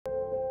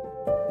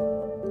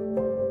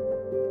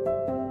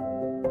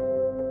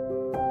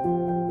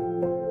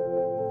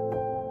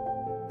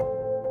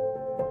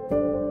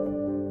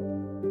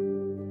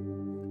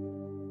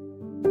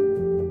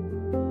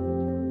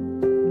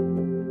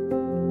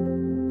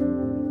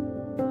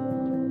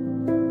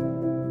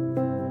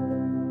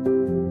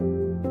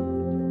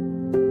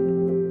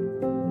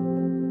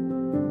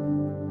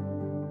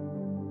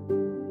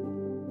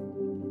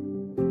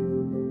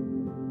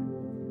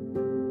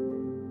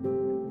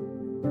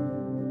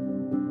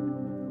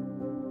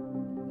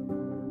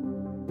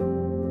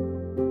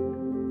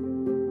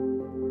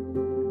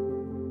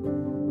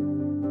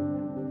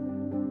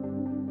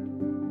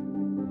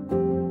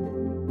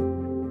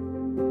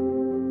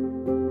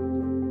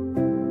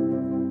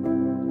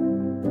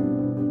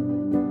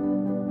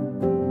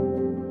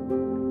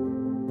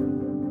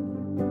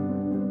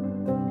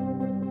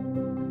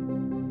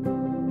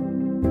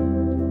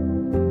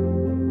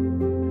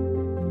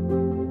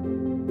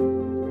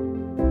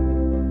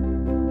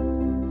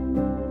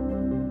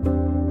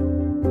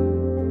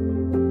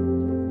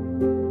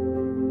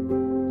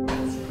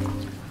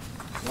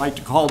I'd like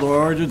to call to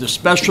order the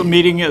special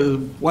meeting of the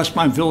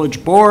Westmont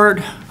Village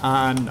Board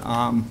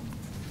on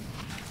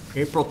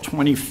April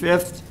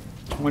 25th,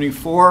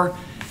 24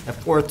 at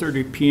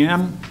 4:30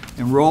 p.m.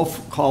 and roll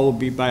call will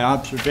be by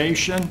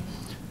observation.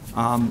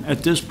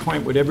 At this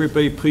point, would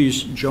everybody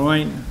please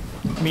join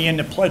me in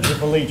the Pledge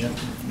of Allegiance?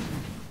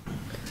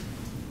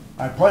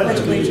 I pledge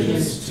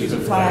allegiance to the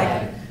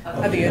flag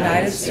of the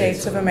United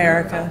States of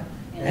America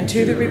and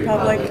to the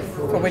republic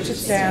for which it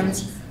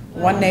stands,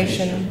 one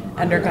nation,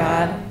 under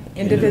God,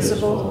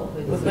 indivisible,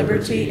 with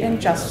liberty and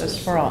justice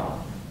for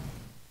all.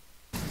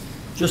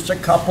 Just a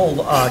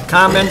couple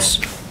comments.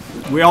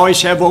 We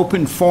always have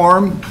open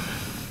forum,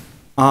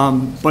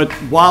 but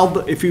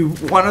if you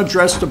want to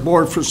address the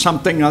board for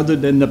something other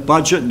than the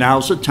budget,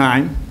 now's the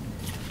time.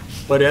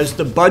 But as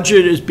the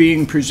budget is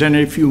being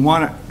presented, if you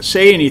want to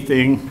say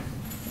anything,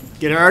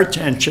 get our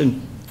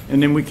attention,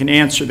 and then we can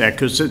answer that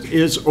because it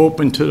is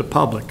open to the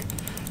public.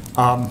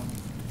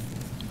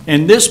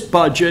 And this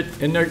budget,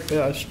 and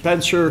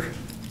Spencer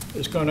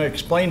is going to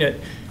explain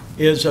it,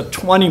 is a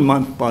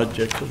 20-month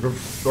budget.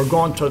 We're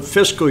going to a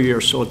fiscal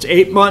year, so it's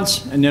 8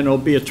 months, and then it'll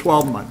be a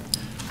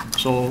 12-month.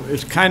 So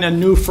it's kind of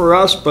new for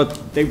us,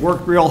 but they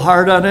worked real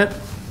hard on it.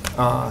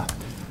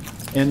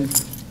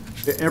 And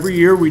every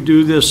year we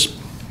do this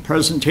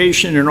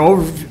presentation and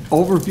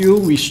overview.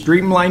 We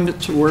streamlined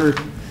it to where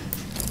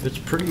it's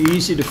pretty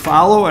easy to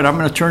follow, and I'm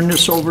going to turn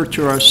this over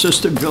to our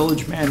Assistant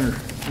Village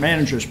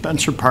Manager,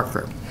 Spencer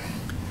Parker.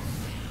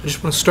 I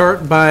just want to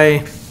start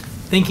by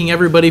thanking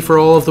everybody for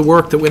all of the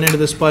work that went into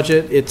this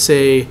budget. It's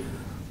a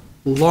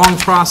long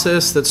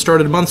process that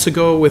started months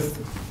ago with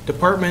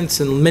departments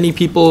and many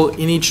people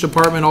in each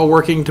department all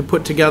working to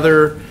put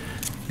together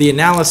the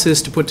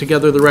analysis, to put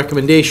together the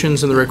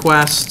recommendations and the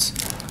requests,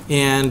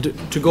 and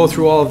to go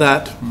through all of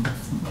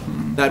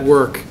that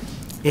work.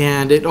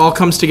 And it all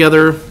comes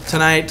together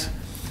tonight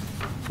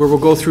where we'll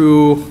go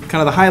through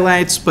kind of the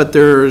highlights, but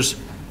there's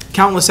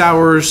countless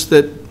hours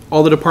that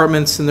all the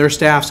departments and their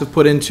staffs have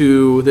put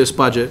into this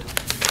budget.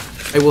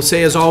 I will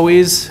say, as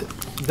always,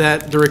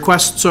 that the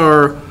requests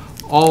are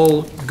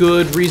all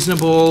good,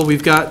 reasonable.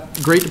 We've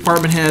got great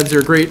department heads.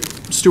 They're great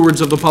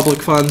stewards of the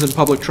public funds and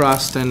public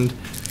trust, and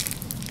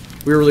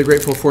we're really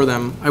grateful for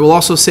them. I will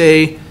also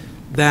say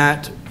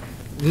that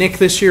Nick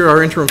this year,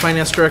 our interim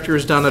finance director,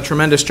 has done a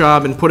tremendous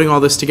job in putting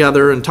all this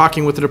together and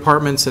talking with the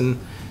departments and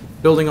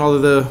building all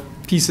of the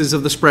pieces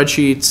of the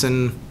spreadsheets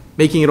and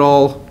making it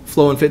all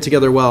flow and fit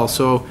together well.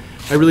 So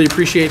I really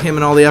appreciate him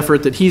and all the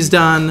effort that he's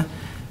done.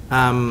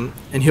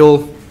 And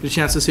he'll get a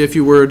chance to say a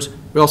few words.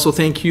 We also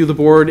thank you, the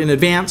board, in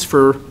advance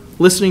for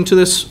listening to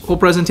this whole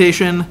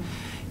presentation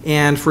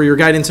and for your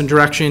guidance and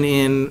direction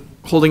in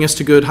holding us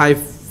to good high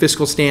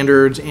fiscal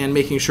standards and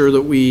making sure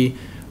that we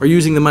are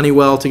using the money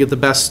well to get the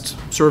best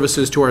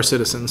services to our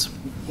citizens.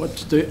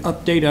 What's the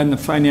update on the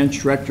finance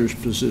director's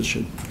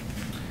position?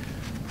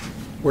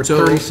 We're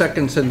 30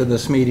 seconds into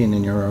this meeting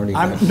and you're already...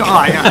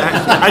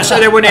 I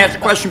said I wouldn't ask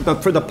the question,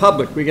 but for the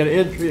public, we got to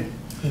interview.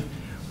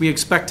 We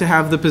expect to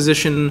have the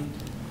position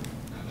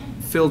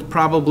filled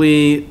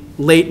probably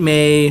late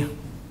May,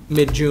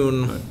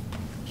 mid-June.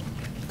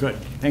 Good,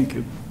 thank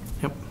you.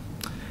 Yep.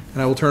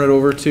 And I will turn it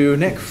over to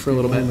Nick for a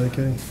little bit.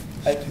 Okay.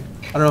 I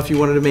don't know if you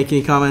wanted to make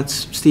any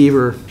comments, Steve,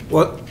 or...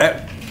 Well,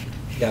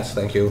 yes,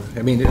 thank you.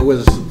 I mean, it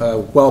was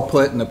well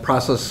put in the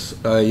process,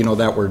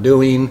 that we're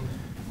doing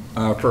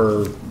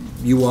for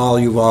you all.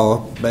 You've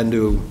all been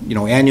to,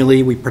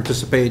 annually we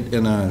participate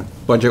in a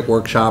budget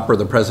workshop or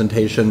the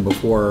presentation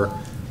before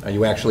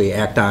you actually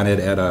act on it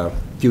at a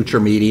future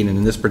meeting, and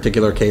in this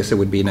particular case, it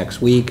would be next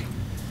week.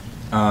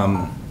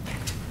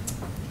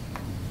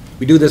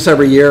 We do this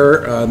every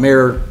year.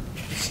 Mayor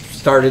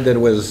started that it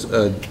was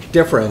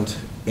different,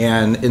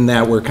 and in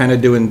that we're kind of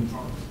doing,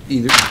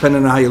 either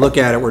depending on how you look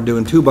at it, we're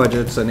doing two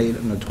budgets, an 8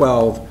 and a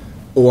 12,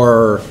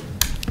 or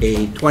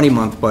a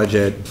 20-month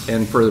budget.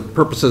 And for the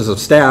purposes of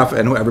staff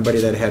and everybody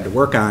that had to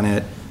work on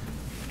it,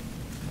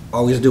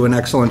 always do an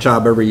excellent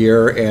job every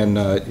year, and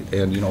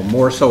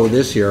more so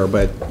this year,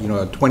 but,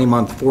 a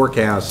 20-month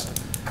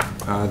forecast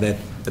that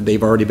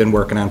they've already been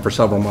working on for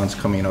several months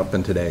coming up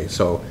in today.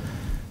 So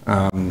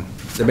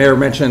the mayor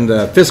mentioned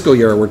the fiscal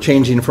year. We're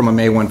changing from a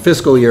May 1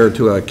 fiscal year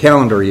to a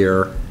calendar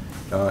year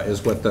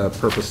is what the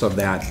purpose of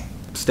that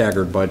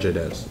staggered budget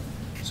is.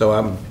 So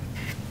I'm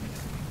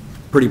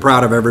pretty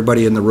proud of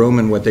everybody in the room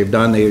and what they've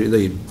done.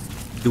 They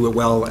do it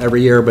well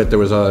every year, but there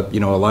was a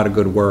lot of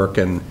good work,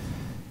 and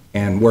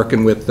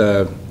working with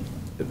the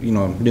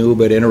new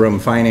but interim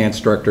finance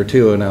director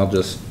too, and I'll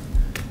just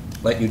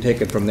let you take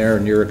it from there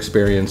in your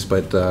experience,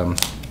 but heard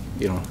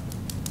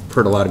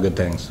a lot of good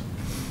things.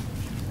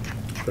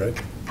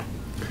 Right.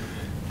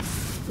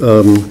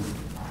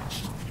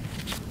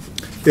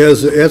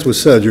 As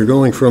was said, you're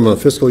going from a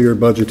fiscal year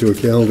budget to a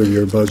calendar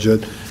year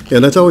budget,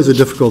 and that's always a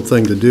difficult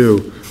thing to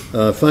do.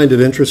 Find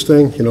it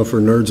interesting, for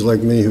nerds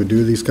like me who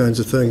do these kinds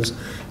of things,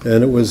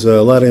 and it was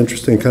a lot of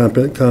interesting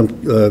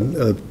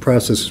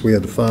processes we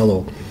had to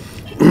follow.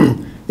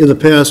 In the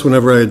past,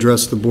 whenever I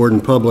addressed the board in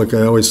public,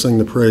 I always sing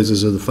the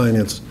praises of the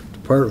finance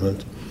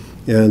department,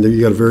 and you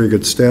got a very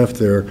good staff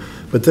there.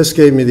 But this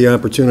gave me the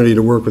opportunity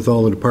to work with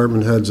all the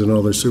department heads and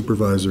all their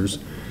supervisors.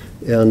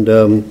 And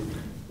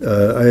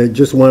I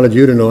just wanted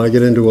you to know I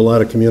get into a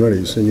lot of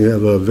communities, and you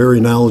have a very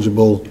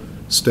knowledgeable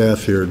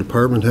staff here,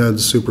 department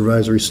heads,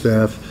 supervisory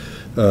staff.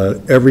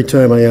 Every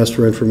time I asked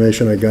for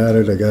information, I got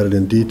it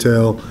in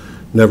detail,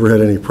 never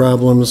had any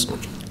problems.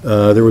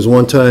 There was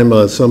one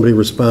time somebody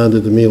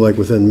responded to me like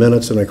within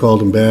minutes, and I called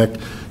them back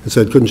and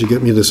said, couldn't you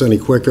get me this any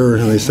quicker?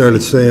 And they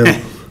started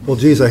saying, well,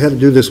 geez, I had to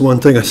do this one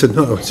thing. I said,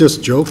 no, I was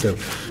just joking,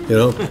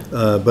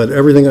 But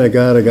everything I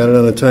got it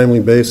on a timely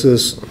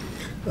basis.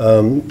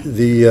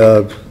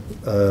 The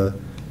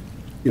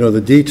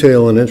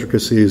detail and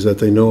intricacies that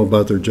they know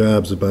about their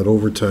jobs, about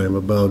overtime,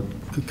 about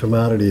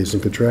commodities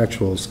and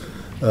contractuals,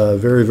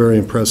 very, very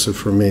impressive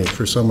for me,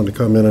 for someone to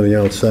come in on the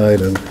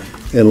outside and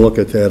look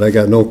at that. I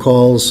got no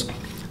calls,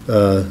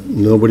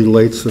 nobody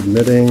late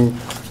submitting,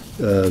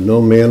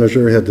 no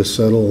manager had to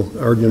settle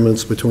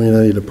arguments between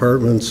any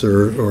departments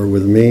or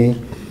with me,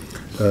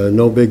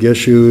 no big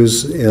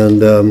issues,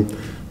 and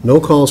no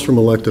calls from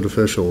elected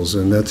officials,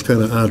 and that's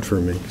kind of odd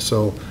for me.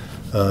 So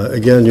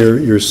again,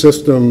 your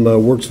system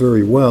works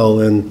very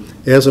well, and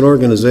as an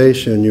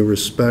organization, you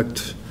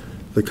respect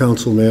the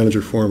council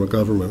manager form of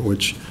government,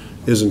 which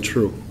isn't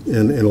true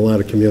in a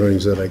lot of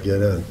communities that I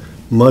get in.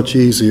 Much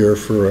easier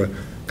for a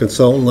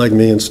consultant like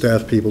me and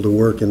staff people to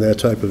work in that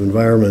type of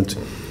environment,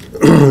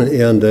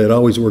 and it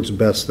always works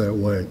best that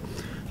way.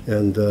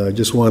 And I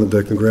just wanted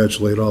to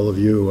congratulate all of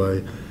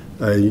you.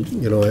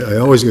 I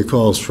always get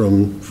calls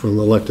from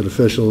elected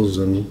officials,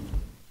 and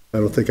I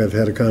don't think I've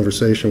had a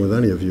conversation with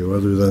any of you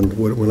other than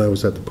when I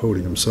was at the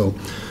podium. So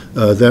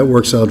that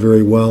works out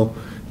very well.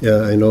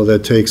 Yeah, I know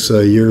that takes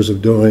years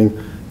of doing.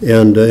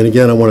 And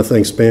again, I want to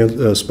thank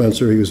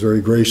Spencer. He was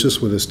very gracious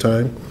with his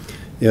time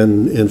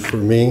and for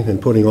me in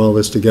putting all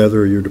this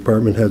together. Your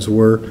department heads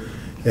were.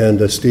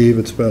 And Steve,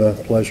 it's been a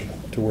pleasure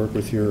to work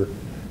with your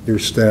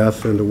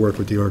staff and to work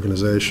with the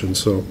organization.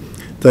 So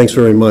thanks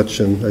very much.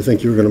 And I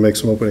think you're going to make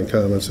some opening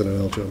comments, and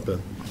then I'll jump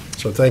in.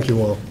 So thank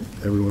you all,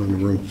 everyone in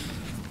the room.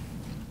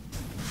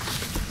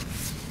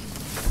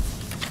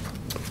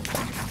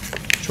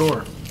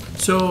 Sure.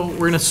 So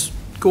we're going to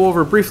go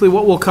over briefly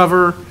what we'll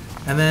cover,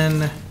 and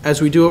then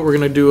as we do it, we're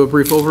going to do a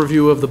brief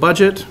overview of the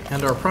budget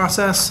and our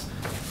process.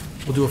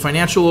 We'll do a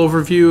financial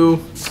overview,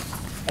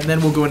 and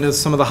then we'll go into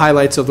some of the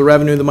highlights of the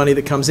revenue, the money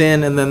that comes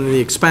in, and then the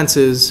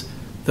expenses,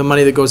 the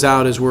money that goes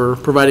out as we're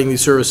providing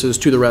these services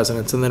to the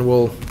residents, and then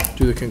we'll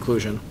do the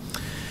conclusion.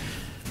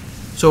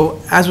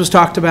 So as was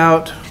talked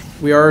about,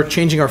 we are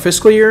changing our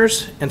fiscal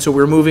years, and so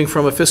we're moving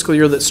from a fiscal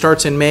year that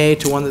starts in May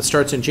to one that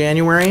starts in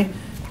January.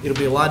 It'll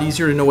be a lot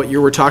easier to know what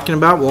year we're talking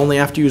about. We'll only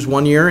have to use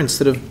 1 year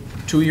instead of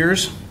 2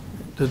 years.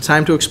 The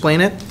time to explain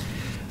it.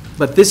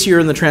 But this year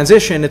in the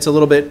transition, it's a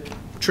little bit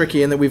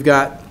tricky in that we've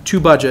got 2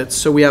 budgets.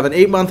 So we have an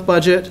 8-month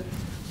budget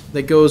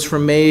that goes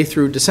from May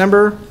through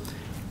December,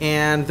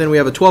 and then we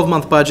have a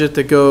 12-month budget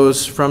that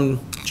goes from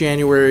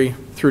January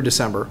through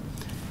December.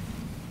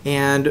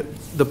 And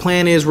the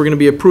plan is we're going to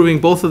be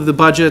approving both of the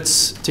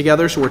budgets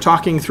together, so we're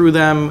talking through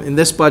them in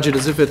this budget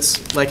as if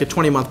it's like a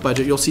 20-month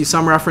budget. You'll see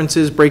some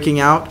references breaking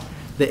out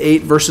the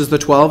 8 versus the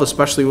 12,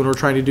 especially when we're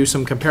trying to do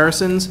some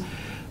comparisons.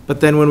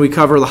 But then when we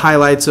cover the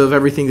highlights of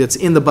everything that's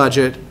in the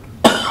budget,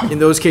 in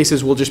those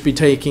cases, we'll just be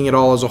taking it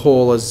all as a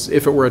whole as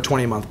if it were a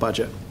 20-month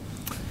budget.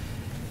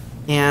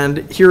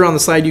 And here on the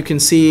slide, you can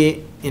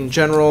see in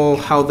general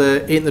how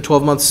the 8 and the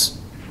 12 months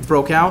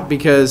broke out,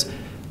 because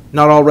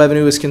not all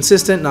revenue is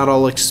consistent, not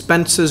all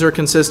expenses are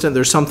consistent.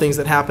 There's some things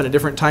that happen at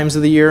different times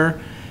of the year.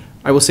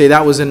 I will say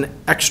that was an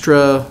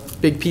extra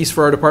big piece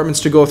for our departments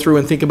to go through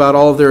and think about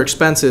all of their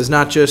expenses,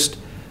 not just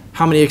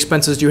how many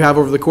expenses do you have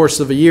over the course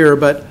of a year,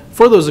 but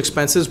for those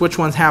expenses, which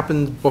ones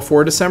happened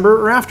before December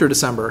or after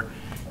December,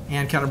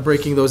 and kind of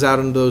breaking those out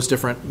into those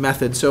different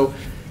methods. So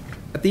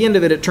at the end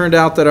of it, it turned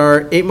out that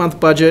our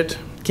 8-month budget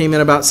came in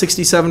about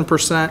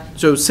 67%.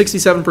 So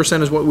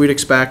 67% is what we'd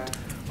expect.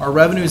 Our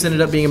revenues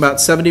ended up being about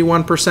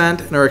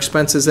 71%, and our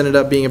expenses ended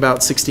up being about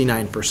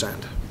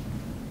 69%.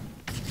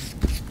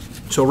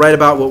 So right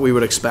about what we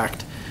would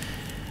expect.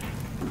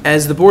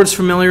 As the board's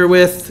familiar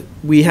with,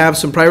 we have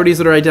some priorities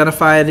that are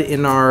identified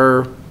in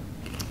our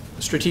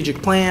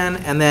strategic plan,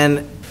 and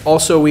then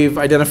also we've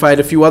identified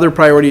a few other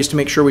priorities to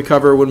make sure we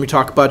cover when we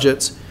talk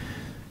budgets.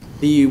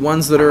 The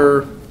ones that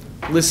are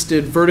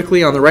listed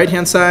vertically on the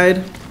right-hand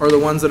side are the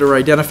ones that are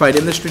identified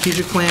in the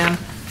strategic plan.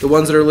 The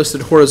ones that are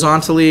listed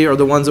horizontally are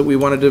the ones that we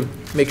wanted to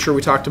make sure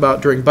we talked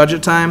about during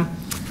budget time.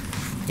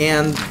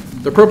 And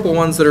the purple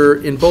ones that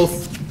are in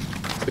both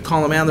the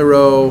column and the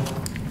row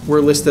were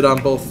listed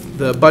on both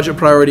the budget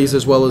priorities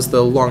as well as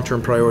the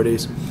long-term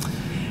priorities.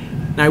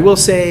 Now, I will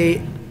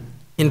say,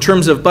 in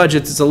terms of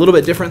budgets, it's a little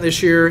bit different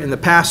this year. In the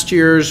past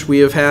years, we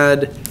have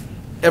had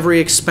every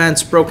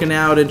expense broken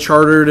out and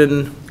chartered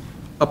and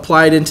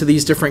applied into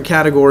these different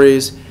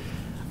categories.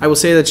 I will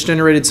say that's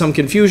generated some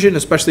confusion,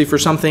 especially for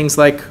some things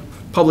like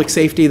public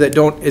safety that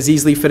don't as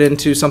easily fit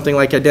into something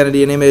like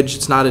identity and image.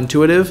 It's not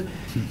intuitive.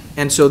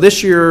 And so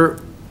this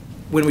year,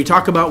 when we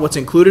talk about what's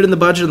included in the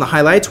budget and the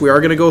highlights, we are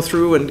going to go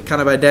through and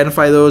kind of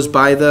identify those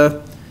by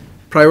the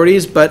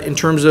priorities. But in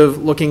terms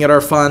of looking at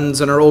our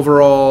funds and our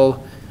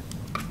overall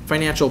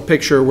financial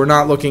picture, we're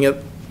not looking at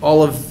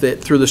all of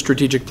it through the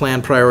strategic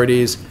plan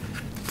priorities,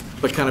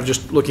 but kind of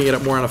just looking at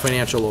it more on a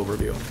financial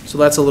overview. So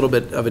that's a little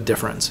bit of a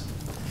difference.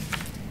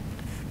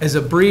 As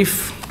a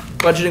brief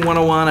budgeting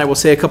 101, I will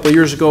say a couple of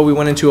years ago we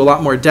went into a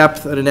lot more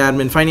depth at an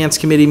admin finance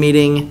committee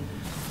meeting,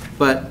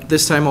 but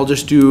this time I'll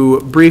just do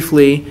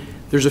briefly.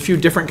 There's a few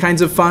different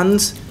kinds of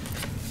funds.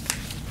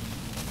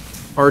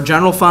 Our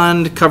general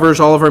fund covers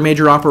all of our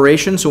major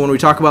operations. So when we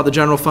talk about the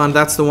general fund,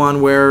 that's the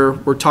one where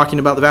we're talking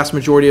about the vast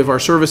majority of our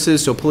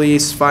services. So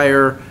police,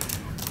 fire,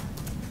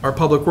 our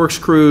public works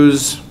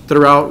crews that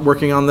are out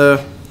working on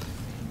the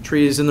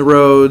trees and the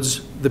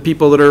roads, the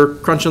people that are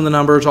crunching the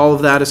numbers, all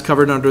of that is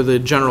covered under the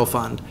general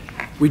fund.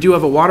 We do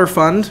have a water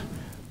fund,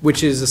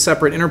 which is a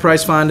separate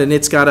enterprise fund, and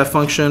it's got a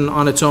function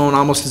on its own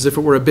almost as if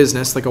it were a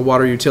business, like a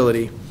water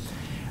utility.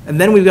 And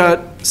then we've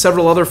got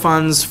several other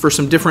funds for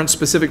some different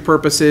specific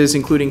purposes,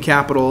 including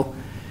capital.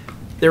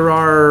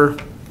 One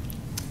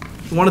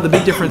of the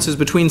big differences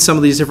between some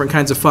of these different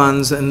kinds of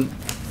funds, and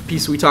a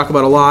piece we talk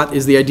about a lot,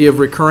 is the idea of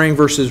recurring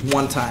versus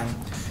one-time.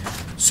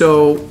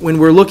 So when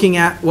we're looking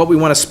at what we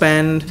want to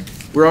spend,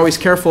 we're always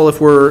careful if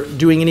we're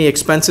doing any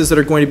expenses that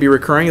are going to be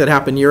recurring that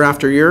happen year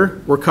after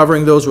year, we're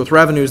covering those with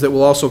revenues that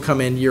will also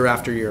come in year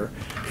after year.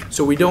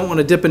 So we don't want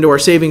to dip into our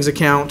savings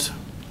account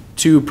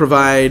to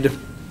provide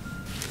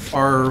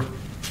our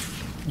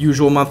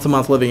usual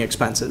month-to-month living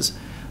expenses.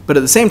 But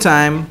at the same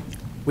time,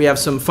 we have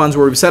some funds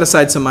where we've set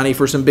aside some money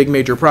for some big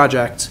major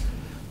projects.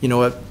 You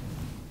know, at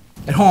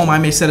home, I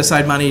may set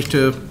aside money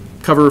to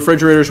cover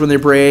refrigerators when they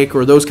break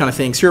or those kind of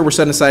things. Here, we're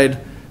setting aside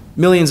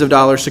millions of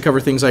dollars to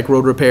cover things like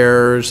road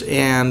repairs,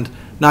 and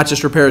not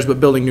just repairs, but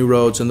building new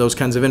roads and those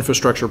kinds of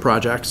infrastructure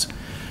projects.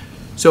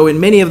 So in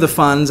many of the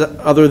funds,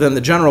 other than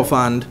the general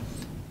fund,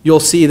 you'll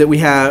see that we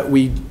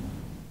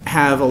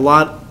have a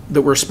lot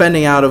that we're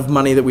spending out of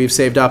money that we've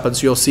saved up, and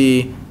so you'll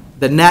see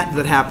the net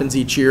that happens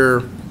each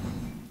year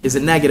is a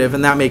negative,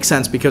 and that makes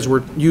sense because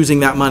we're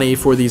using that money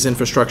for these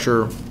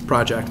infrastructure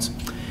projects.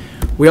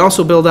 We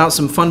also build out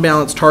some fund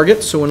balance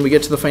targets, so when we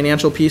get to the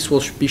financial piece,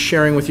 we'll be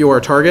sharing with you our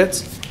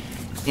targets.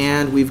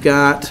 And we've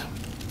got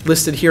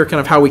listed here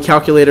kind of how we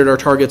calculated our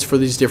targets for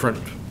these different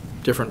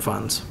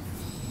funds.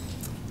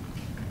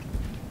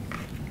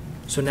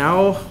 So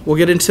now we'll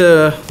get into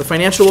the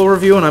financial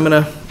overview, and I'm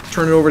going to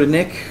turn it over to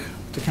Nick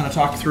to kind of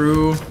talk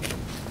through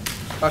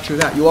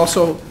that. You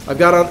also, I've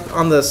got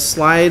on the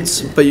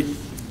slides, but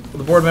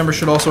the board member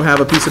should also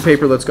have a piece of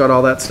paper that's got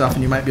all that stuff,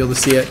 and you might be able to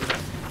see it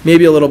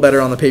maybe a little better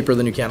on the paper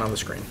than you can on the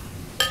screen.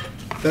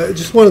 I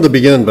just wanted to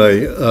begin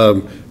by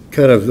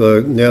kind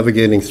of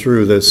navigating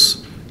through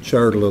this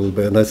chart a little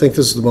bit, and I think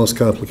this is the most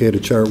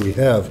complicated chart we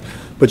have,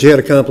 but you had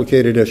a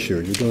complicated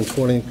issue. You're doing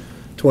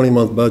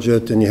 20-month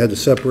budget, and you had to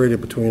separate it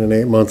between an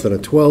 8-month and a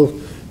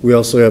 12. We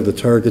also have the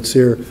targets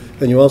here,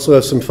 and you also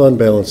have some fund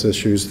balance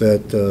issues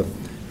that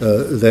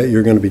that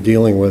you're going to be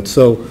dealing with.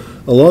 So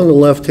along the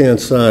left-hand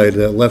side,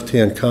 that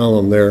left-hand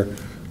column there,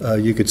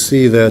 you could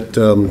see that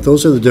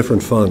those are the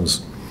different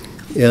funds.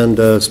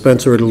 And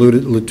Spencer had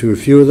alluded to a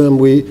few of them.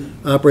 We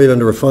operate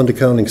under a fund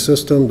accounting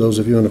system. Those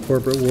of you in the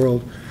corporate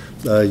world,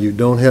 you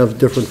don't have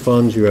different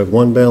funds. You have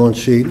one balance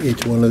sheet.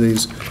 Each one of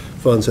these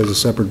funds has a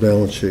separate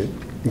balance sheet.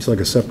 It's like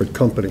a separate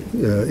company,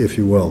 if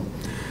you will.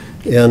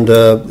 And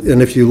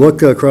if you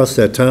look across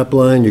that top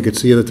line, you can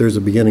see that there's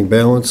a beginning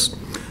balance.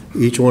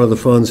 Each one of the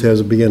funds has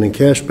a beginning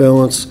cash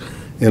balance,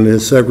 and it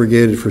is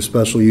segregated for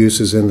special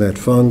uses in that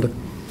fund.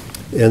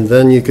 And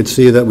then you could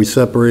see that we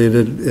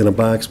separated in a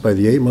box by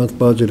the 8-month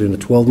budget and a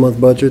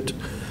 12-month budget.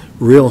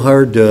 Real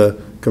hard to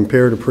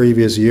compare to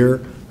previous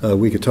year.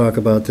 We could talk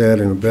about that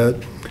in a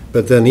bit.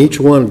 But then each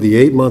one, the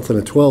 8-month and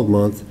a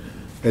 12-month,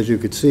 as you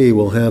could see,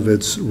 will have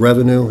its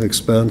revenue,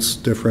 expense,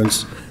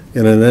 difference,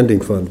 and an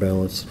ending fund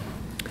balance.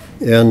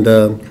 And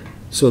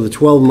So the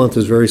 12-month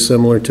is very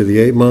similar to the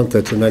 8-month.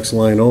 That's the next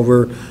line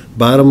over.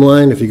 Bottom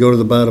line, if you go to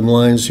the bottom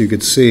lines, you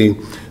could see,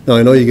 now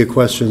I know you get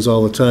questions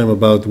all the time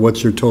about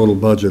what's your total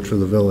budget for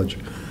the village.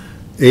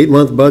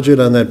 8-month budget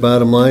on that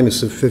bottom line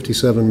is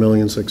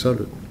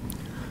 $57,600,000.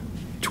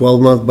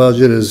 12-month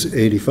budget is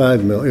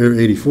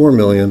 84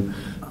 million,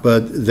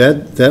 but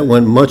that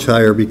went much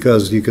higher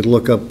because you could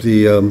look up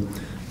the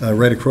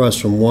right across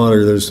from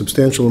water. There's a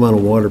substantial amount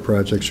of water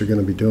projects you're going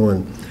to be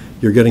doing.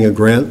 You're getting a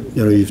grant,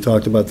 you've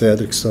talked about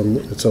that at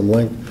some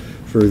length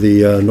for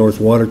the North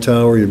Water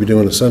Tower. You'll be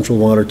doing a Central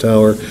Water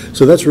Tower.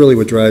 So that's really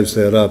what drives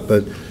that up.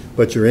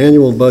 But your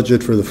annual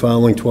budget for the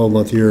following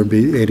 12-month year would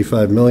be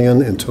 85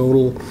 million in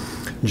total.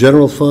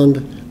 General fund,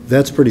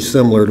 that's pretty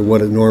similar to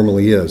what it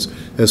normally is.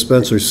 As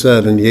Spencer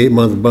said, in the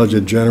 8-month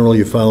budget, generally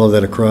you follow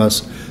that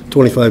across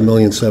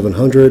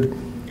 25,700,000.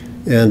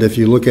 And if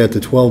you look at the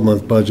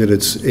 12-month budget,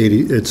 it's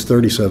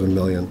 37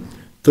 million.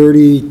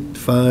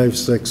 35,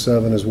 6,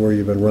 7 is where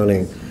you've been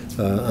running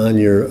on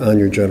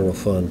your general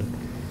fund.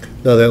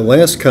 Now that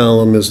last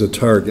column is the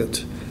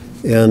target,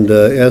 and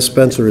as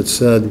Spencer had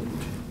said,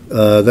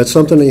 that's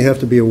something that you have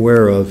to be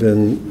aware of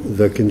in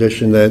the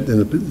condition in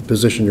the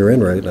position you're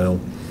in right now.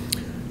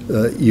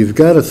 You've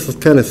got to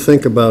kind of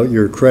think about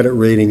your credit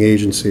rating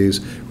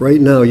agencies.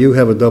 Right now, you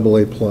have a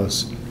AA+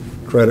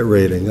 credit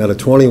rating. Out of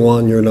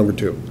 21, you're number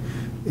 2.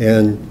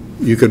 And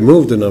you could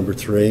move to number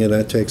 3, and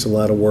that takes a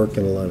lot of work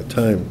and a lot of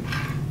time.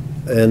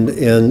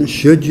 And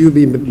should you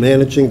be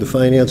managing the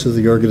finances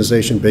of the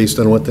organization based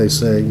on what they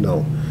say?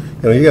 No.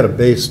 You got to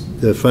base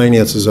the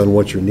finances on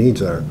what your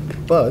needs are.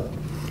 But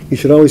you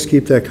should always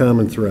keep that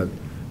common thread,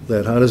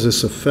 that how does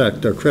this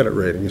affect our credit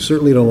rating? You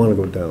certainly don't want to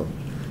go down.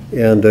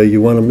 And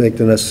you want to make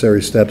the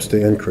necessary steps to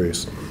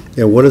increase.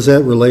 And what does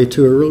that relate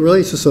to? It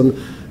relates to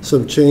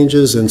some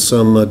changes and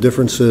some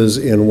differences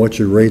in what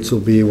your rates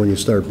will be when you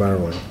start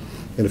borrowing.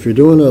 And if you're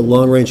doing a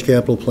long-range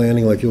capital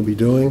planning like you'll be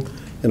doing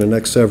in the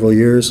next several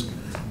years,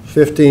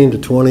 15 to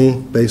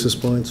 20 basis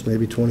points,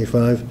 maybe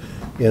 25,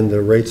 in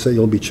the rates that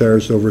you'll be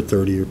charged over a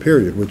 30-year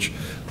period, which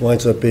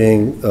winds up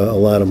being a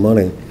lot of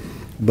money.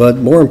 But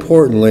more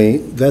importantly,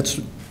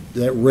 that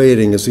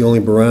rating is the only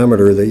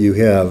barometer that you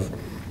have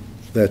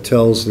that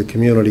tells the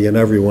community and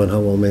everyone how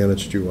well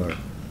managed you are.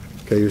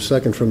 Okay, you're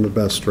second from the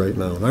best right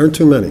now. There aren't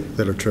too many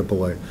that are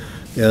AAA.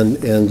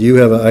 And you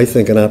have, I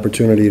think, an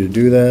opportunity to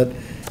do that.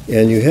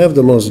 And you have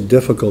the most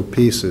difficult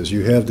pieces.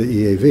 You have the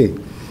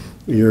EAV.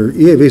 Your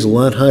EAV is a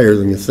lot higher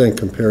than you think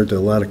compared to a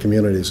lot of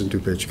communities in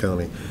DuPage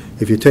County.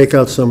 If you take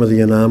out some of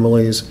the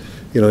anomalies,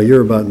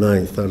 you're about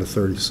 9th out of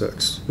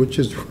 36, which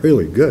is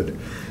really good.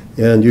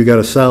 And you got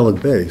a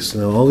solid base.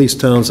 Now, all these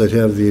towns that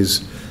have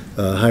these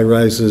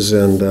high-rises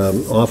and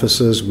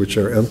offices, which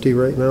are empty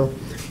right now,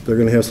 they're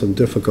going to have some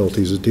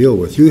difficulties to deal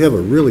with. You have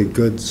a really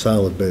good,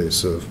 solid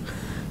base of,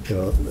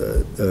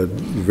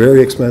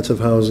 very expensive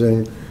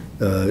housing,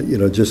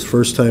 just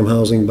first-time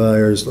housing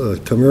buyers,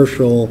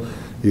 commercial.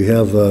 You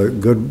have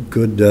good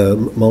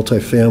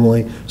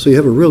multifamily. So you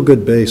have a real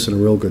good base and a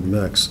real good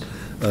mix.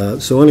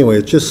 So anyway,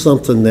 it's just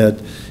something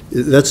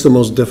that's the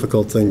most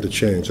difficult thing to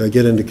change. I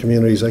get into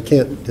communities, I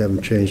can't have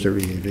them change their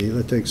EAV.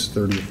 That takes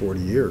 30 or 40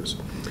 years.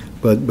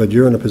 But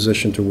you're in a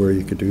position to where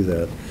you could do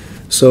that.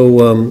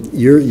 So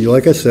you're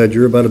like I said,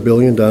 you're about $1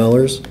 billion.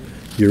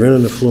 You're in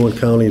an affluent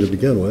county to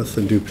begin with,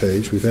 in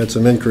DuPage. We've had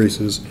some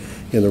increases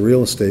in the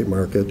real estate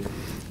market.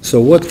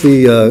 So what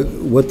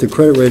the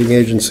credit rating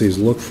agencies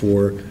look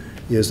for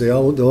is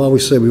they'll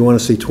always say we want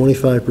to see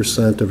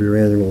 25% of your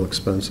annual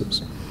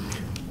expenses,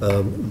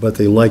 but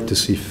they like to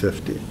see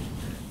 50.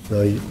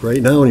 Now,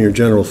 right now in your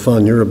general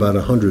fund, you're about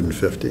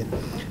 150,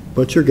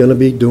 but you're going to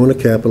be doing a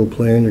capital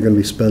plan. You're going to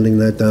be spending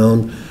that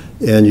down.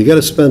 And you got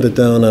to spend it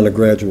down on a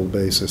gradual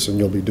basis, and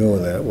you'll be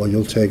doing that. Well,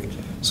 you'll take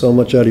so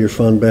much out of your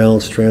fund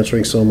balance,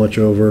 transferring so much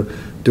over,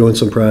 doing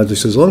some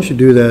projects. As long as you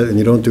do that and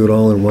you don't do it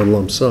all in one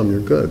lump sum, you're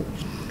good.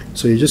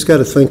 So you just got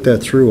to think that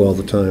through all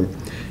the time.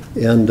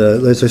 And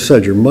as I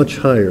said, you're much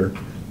higher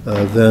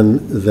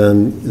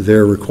than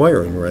they're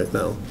requiring right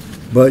now.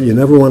 But you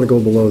never want to go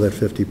below that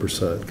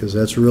 50%, because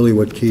that's really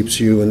what keeps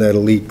you in that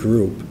elite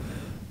group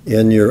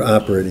in your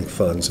operating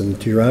funds. And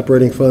to your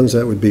operating funds,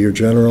 that would be your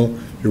general,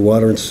 your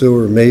water and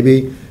sewer,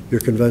 maybe your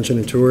convention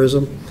and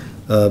tourism.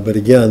 But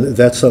again,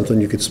 that's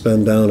something you could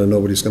spend down and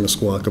nobody's going to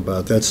squawk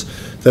about. That's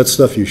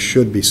stuff you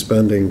should be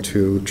spending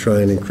to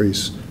try and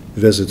increase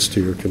visits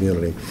to your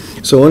community.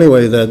 So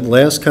anyway, that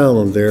last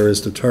column there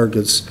is the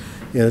targets,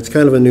 and it's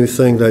kind of a new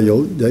thing that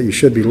you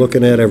should be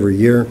looking at every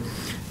year.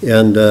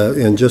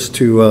 And just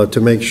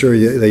to make sure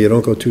that you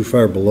don't go too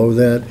far below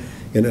that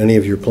in any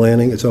of your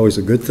planning, it's always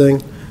a good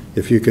thing.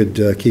 If you could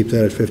keep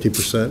that at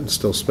 50% and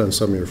still spend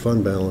some of your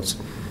fund balance,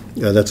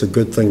 that's a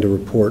good thing to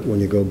report when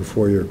you go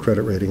before your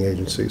credit rating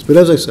agencies. But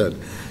as I said,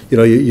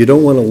 you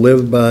don't want to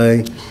live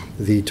by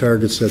the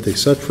targets that they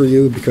set for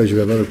you because you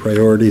have other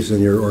priorities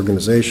in your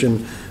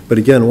organization. But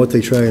again, what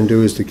they try and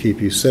do is to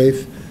keep you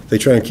safe. They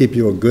try and keep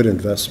you a good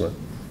investment.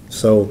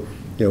 So,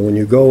 when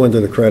you go into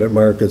the credit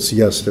markets,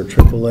 yes, they're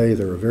AAA,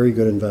 they're a very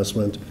good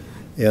investment.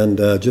 And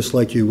just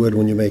like you would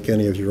when you make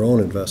any of your own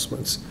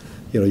investments,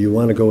 You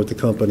want to go with the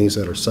companies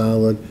that are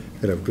solid,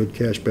 that have good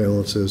cash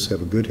balances,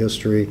 have a good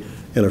history,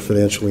 and are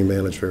financially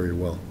managed very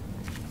well.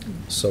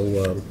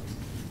 So,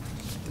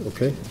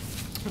 okay.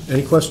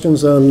 Any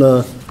questions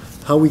on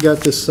how we got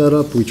this set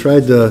up? We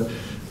tried to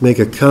make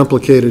a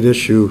complicated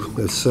issue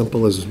as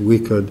simple as we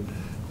could,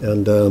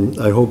 and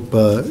I hope,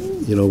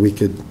 we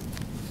could,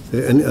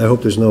 and I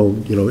hope there's no,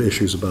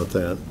 issues about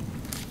that.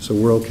 So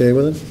we're okay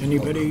with it?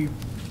 Anybody?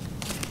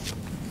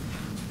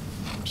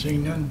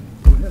 Seeing none?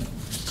 Go ahead.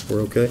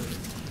 We're okay?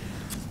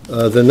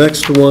 The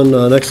next one,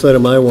 next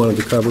item I wanted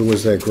to cover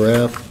was that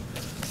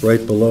graph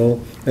right below.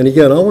 And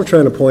again, all we're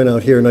trying to point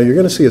out here, now you're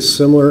going to see a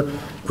similar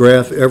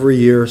graph every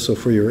year. So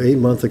for your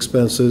 8-month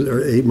expenses,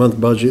 or 8-month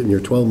budget and your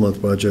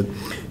 12-month budget,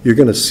 you're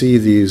going to see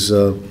these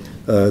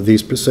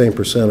same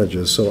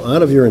percentages. So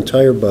out of your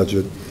entire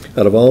budget,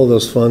 out of all of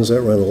those funds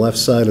that were on the left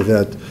side of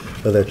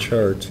that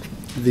chart,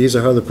 these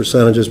are how the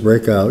percentages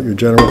break out. Your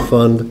general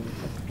fund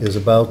is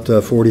about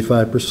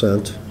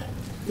 45%.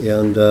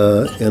 And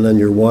then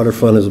your water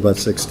fund is about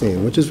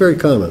 16, which is very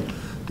common.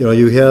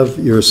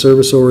 You're a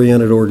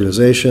service-oriented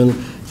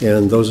organization,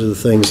 and those are the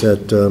things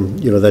that,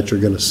 that you're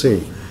going to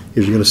see.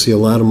 You're going to see a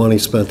lot of money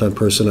spent on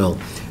personnel.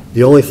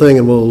 The only thing,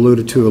 and we'll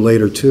allude to it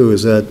later too,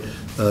 is that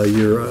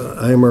your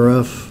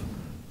IMRF,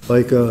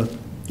 FICA,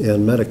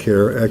 and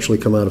Medicare actually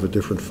come out of a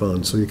different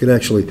fund. So you can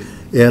actually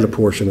add a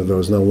portion of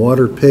those. Now,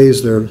 water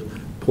pays their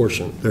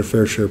portion, their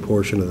fair share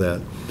portion of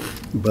that.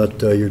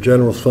 But your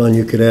general fund,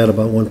 you could add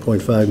about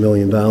 $1.5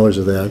 million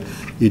of that.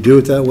 You do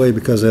it that way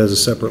because it has a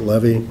separate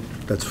levy.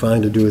 That's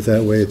fine to do it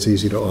that way. It's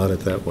easy to audit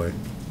that way.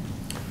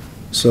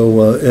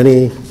 So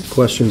any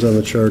questions on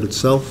the chart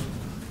itself?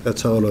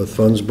 That's how the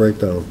funds break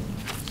down.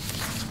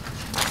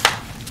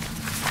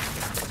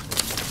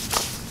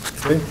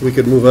 Okay, we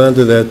could move on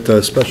to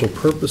that special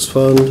purpose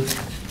fund.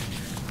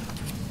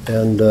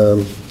 And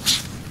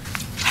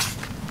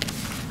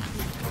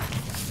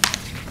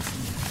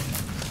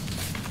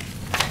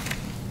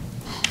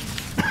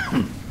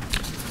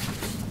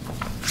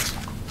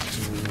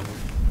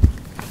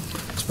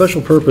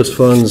special purpose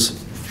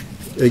funds,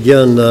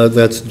 again,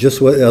 that's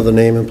just what the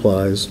name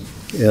implies.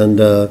 And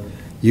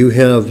you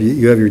have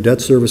your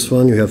debt service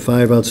fund. You have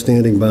 5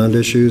 outstanding bond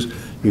issues.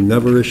 You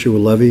never issue a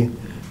levy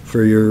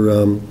for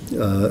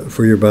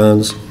your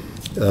bonds,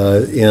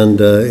 and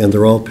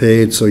they're all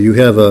paid. So you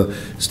have a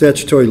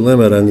statutory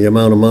limit on the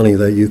amount of money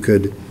that you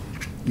could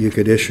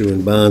issue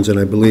in bonds, and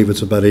I believe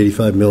it's about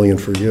 $85 million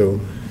for you.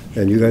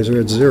 And you guys are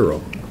at 0,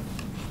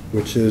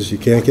 which is, you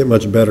can't get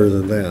much better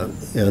than that.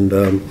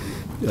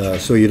 And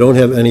so you don't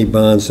have any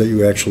bonds that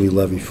you actually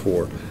levy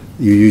for.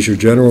 You use your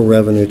general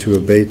revenue to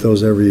abate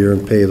those every year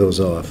and pay those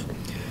off.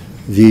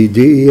 The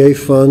DEA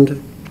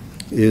fund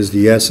is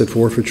the asset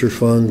forfeiture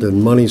fund,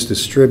 and money's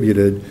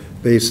distributed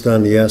based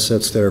on the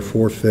assets that are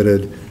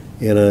forfeited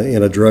in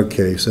a drug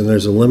case. And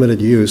there's a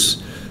limited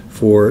use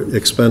for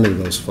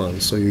expending those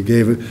funds. So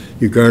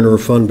you garner a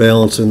fund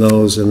balance in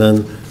those, and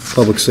then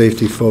public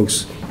safety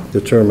folks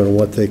determine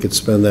what they could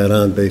spend that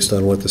on based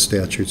on what the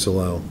statutes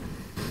allow.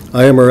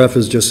 IMRF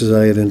is just as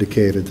I had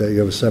indicated, that you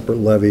have a separate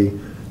levy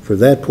for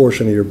that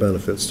portion of your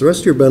benefits. The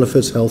rest of your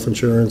benefits, health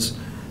insurance,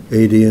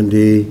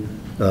 AD&D,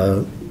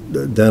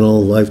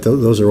 dental, life,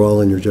 those are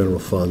all in your general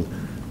fund,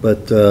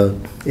 but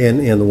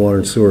and the water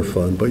and sewer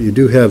fund. But you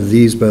do have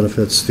these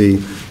benefits,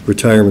 the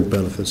retirement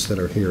benefits that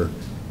are here,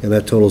 and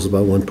that totals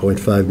about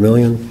 $1.5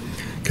 million.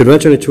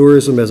 Convention and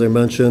tourism, as I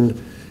mentioned,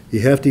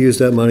 you have to use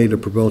that money to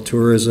promote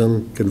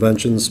tourism,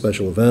 conventions,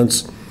 special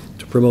events,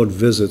 to promote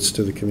visits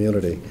to the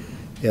community.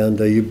 And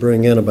you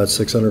bring in about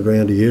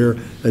 $600,000 a year,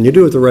 and you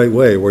do it the right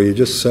way, where you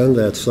just send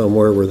that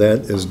somewhere where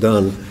that is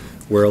done,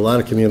 where a lot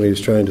of communities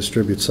try and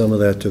distribute some of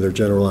that to their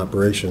general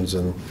operations,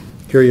 and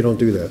here you don't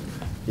do that.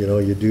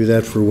 You do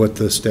that for what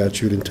the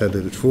statute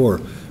intended it for,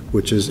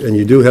 which is, and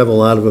you do have a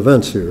lot of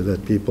events here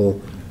that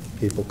people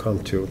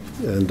come to,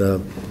 and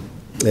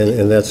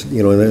that's,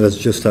 and that's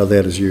just how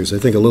that is used. I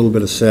think a little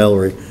bit of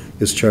salary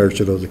is charged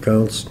to those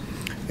accounts.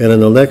 And then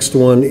the next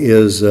one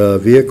is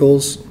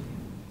vehicles.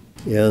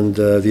 And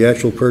the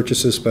actual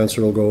purchases,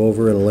 Spencer will go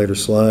over in a later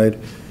slide.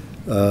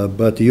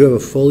 But you have a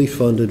fully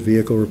funded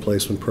vehicle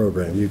replacement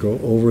program. You go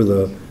over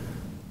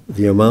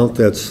the amount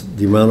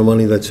of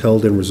money that's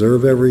held in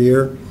reserve every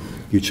year.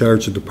 You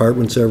charge the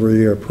departments every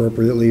year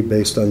appropriately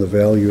based on the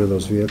value of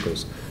those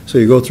vehicles. So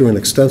you go through an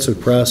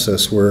extensive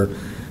process where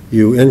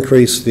you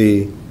increase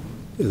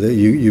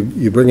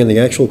you bring in the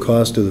actual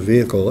cost of the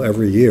vehicle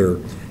every year,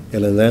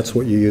 and then that's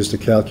what you use to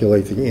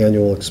calculate the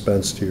annual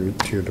expense to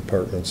your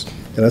departments.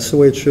 And that's the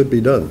way it should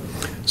be done.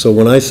 So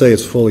when I say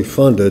it's fully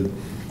funded,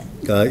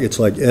 it's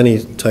like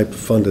any type of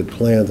funded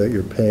plan that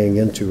you're paying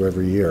into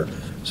every year,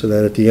 so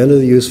that at the end of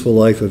the useful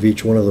life of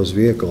each one of those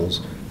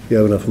vehicles, you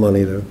have enough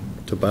money to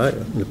buy it,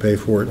 and to pay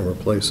for it and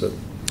replace it.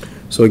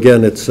 So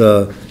again, it's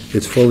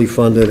fully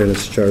funded and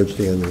it's charged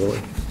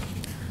annually.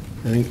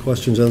 Any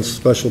questions on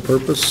special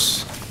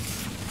purpose?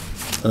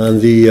 On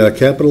the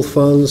capital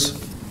funds,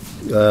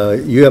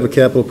 you have a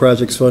capital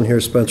projects fund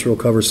here. Spencer will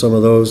cover some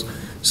of those.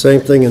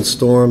 Same thing in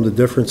storm. The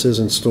difference is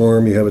in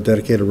storm, you have a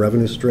dedicated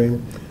revenue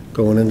stream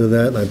going into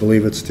that, and I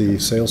believe it's the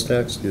sales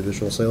tax, the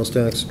additional sales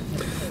tax.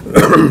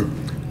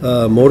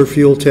 Motor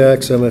fuel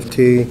tax,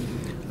 MFT,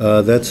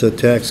 that's a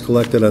tax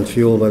collected on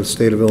fuel by the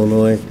state of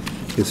Illinois.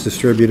 It's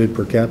distributed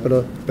per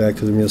capita back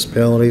to the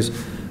municipalities,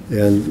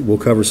 and we'll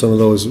cover some of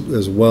those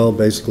as well,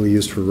 basically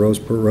used for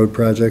road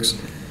projects.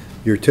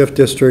 Your TIF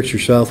districts, your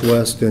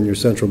Southwest and your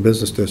Central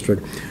Business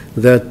District,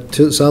 that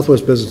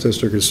Southwest Business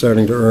District is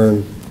starting to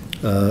earn,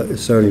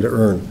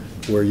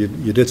 where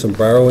you did some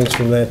borrowings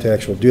from that to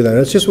actually do that. And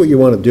that's just what you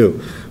want to do.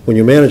 When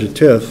you manage a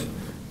TIF,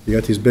 you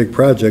got these big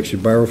projects, you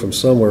borrow from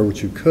somewhere,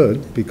 which you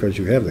could because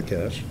you have the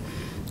cash.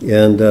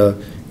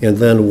 And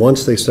then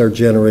once they start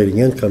generating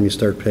income, you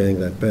start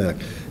paying that back.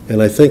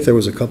 And I think there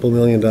was a couple $1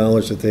 million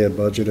that they had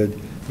budgeted.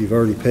 You've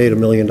already paid $1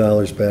 million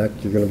back.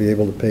 You're going to be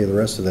able to pay the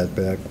rest of that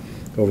back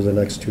over the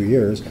next 2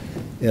 years.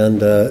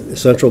 And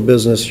central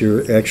business,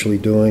 you're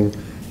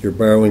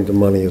borrowing the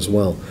money as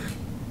well.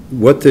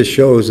 What this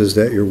shows is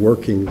that you're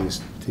working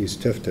these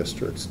TIF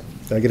districts.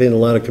 I get in a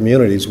lot of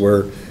communities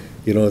where,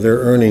 you know, they're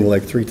earning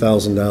like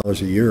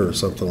 $3,000 a year or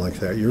something like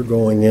that. You're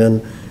going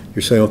in,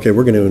 you're saying, okay,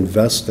 we're going to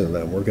invest in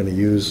them. We're going to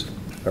use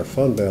our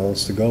fund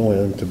balance to go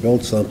in, to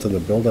build something, to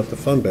build up the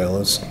fund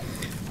balance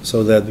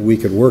so that we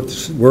could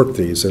work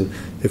these. And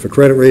if a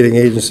credit rating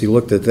agency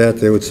looked at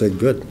that, they would say,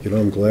 good, you know,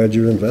 I'm glad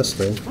you're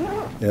investing.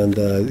 And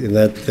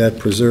that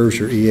preserves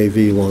your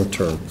EAV long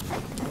term.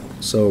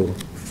 So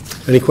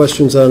any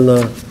questions on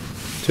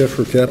TIF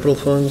or capital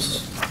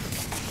funds?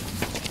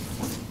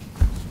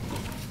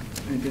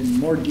 And then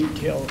more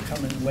detail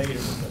coming later,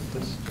 but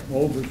this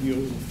overview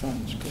of the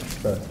funds.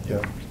 Right,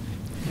 yeah.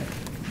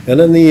 And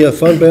then the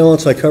fund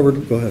balance I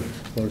covered, go ahead.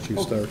 Why don't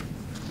you start?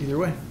 Either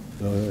way.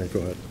 No, go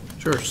ahead.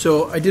 Sure.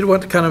 So I did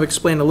want to kind of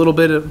explain a little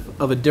bit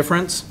of a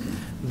difference.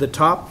 The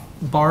top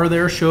bar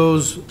there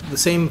shows the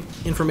same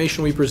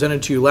information we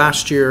presented to you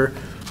last year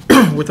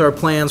with our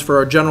plans for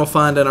our general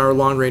fund and our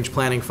long-range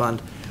planning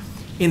fund.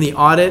 In the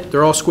audit,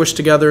 they're all squished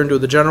together into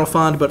the general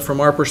fund, but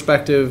from our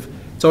perspective,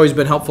 it's always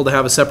been helpful to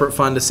have a separate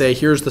fund to say,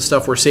 here's the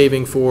stuff we're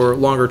saving for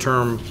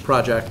longer-term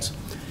projects.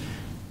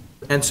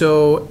 And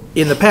so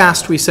in the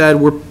past, we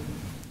said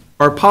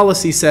our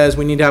policy says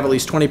we need to have at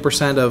least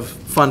 20% of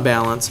fund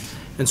balance.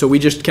 And so we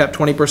just kept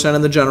 20%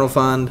 in the general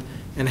fund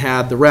and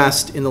had the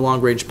rest in the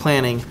long-range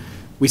planning.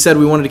 We said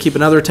we wanted to keep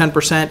another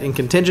 10% in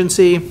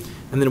contingency,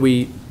 and then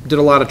we did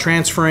a lot of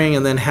transferring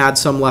and then had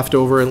some left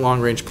over in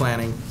long-range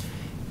planning.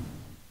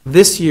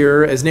 This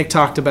year, as Nick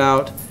talked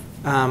about,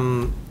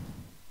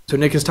 so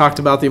Nick has talked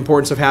about the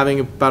importance of having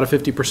about a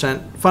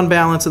 50% fund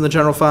balance in the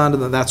general fund,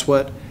 and that's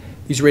what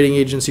these rating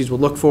agencies will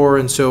look for.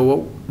 And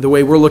so the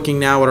way we're looking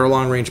now at our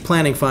long-range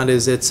planning fund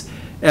is it's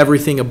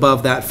everything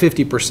above that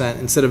 50%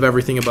 instead of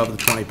everything above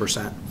the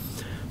 20%.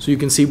 So you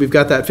can see we've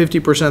got that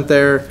 50%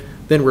 there.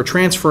 Then we're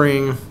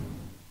transferring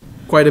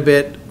quite a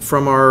bit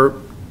from our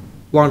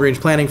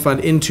long-range planning fund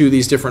into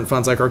these different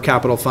funds like our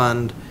capital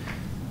fund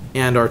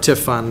and our TIF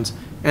funds.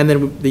 And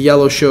then the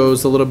yellow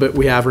shows the little bit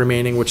we have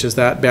remaining, which is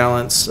that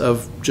balance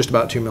of just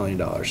about $2 million.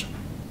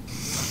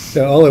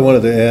 Yeah, all I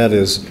wanted to add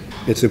is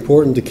it's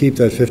important to keep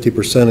that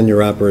 50% in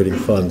your operating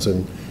funds.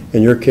 And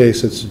in your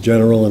case, it's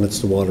general and it's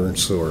the water and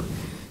sewer.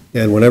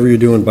 And whenever you're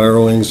doing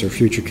borrowings or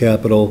future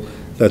capital,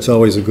 that's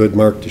always a good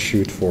mark to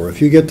shoot for.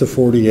 If you get to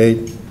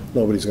 48,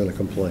 nobody's going to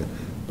complain.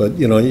 But,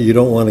 you know, you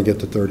don't want to get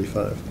to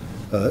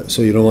 35.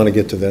 So you don't want to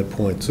get to that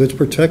point. So it's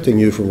protecting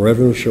you from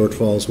revenue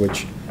shortfalls,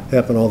 which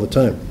happen all the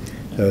time.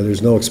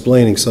 There's no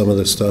explaining some of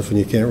this stuff, and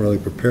you can't really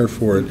prepare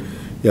for it.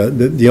 Yeah,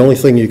 the only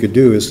thing you could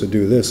do is to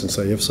do this and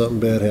say, if something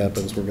bad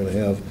happens, we're going to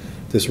have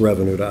this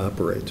revenue to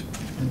operate.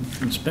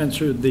 And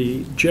Spencer,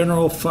 the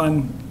general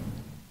fund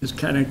is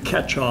kind of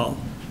catch-all.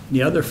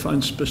 The other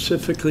funds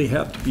specifically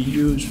have to be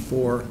used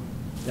for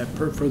that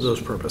purpose. For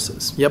those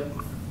purposes. Yep.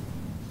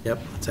 Yep,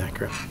 that's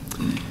accurate.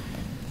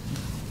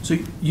 So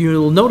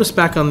you'll notice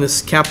back on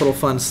this capital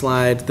fund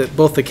slide that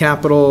both the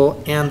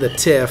capital and the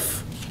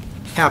TIF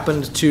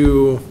happened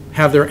to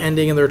have their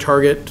ending and their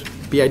target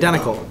be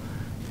identical.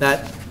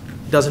 That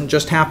doesn't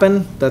just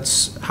happen.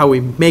 That's how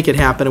we make it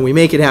happen, and we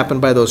make it happen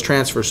by those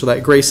transfers, so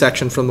that gray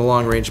section from the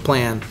long-range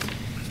plan.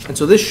 And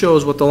so this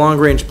shows what the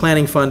long-range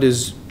planning fund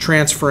is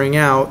transferring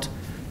out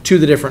to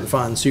the different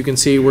funds. So you can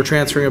see we're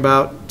transferring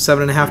about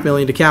 $7.5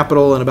 million to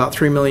capital and about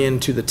 $3 million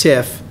to the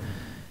TIF.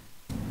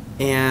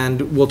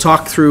 And we'll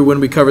talk through, when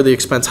we cover the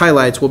expense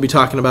highlights, we'll be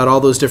talking about all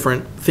those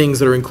different things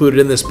that are included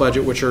in this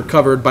budget, which are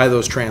covered by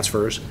those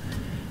transfers.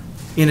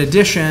 In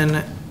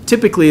addition,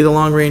 typically the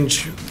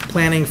long-range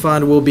planning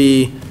fund will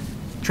be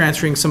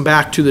transferring some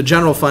back to the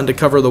general fund to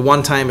cover the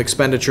one-time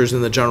expenditures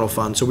in the general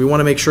fund. So we want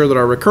to make sure that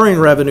our recurring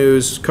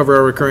revenues cover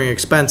our recurring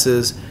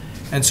expenses,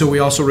 and so we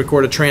also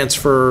record a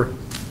transfer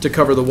to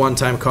cover the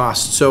one-time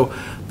costs. So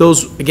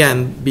those,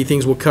 again, be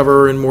things we'll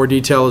cover in more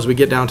detail as we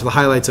get down to the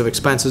highlights of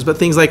expenses, but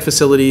things like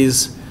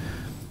facilities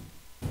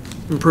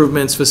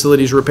improvements,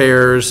 facilities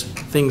repairs,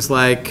 things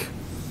like,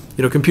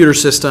 you know, computer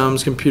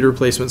systems, computer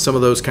placement, some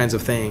of those kinds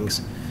of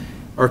things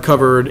are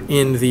covered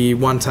in the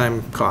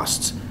one-time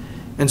costs.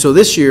 And so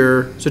this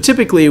year, so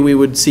typically we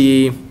would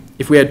see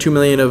if we had 2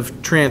 million of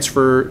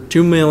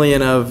 2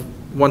 million of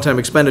one-time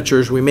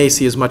expenditures, we may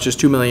see as much as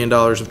 $2 million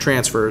of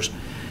transfers.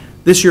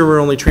 This year,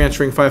 we're only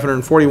transferring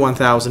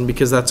 541,000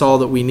 because that's all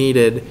that we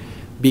needed,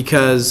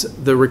 because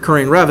the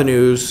recurring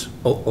revenues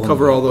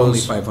cover all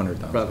those. Only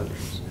 500,000.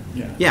 revenues.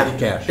 Petty Yeah,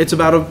 cash. it's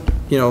about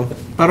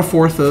a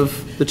fourth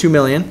of the 2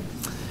 million,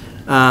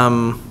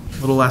 a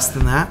little less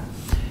than that.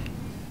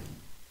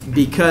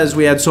 Because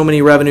we had so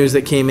many revenues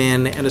that came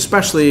in, and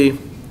especially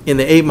in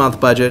the 8-month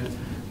budget,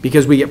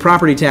 because we get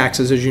property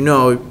taxes, as you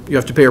know, you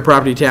have to pay your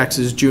property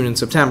taxes June and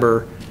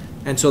September,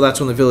 and so that's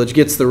when the village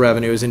gets the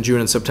revenues, in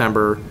June and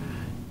September,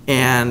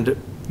 and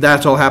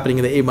that's all happening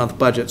in the 8-month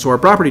budget. So our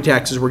property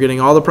taxes, we're getting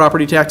all the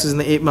property taxes in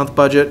the 8-month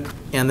budget,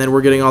 and then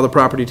we're getting all the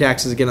property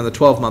taxes again in the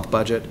 12-month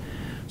budget.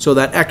 So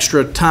that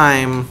extra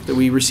time that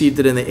we received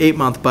it in the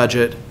 8-month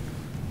budget,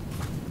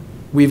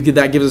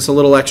 that gives us a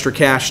little extra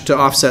cash to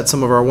offset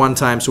some of our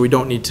one-time, so we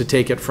don't need to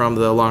take it from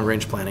the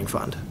long-range planning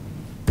fund.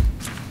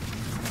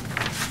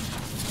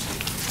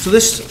 So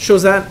this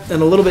shows that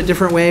in a little bit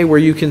different way, where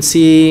you can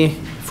see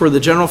for the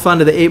general fund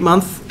of the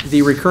 8-month,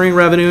 the recurring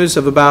revenues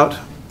of about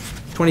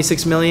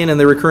 26 million and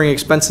the recurring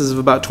expenses of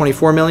about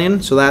 24 million.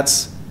 So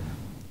that's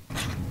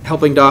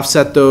helping to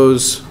offset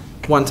those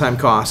one-time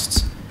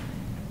costs.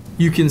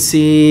 You can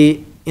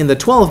see in the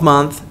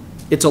 12-month,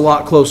 it's a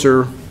lot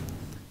closer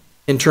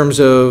in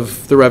terms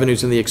of the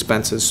revenues and the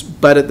expenses.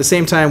 But at the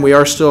same time, we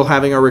are still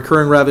having our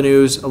recurring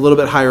revenues a little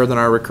bit higher than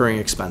our recurring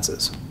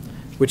expenses,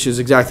 which is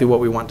exactly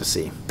what we want to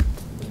see.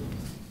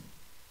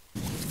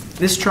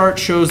 This chart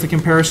shows the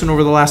comparison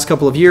over the last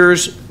couple of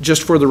years,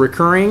 just for the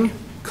recurring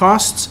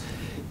costs.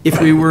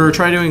 If we were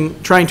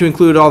trying to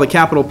include all the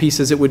capital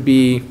pieces, it would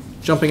be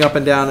jumping up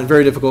and down and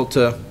very difficult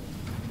to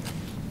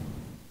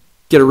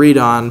get a read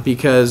on,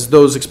 because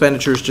those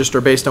expenditures just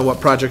are based on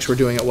what projects we're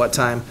doing at what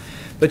time.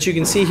 But you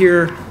can see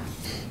here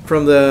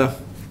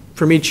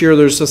from each year,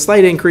 there's a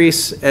slight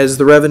increase as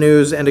the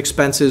revenues and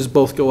expenses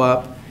both go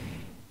up.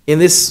 In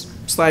this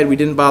slide, we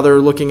didn't bother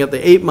looking at the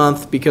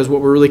 8-month, because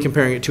what we're really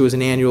comparing it to is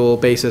an annual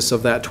basis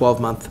of that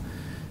 12-month.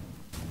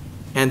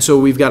 And so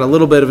we've got a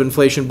little bit of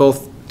inflation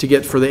both to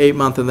get for the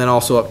 8-month and then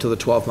also up to the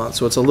 12-month.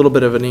 So it's a little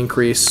bit of an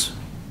increase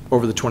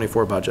over the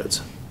 24 budgets,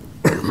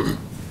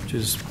 which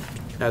is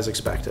as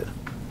expected.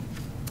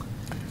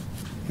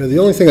 Yeah, the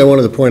only thing I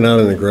wanted to point out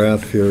in the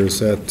graph here is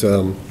that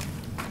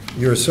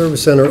you're a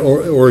service center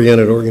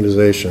oriented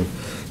organization,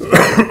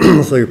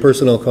 so your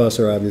personnel costs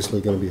are obviously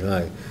going to be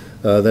high.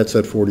 That's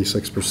at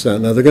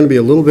 46%. Now, they're going to be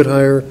a little bit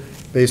higher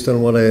based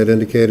on what I had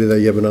indicated, that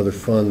you have another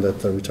fund that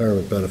the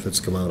retirement benefits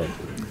come out of.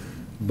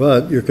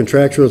 But your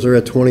contractuals are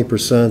at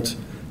 20%,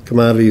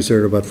 commodities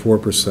are at about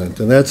 4%.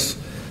 And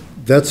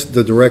that's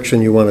the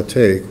direction you want to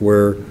take,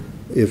 where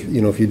if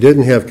you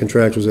didn't have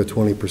contractuals at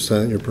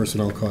 20%, your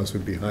personnel costs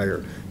would be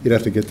higher. You'd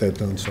have to get that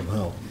done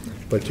somehow.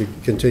 But you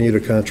continue to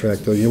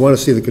contract, though. You want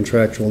to see the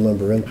contractual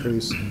number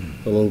increase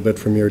a little bit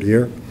from year to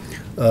year.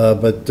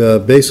 But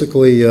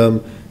basically,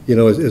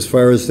 as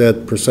far as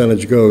that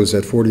percentage goes,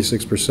 at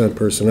 46%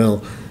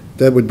 personnel,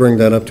 that would bring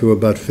that up to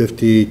about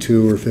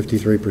 52 or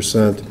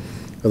 53%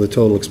 of the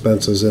total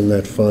expenses in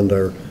that fund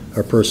are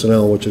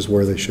personnel, which is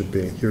where they should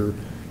be. You're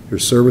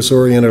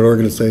service-oriented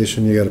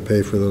organization, you got to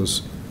pay for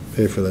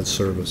that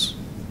service.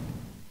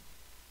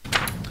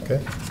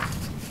 Okay.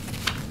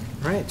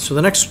 All right, so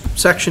the next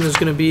section is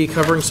going to be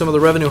covering some of the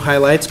revenue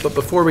highlights, but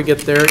before we get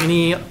there,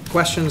 any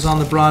questions on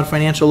the broad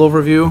financial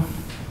overview?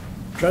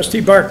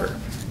 Trustee Barker.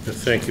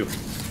 Thank you.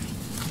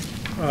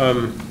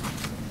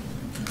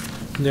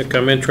 Nick,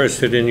 I'm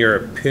interested in your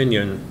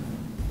opinion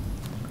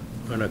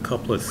on a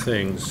couple of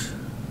things.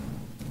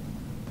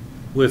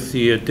 With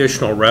the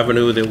additional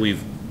revenue that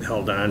we've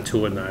held on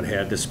to and not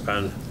had to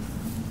spend,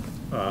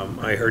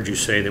 I heard you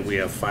say that we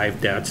have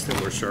 5 debts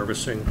that we're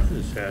servicing.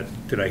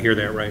 Did I hear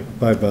that right?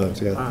 5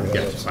 bonds, yeah.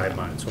 Yes, 5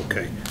 bonds,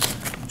 okay.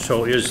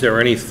 So is there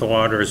any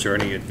thought or is there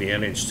any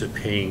advantage to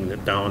paying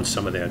down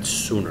some of that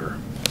sooner?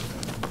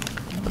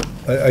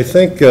 I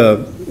think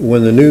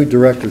when the new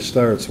director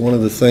starts, one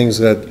of the things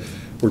that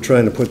we're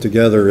trying to put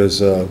together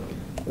is a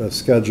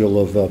schedule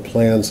of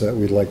plans that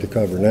we'd like to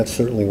cover, and that's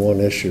certainly one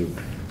issue.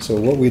 So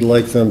what we'd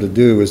like them to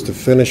do is to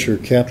finish your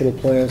capital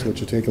plans, which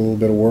will take a little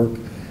bit of work,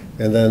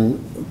 and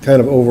then kind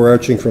of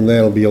overarching from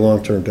that will be a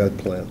long-term debt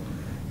plan.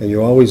 And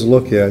you always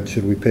look at,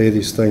 should we pay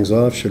these things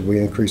off? Should we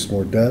increase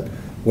more debt?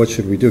 What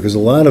should we do? Because a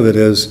lot of it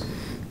is,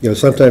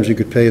 sometimes you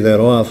could pay that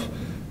off,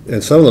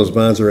 and some of those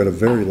bonds are at a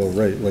very low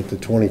rate, like the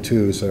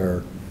 22s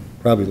are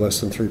probably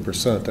less than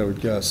 3%, I would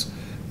guess,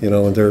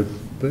 and they're,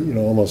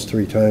 almost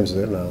 3 times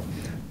that now.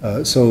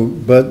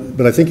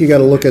 But I think you got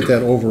to look at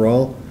that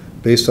overall,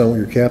 based on what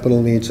your capital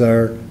needs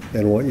are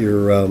and what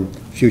your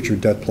future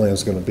debt plan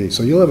is going to be.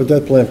 So you'll have a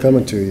debt plan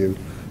coming to you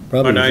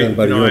probably within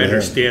about a year and a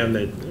half.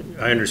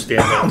 I understand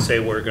that and say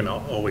we're going to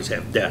always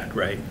have debt,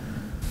 right?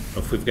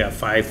 If we've got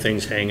 5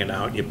 things hanging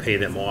out, you pay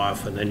them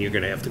off, and then you're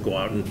going to have to go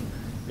out and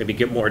maybe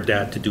get more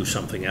debt to do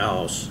something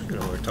else.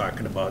 We're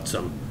talking about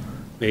some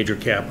major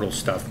capital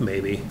stuff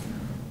maybe.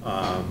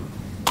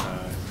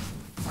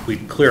 We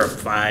clear up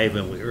 5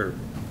 and we're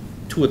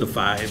 2 of the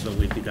 5, and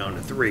we'd be down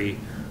to 3.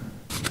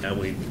 And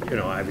we,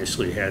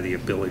 obviously had the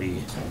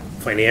ability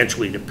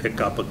financially to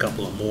pick up a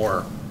couple of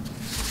more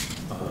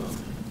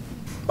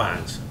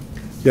bonds.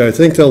 Yeah, I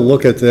think they'll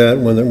look at that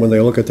when they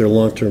look at their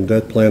long-term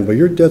debt plan, but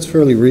your debt's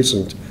fairly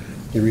recent.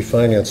 You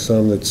refinanced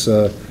some that's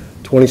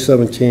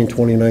 2017,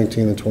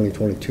 2019, and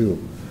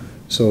 2022.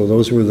 So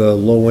those were the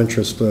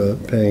low-interest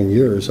paying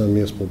years on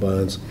municipal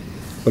bonds.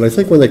 But I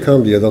think when they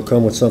come to you, they'll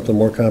come with something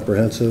more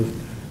comprehensive,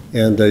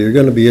 and you're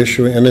going to be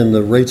issuing, and in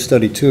the rate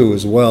study too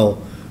as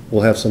well,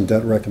 we'll have some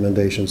debt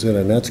recommendations in,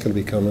 and that's going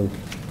to be coming,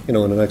 in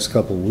the next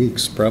couple of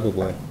weeks,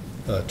 probably,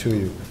 to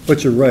you.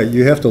 But you're right,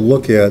 you have to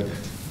look at,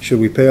 should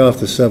we pay off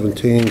the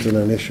 17s and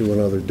then issue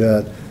another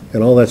debt?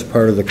 And all that's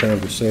part of the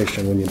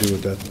conversation when you do a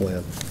debt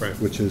plan. Right.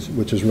 Which is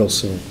real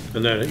soon.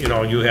 And then,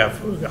 you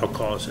have, I'll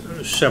call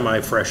it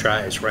semi-fresh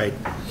eyes, right?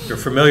 You're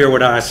familiar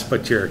with us,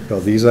 but you're, Are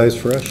these eyes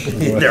fresh?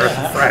 they're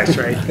fresh,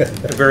 right?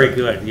 They're very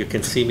good. You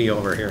can see me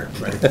over here,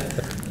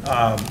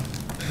 right?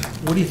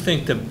 What do you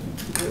think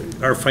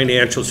our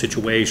financial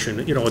situation,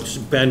 it's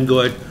been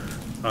good.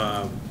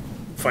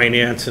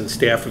 Finance and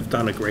staff have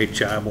done a great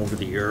job over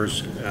the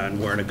years, and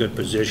we're in a good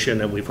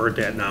position, and we've heard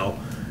that now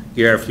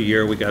year after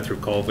year. We got through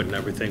COVID and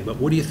everything, but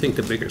what do you think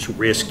the biggest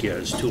risk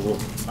is to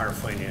our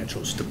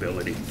financial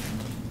stability?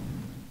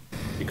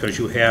 Because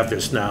you have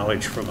this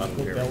knowledge from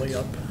other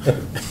areas.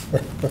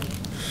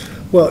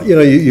 Well,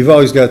 you've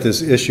always got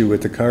this issue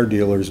with the car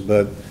dealers,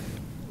 but,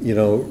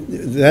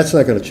 that's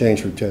not going to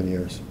change for 10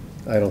 years,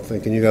 I don't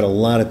think. And you got a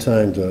lot of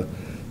time to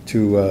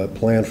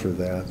plan for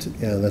that.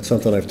 And that's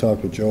something I've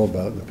talked with Joe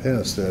about in the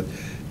past, that,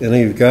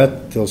 you've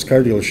got those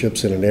car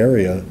dealerships in an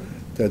area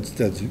that's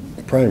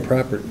prime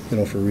proper,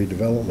 for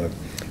redevelopment.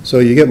 So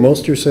you get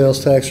most of your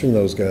sales tax from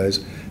those guys.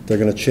 They're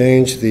going to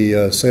change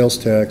the sales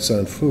tax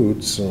on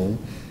food soon,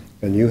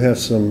 and you have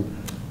some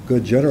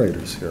good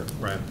generators here.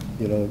 Right.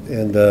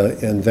 And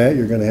that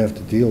you're going to have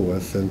to deal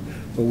with. And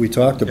what we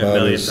talked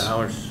about is $1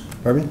 million.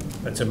 Pardon me?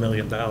 That's $1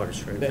 million,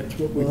 right? That's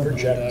what we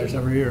projected.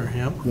 Every year,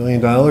 yep. $1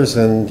 million,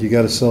 and you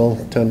got to sell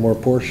 10 more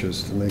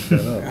Porsches to make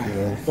that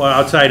up. Well,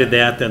 outside of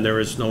that, then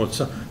there's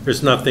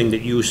nothing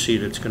that you see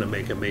that's going to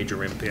make a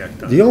major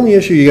impact on. The only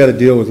issue you got to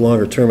deal with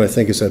longer term, I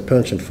think, is that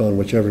pension fund,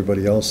 which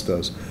everybody else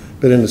does.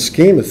 But in the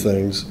scheme of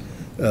things,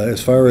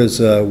 as far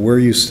as where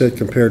you sit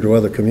compared to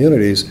other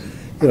communities,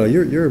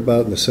 you're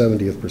about in the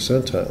 70th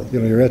percentile.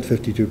 You're at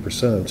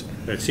 52%.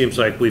 It seems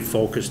like we've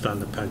focused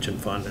on the pension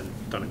fund and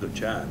done a good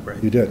job,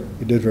 right? You did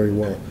very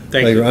well.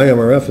 Thank Now, you. your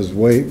IMRF is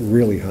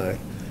really high.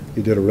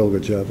 You did a real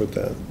good job with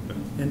that.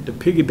 And to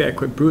piggyback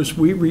with Bruce,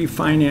 we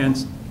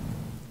refinanced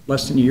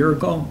less than a year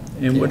ago,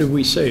 and what did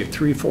we save?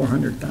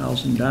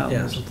 $400,000.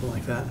 Yeah, something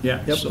like that.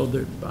 Yeah, Yep. so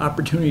the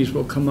opportunities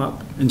will come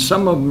up. And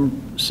some of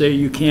them say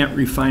you can't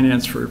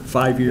refinance for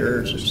 5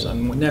 years or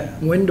something. When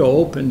that window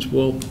opens,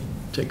 we'll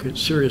take a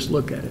serious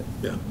look at it.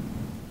 Yeah.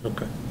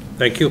 Okay.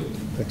 Thank you.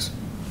 Thanks.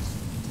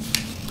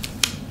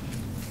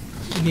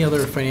 Any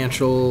other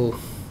financial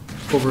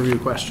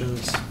overview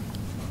questions?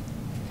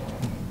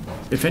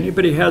 If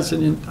anybody has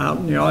it out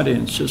in the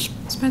audience, just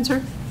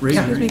Spencer? Raise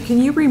your Excuse me, hand.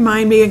 can you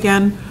remind me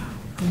again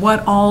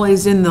what all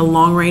is in the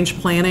long-range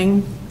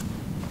planning?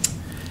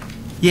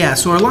 Yeah,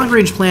 so our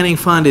long-range planning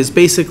fund is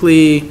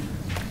basically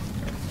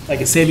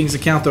like a savings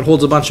account that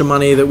holds a bunch of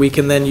money that we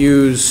can then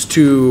use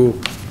to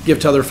give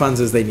to other funds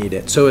as they need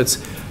it. So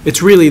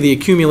it's really the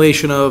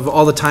accumulation of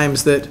all the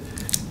times that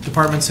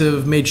departments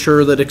have made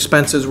sure that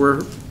expenses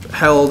were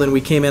held and we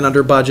came in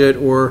under budget,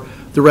 or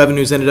the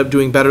revenues ended up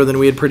doing better than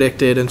we had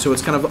predicted. And so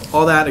it's kind of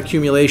all that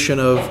accumulation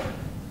of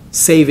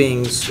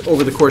savings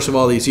over the course of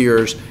all these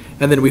years.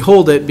 And then we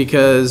hold it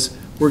because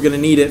we're going to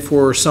need it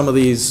for some of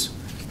these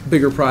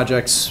bigger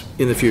projects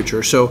in the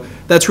future. So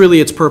that's really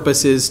its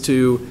purpose, is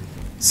to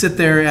sit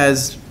there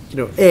as,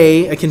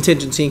 A,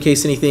 contingency in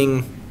case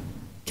anything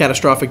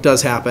catastrophic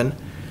does happen,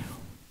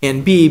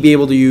 and B, be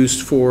able to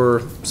use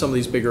for some of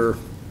these bigger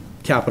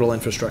capital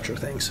infrastructure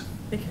things.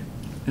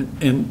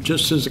 And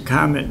just as a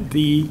comment,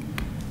 the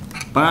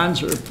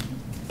bonds are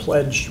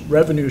pledged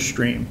revenue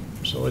stream.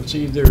 So it's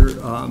either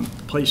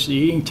place the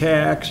eating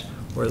tax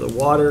or the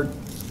water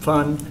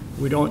fund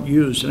we don't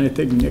use. And I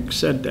think Nick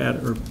said that,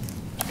 or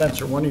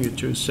Spencer, one of you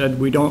two, said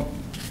we don't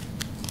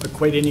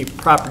equate any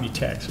property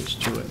taxes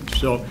to it.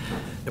 So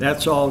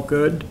that's all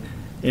good.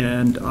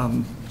 And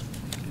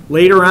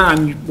later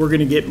on, we're going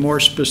to get more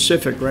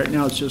specific. Right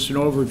now, it's just an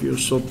overview,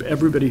 so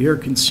everybody here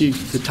can see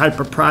the type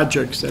of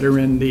projects that are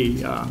in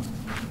the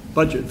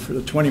budget for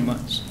the 20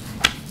 months.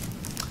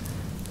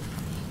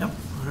 Yep.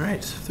 All right.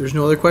 If there's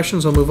no other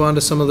questions, I'll move on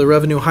to some of the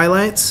revenue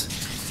highlights.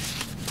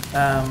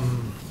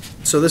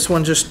 So this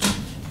one just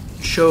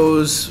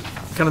shows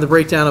kind of the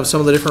breakdown of some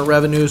of the different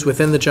revenues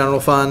within the general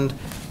fund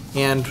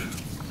and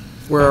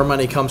where our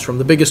money comes from.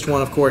 The biggest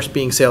one, of course,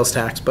 being sales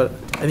tax, but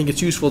I think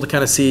it's useful to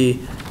kind of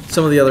see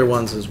some of the other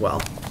ones as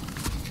well.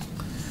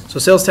 So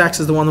sales tax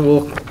is the one that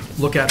we'll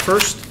look at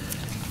first.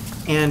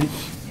 And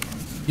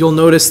you'll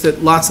notice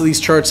that lots of these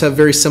charts have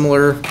very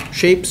similar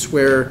shapes,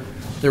 where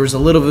there was a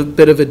little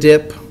bit of a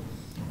dip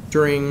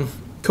during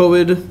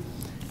COVID,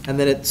 and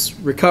then it's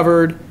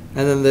recovered,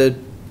 And then the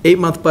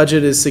 8-month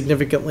budget is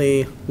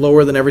significantly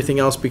lower than everything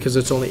else because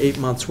it's only 8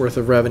 months worth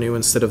of revenue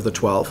instead of the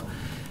 12.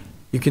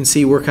 You can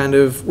see we're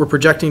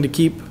projecting to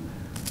keep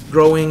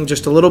growing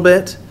just a little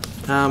bit.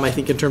 I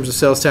think in terms of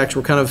sales tax,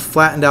 we're kind of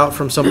flattened out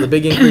from some of the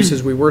big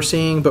increases we were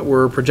seeing, but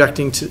we're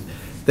projecting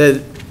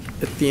that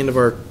at the end of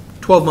our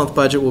 12-month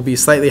budget will be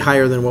slightly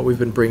higher than what we've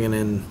been bringing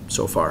in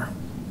so far.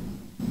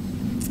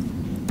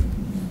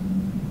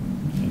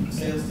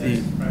 Sales tax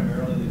is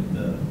primarily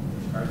the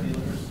car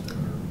dealers,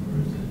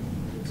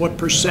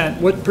 or is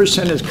it? What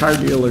percent is car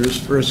dealers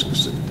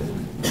versus?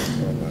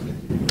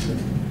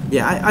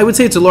 Yeah, I would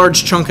say it's a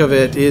large chunk of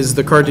it is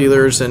the car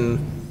dealers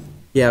and,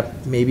 yeah,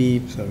 maybe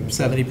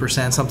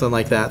 70%, something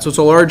like that. So it's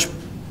a large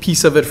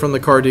piece of it from the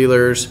car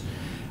dealers,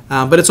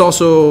 but it's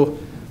also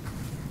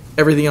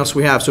everything else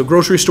we have. So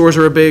grocery stores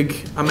are a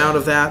big amount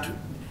of that,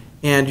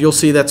 and you'll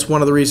see that's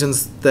one of the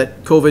reasons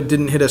that COVID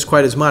didn't hit us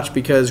quite as much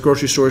because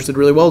grocery stores did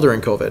really well during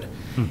COVID.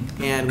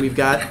 And we've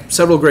got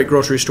several great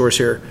grocery stores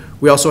here.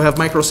 We also have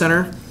Micro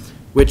Center,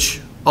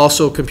 which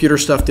also computer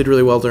stuff did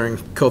really well during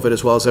COVID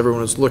as well as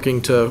everyone was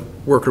looking to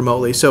work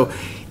remotely. So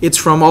it's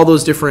from all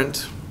those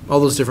different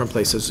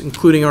places,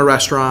 including our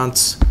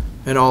restaurants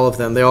and all of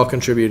them. They all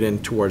contribute in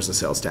towards the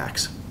sales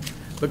tax.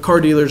 But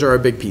car dealers are a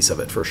big piece of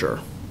it for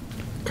sure.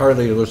 Car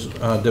dealers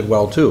did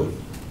well too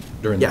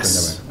during the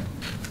Yes. pandemic.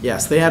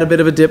 Yes, they had a bit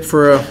of a dip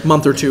for a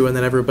month or two and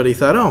then everybody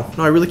thought, oh,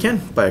 no, I really can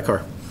buy a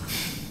car.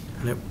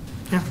 And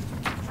yeah,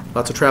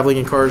 lots of traveling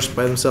in cars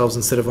by themselves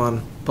instead of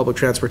on public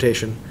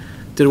transportation.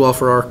 Did well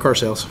for our car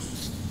sales.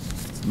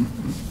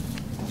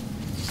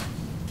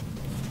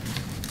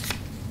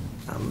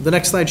 The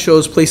next slide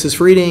shows places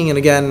for eating, and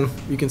again,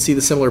 you can see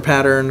the similar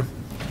pattern.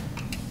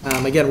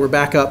 Again, we're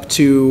back up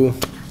to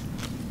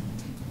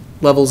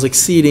levels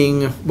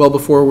exceeding well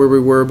before where we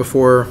were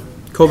before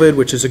COVID,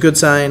 which is a good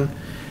sign.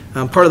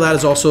 Part of that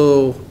is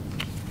also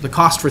the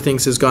cost for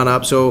things has gone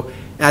up. So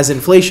as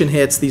inflation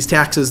hits, these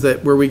taxes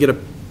where we get a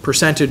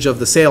percentage of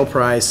the sale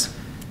price,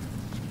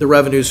 the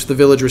revenues the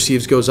village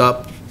receives goes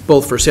up,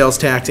 both for sales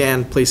tax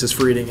and places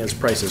for eating as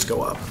prices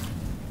go up.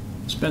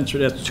 Spencer,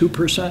 that's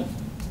 2%?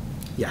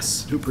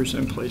 Yes.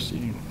 2% place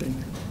eating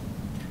thing.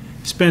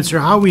 Spencer,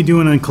 how are we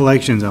doing on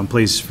collections on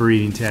places for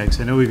eating tax?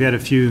 I know we've had a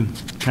few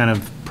kind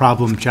of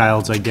problem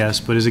childs, I guess,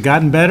 but has it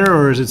gotten better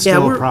or is it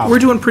still a problem? We're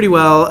doing pretty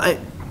well.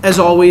 As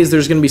always,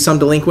 there's going to be some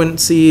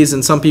delinquencies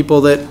and some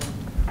people that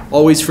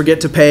always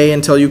forget to pay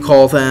until you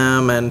call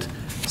them, and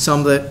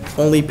some that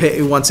only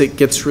pay once it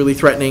gets really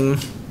threatening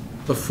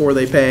before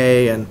they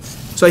pay. And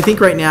so I think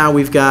right now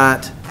we've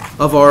got,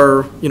 of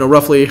our,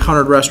 roughly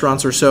 100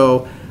 restaurants or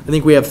so, I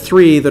think we have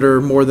 3 that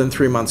are more than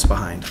 3 months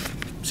behind.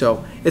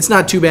 So it's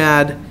not too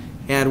bad,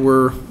 and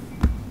we're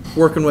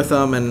working with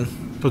them. And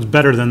So it's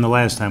better than the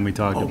last time we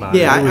talked about it.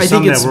 yeah, There was I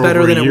some think that it's were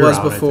better over a than it year was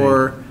out, I think.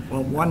 before.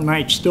 Well, one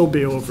might still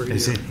be over a year.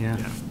 Is it? Yeah.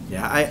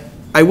 Yeah,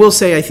 I will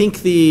say, I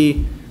think the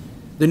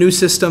new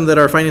system that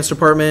our finance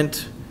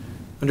department,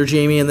 under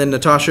Jamie and then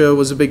Natasha,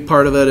 was a big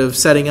part of it, of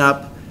setting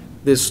up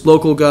this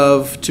local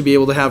gov to be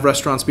able to have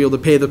restaurants be able to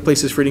pay the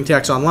places for eating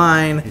tax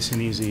online. Nice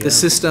and easy, yeah. The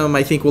system,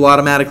 I think, will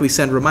automatically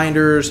send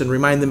reminders and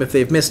remind them if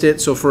they've missed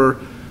it. So for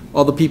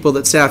all the people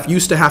that staff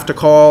used to have to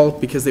call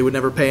because they would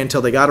never pay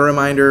until they got a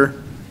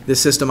reminder, this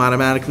system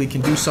automatically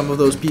can do some of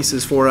those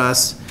pieces for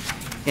us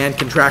and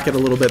can track it a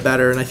little bit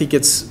better. And I think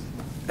it's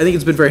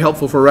been very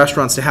helpful for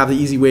restaurants to have the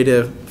easy way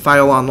to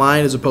file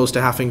online as opposed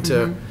to having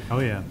to Oh,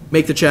 yeah.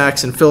 make the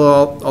checks and fill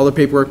out all the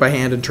paperwork by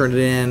hand and turn it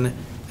in.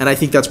 And I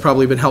think that's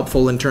probably been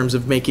helpful in terms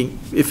of making,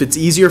 if it's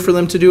easier for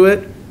them to do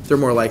it, they're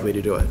more likely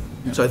to do it.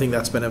 So I think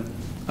that's been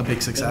a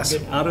big success.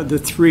 Out of the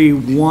 3,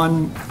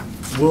 1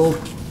 will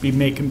be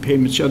making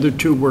payments. The other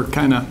 2 we're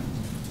kind of,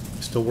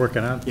 Still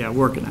working on?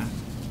 working on.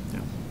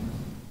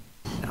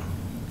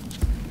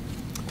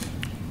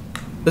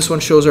 This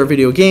one shows our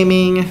video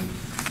gaming.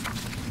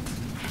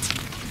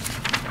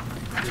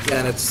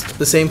 Again, it's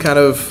the same kind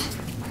of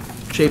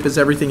shape as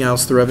everything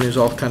else. The revenues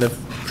all kind of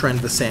trend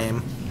the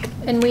same.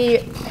 And we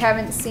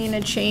haven't seen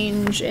a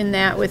change in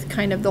that with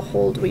kind of the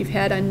hold we've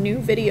had on new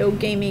video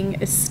gaming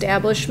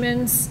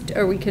establishments.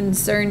 Are we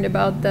concerned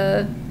about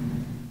the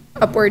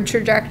upward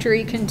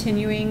trajectory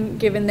continuing,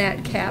 given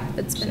that cap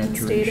that's been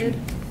instated?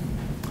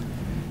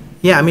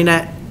 Yeah, I mean,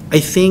 I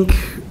think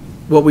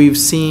what we've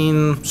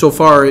seen so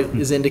far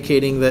is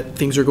indicating that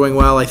things are going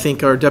well. I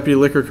think our deputy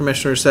liquor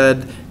commissioner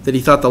said that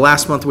he thought the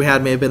last month we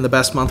had may have been the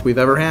best month we've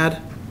ever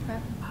had.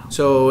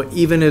 So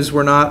even as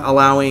we're not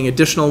allowing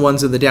additional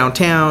ones in the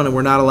downtown and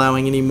we're not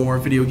allowing any more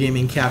video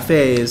gaming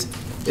cafes,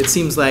 it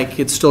seems like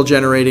it's still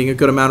generating a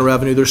good amount of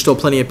revenue. There's still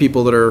plenty of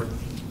people that are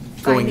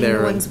going Finding there the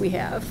and ones we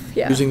have,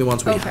 yeah. using the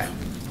ones we Okay. have.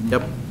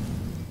 Yep,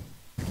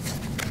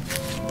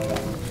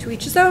 To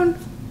each his own.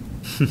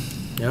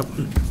 yep.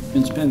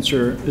 And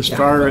Spencer, as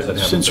far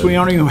as, since we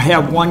only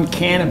have 1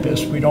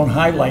 cannabis, we don't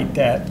highlight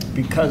that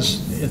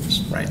because it's,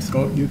 Right.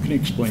 You can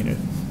explain it.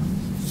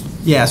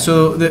 Yeah,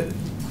 so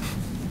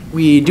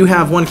we do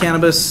have 1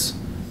 cannabis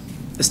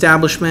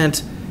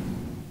establishment.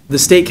 The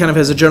state kind of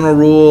has a general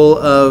rule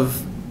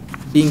of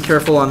being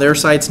careful on their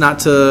sites not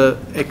to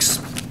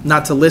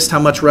not to list how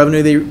much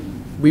revenue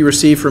we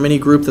receive from any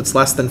group that's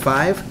less than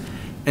 5.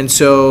 And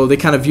so they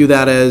kind of view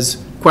that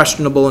as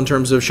questionable in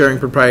terms of sharing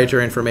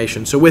proprietary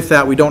information. So with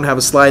that, we don't have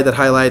a slide that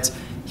highlights,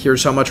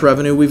 here's how much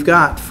revenue we've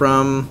got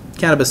from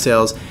cannabis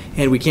sales.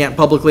 And we can't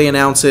publicly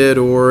announce it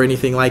or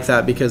anything like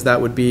that because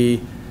that would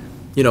be,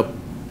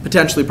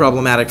 potentially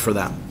problematic for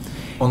them.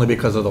 Only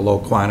because of the low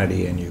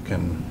quantity, and you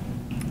can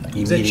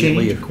Does that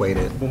immediately change equate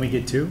it. when we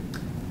get 2?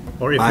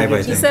 Or if we 5, get I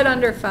You think. said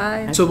under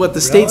 5. So what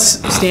the state's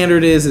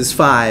standard is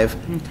 5.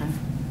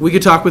 We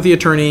could talk with the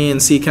attorney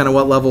and see kind of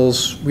what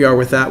levels we are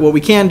with that. What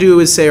we can do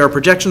is say our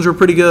projections were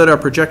pretty good. Our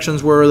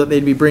projections were that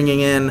they'd be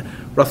bringing in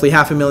roughly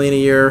 $500,000 a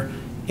year,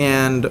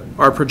 and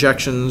our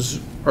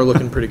projections are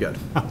looking pretty good.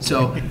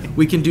 So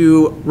we can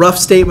do rough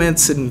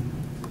statements, and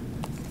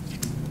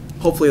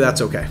hopefully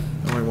that's okay,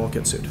 and we won't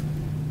get sued.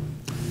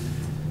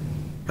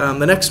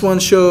 The next one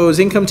shows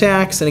income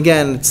tax, and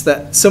again, it's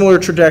that similar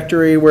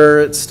trajectory where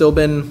it's still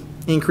been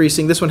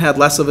increasing. This one had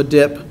less of a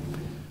dip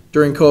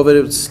during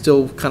COVID. It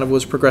still kind of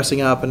was progressing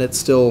up, and it's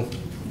still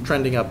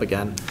trending up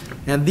again.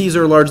 And these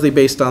are largely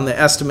based on the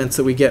estimates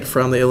that we get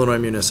from the Illinois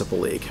Municipal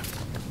League.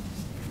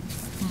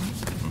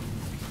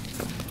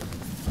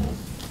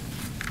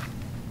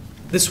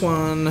 This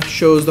one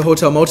shows the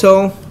hotel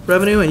motel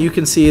revenue, and you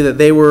can see that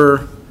they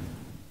were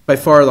by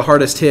far the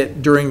hardest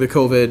hit during the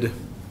COVID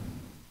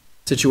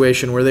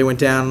situation, where they went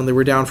down, and they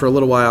were down for a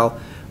little while,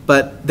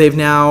 but they've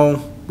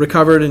now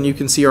recovered, and you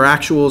can see our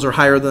actuals are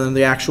higher than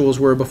the actuals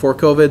were before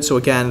COVID. So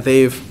again,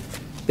 they've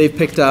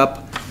picked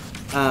up.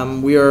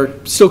 We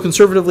are still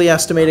conservatively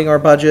estimating our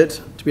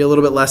budget to be a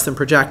little bit less than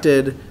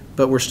projected,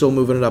 but we're still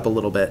moving it up a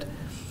little bit.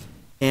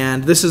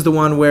 And this is the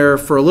one where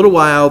for a little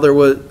while there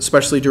was,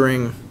 especially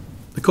during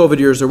the COVID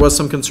years, there was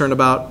some concern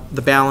about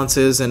the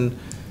balances, and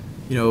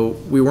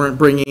we weren't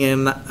bringing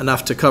in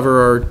enough to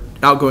cover our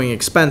outgoing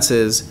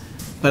expenses.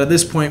 But at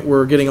this point,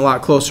 we're getting a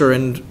lot closer,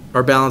 and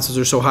our balances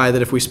are so high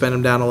that if we spend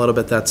them down a little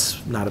bit,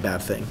 that's not a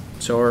bad thing.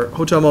 So our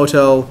hotel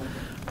motel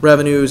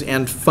revenues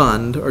and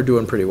fund are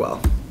doing pretty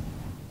well.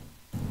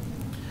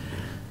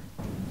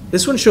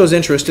 This one shows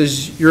interest.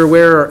 As you're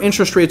aware, our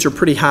interest rates are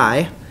pretty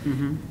high,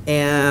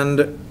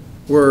 and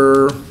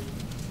we're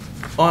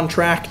on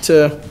track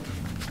to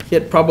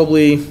hit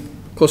probably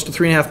close to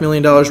 $3.5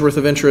 million worth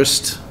of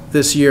interest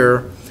this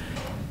year.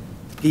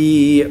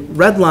 The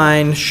red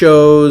line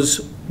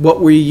shows what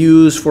we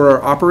use for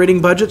our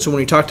operating budget. So when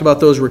we talked about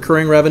those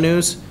recurring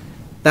revenues,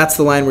 that's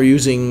the line we're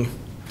using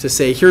to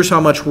say, here's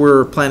how much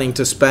we're planning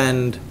to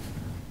spend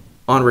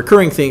on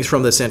recurring things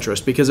from this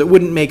interest. Because it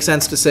wouldn't make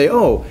sense to say,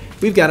 oh,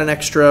 we've got an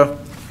extra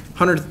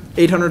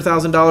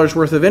 $800,000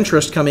 worth of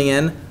interest coming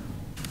in,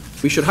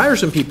 we should hire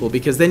some people,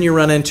 because then you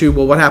run into,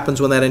 well, what happens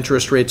when that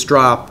interest rates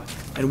drop,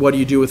 and what do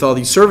you do with all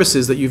these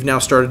services that you've now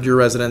started your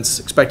residents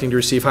expecting to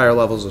receive higher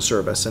levels of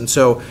service? And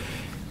so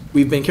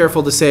we've been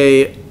careful to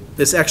say,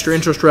 this extra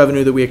interest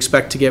revenue that we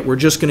expect to get, we're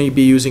just going to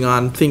be using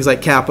on things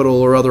like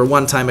capital or other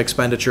one-time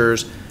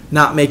expenditures,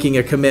 not making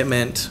a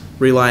commitment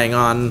relying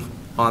on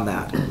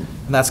that. And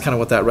that's kind of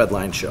what that red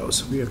line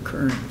shows. On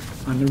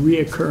the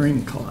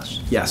reoccurring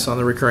costs. Yes, on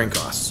the recurring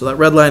costs. So that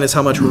red line is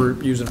how much we're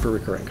using for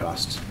recurring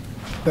costs.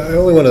 I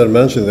only wanted to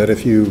mention that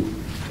if you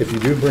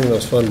do bring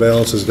those fund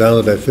balances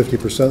down to that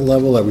 50%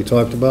 level that we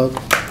talked about,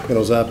 in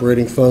those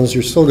operating funds,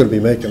 you're still going to be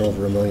making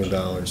over $1 million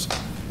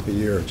a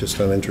year just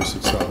on interest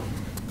itself.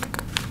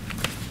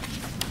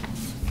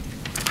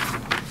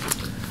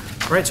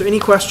 All right, so any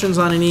questions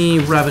on any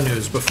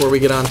revenues before we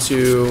get on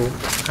to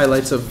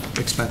highlights of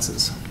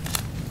expenses?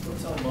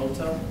 Hotel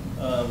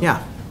motel?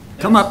 Yeah.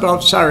 Come up, oh,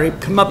 sorry,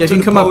 come up Yeah, to you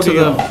the can come up to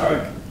podium. the- Sorry,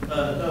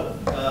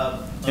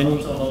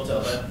 hotel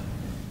motel, that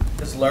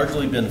has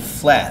largely been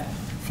flat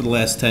for the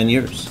last 10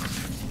 years.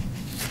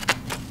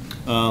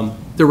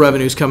 The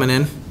revenues coming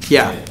in?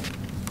 Yeah.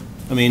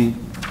 I mean,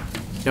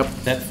 Yep.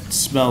 that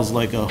smells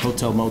like a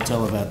hotel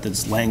motel event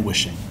that's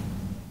languishing.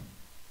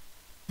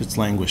 It's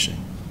languishing.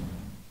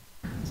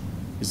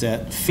 Is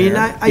that fair?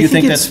 I Do you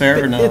think it's- that's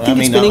fair or no? I think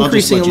it's been I'll just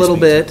increasing let a you little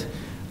speak to bit.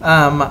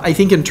 I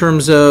think in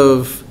terms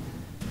of,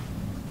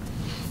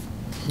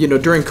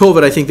 during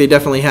COVID, I think they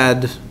definitely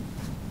had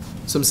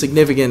some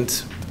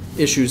significant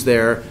issues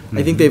there.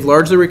 I think they've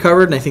largely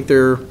recovered, and I think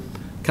they're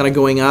kind of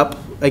going up.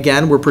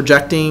 Again, we're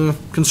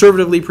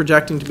conservatively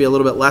projecting to be a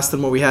little bit less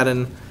than what we had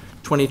in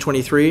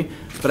 2023,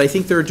 but I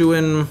think they're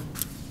doing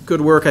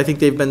good work. I think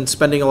they've been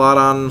spending a lot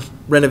on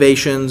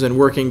renovations and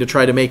working to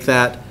try to make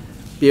that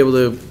be able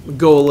to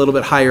go a little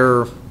bit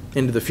higher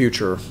into the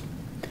future.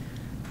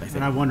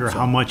 And I wonder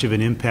how much of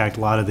an impact a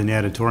lot of the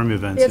natatorium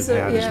events have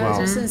had as Yeah, I was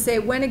well. just gonna say,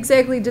 when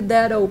exactly did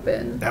that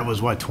open? That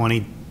was what,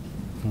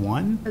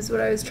 21? That's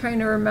what I was trying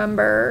to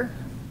remember.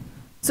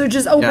 So it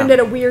just opened Yeah. at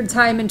a weird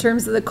time in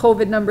terms of the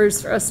COVID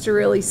numbers for us to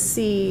really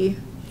see.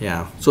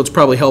 Yeah, so it's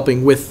probably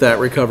helping with that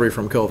recovery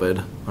from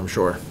COVID, I'm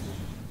sure.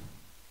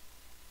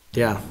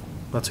 Yeah,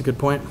 that's a good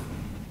point.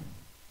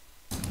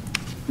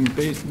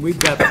 We've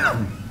got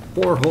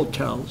 4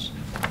 hotels,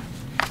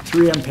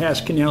 3 on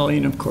Pasquinelli,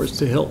 and of course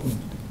the Hilton.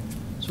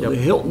 So Yep. the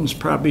Hilton's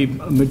probably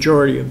a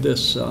majority of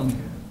this.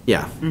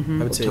 Yeah,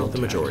 I would say Hotel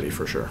the majority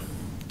for sure.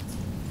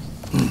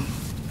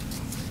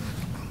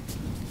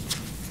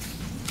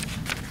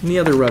 Any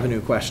other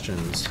revenue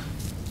questions?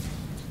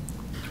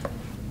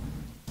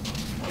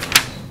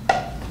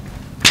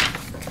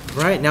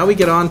 All right, now we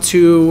get on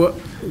to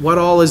what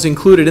all is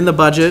included in the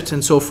budget,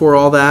 and so for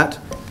all that,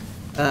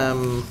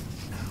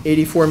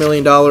 $84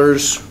 million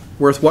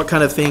worth, what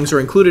kind of things are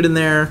included in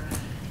there.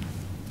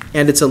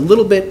 And it's a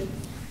little bit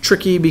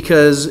tricky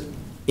because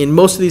in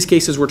most of these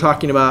cases, we're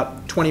talking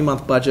about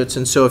 20-month budgets,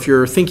 and so if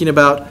you're thinking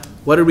about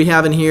what did we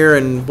have in here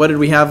and what did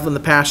we have in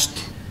the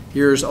past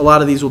years, a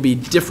lot of these will be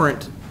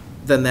different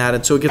than that,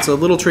 and so it gets a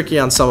little tricky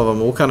on some of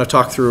them. We'll kind of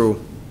talk through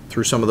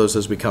some of those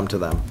as we come to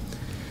them.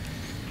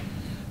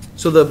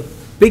 So the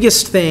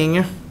biggest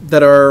thing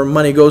that our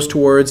money goes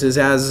towards is,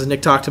 as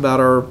Nick talked about,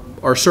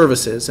 our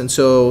services. And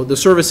so the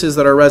services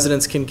that our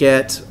residents can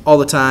get all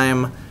the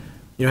time,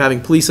 you know,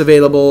 having police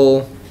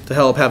available to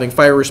help, having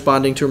fire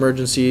responding to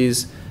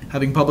emergencies,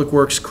 having public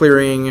works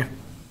clearing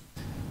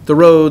the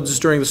roads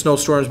during the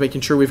snowstorms,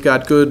 making sure we've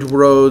got good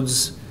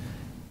roads,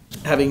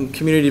 having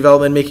community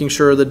development, making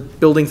sure that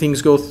building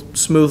things go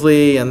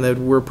smoothly and that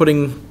we're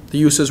putting the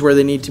uses where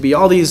they need to be.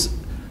 All these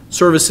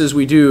services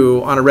we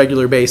do on a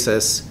regular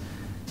basis,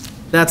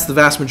 that's the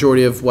vast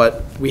majority of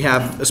what we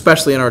have,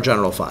 especially in our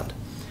general fund.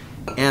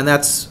 And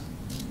that's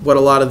what a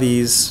lot of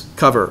these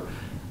cover.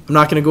 I'm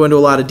not going to go into a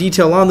lot of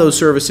detail on those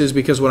services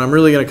because what I'm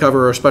really going to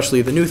cover are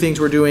especially the new things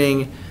we're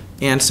doing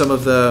and some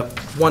of the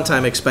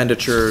one-time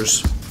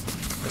expenditures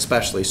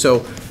especially. So,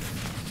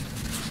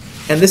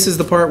 and this is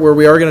the part where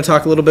we are going to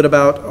talk a little bit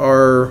about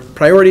our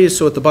priorities.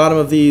 So at the bottom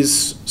of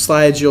these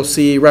slides, you'll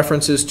see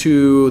references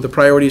to the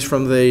priorities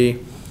from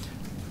the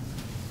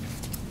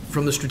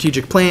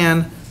strategic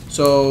plan.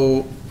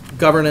 So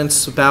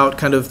governance, about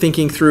kind of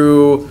thinking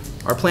through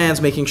our plans,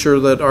 making sure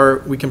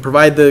that we can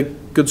provide the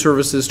good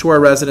services to our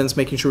residents,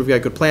 making sure we've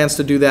got good plans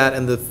to do that,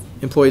 and the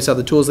employees have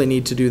the tools they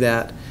need to do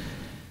that.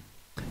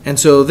 And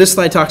so this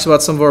slide talks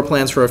about some of our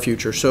plans for our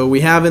future. So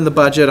we have in the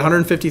budget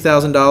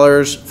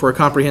 $150,000 for a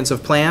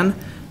comprehensive plan.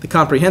 The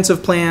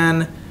comprehensive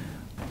plan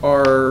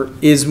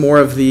is more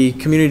of the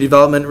community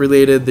development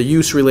related, the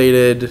use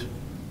related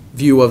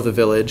view of the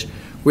village.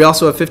 We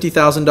also have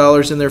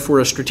 $50,000 in there for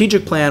a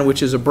strategic plan,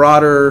 which is a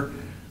broader,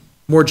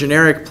 more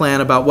generic plan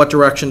about what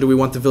direction do we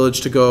want the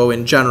village to go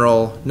in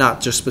general,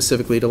 not just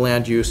specifically to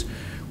land use.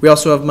 We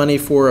also have money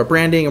for a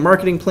branding and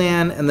marketing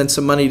plan, and then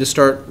some money to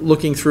start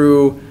looking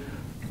through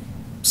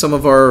some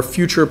of our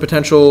future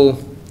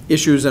potential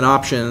issues and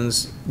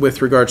options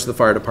with regards to the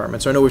fire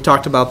department. So I know we've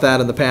talked about that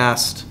in the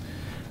past,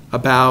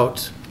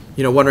 about,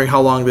 you know, wondering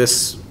how long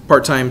this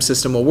part-time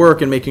system will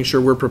work and making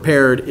sure we're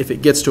prepared if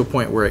it gets to a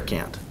point where it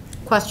can't.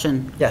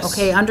 Question. Yes.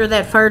 Okay, under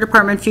that fire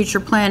department future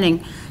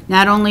planning,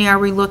 not only are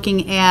we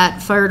looking at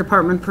fire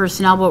department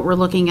personnel, but we're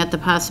looking at the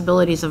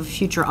possibilities of a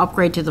future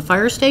upgrade to the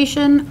fire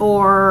station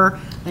or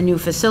a new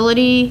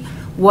facility.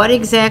 What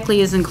exactly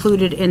is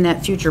included in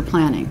that future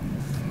planning?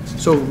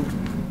 So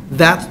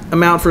that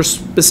amount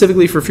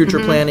specifically for future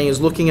planning is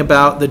looking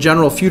about the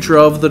general future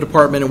of the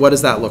department and what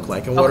does that look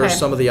like and what are Okay.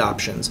 some of the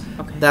options.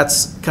 Okay.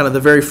 That's kind of the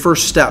very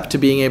first step to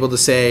being able to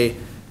say,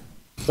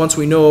 once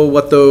we know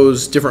what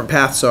those different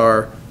paths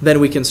are, then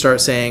we can start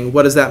saying,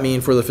 what does that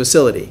mean for the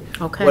facility?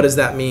 Okay. What does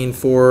that mean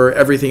for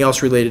everything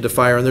else related to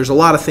fire? And there's a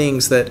lot of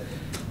things that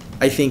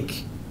I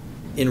think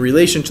in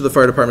relation to the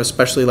fire department,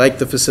 especially like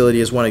the facility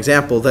is one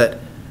example, that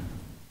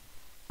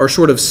are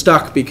sort of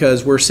stuck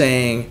because we're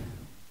saying,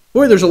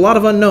 boy, there's a lot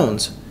of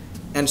unknowns.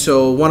 And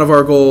so one of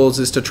our goals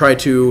is to try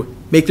to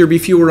make there be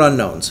fewer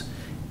unknowns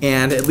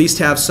and at least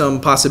have some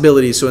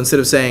possibilities. So instead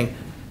of saying,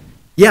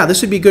 yeah,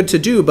 this would be good to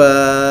do,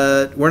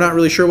 but we're not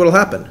really sure what'll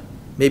happen.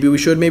 Maybe we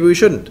should, maybe we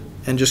shouldn't.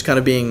 And just kind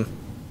of being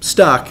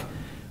stuck,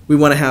 we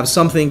want to have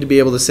something to be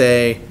able to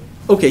say,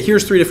 okay,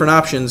 here's 3 different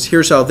options.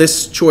 Here's how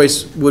this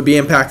choice would be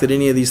impacted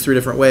any of these 3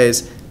 different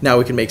ways. Now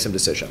we can make some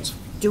decisions.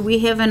 Do we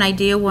have an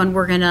idea when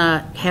we're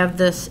gonna have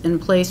this in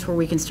place where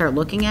we can start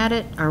looking at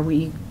it?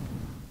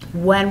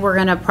 When we're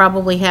gonna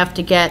probably have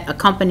to get a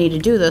company to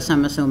do this,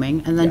 I'm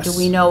assuming? And then do Yes.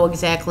 we know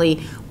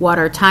exactly what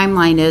our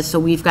timeline is, so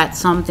we've got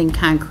something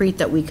concrete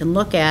that we can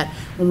look at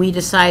when we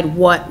decide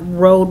what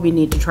road we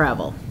need to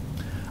travel?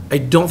 I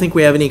don't think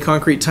we have any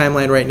concrete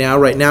timeline right now.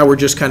 Right now, we're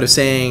just kind of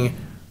saying,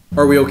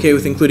 are we okay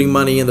with including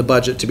money in the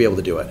budget to be able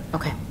to do it?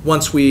 Okay.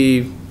 Once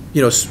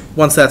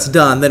once that's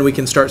done, then we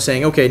can start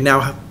saying, okay,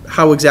 now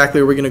how exactly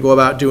are we going to go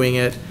about doing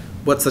it?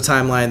 What's the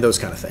timeline? Those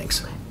kind of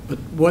things. But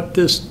what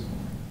this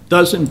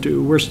doesn't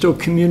do, we're still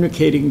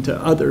communicating to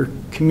other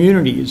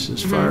communities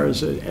as far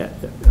as an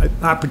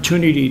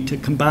opportunity to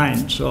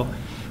combine, so,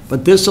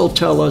 but this will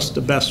tell us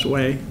the best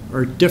way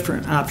or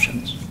different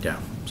options. Yeah.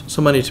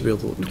 So money to be able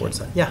to look towards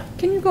that. Yeah.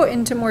 Can you go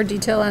into more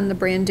detail on the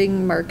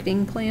branding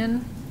marketing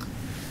plan?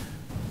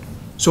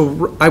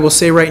 So I will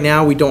say right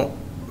now, we don't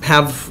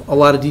have a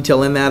lot of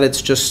detail in that.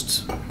 It's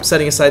just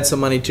setting aside some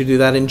money to do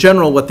that. In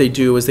general, what they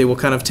do is they will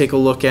kind of take a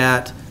look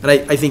at, and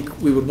I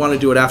think we would want to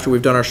do it after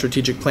we've done our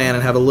strategic plan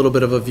and have a little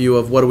bit of a view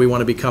of what do we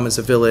want to become as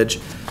a village.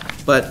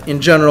 But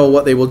in general,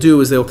 what they will do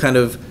is they'll kind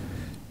of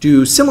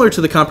do similar to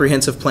the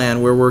comprehensive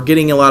plan where we're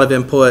getting a lot of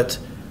input,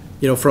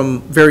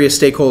 from various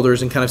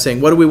stakeholders and kind of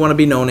saying, what do we want to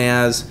be known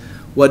as?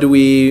 what do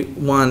we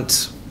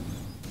want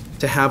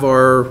to have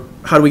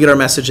how do we get our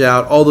message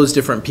out, all those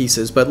different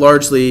pieces, but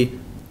largely,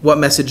 what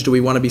message do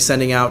we want to be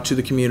sending out to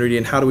the community,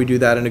 and how do we do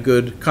that in a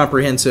good,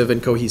 comprehensive,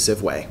 and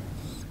cohesive way?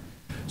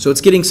 So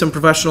it's getting some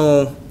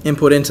professional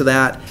input into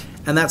that,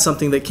 and that's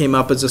something that came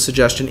up as a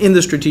suggestion in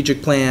the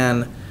strategic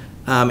plan,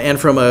 and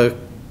from a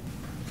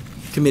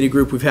committee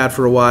group we've had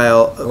for a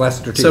while,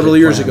 several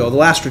years ago. The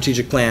last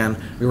strategic plan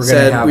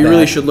said we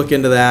really should look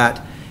into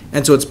that.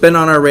 And so it's been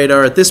on our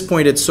radar. At this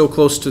point, it's so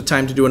close to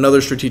time to do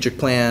another strategic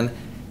plan,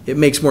 it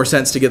makes more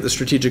sense to get the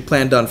strategic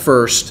plan done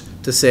first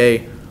to say,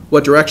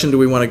 what direction do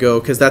we want to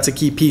go? Because that's a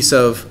key piece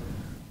of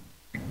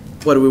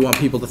what do we want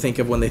people to think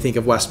of when they think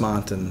of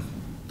Westmont and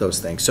those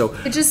things. So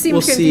it just seemed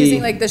we'll confusing.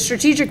 see. Like the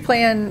strategic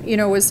plan,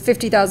 was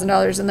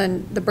 $50,000, and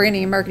then the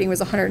branding and marketing was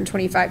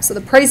 $125,000. So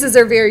the prices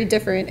are very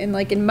different. And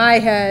like in my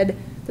head,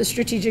 the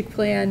strategic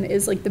plan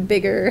is like the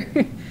bigger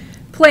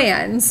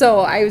plan. So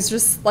I was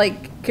just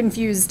like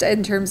confused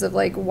in terms of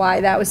like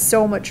why that was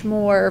so much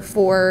more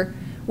for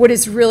what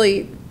is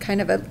really kind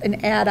of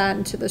an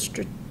add-on to the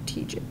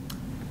strategic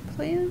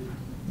plan.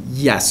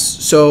 Yes.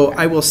 So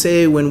I will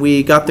say when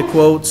we got the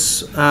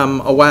quotes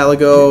a while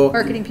ago,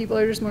 Marketing people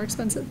are just more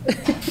expensive.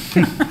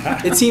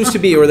 it seems to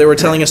be, or they were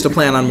telling us to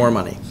plan on more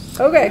money.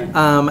 Okay.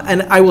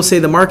 And I will say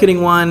the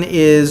marketing one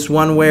is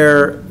one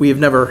where we have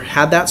never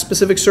had that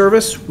specific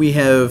service. We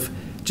have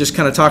just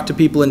kind of talked to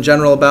people in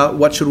general about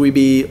what should we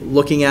be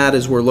looking at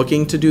as we're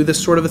looking to do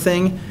this sort of a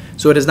thing.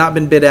 So it has not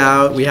been bid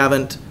out. We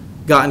haven't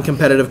gotten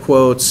competitive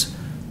quotes.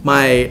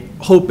 My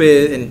hope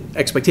and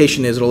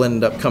expectation is it'll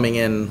end up coming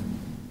in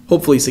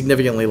hopefully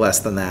significantly less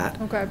than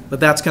that. Okay. But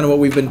that's kind of what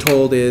we've been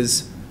told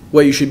is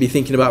what you should be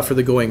thinking about for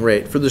the going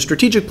rate. For the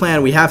strategic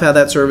plan, we have had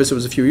that service. It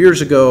was a few years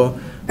ago,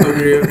 but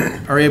we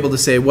are able to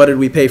say, what did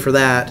we pay for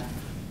that?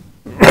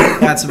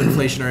 Add some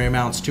inflationary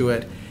amounts to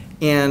it.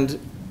 And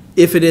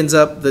if it ends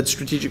up that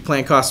strategic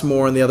plan costs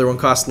more and the other one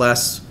costs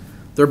less,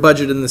 they're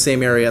budgeted in the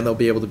same area and they'll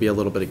be able to be a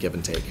little bit of give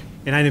and take.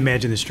 And I'd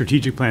imagine the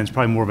strategic plan is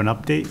probably more of an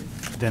update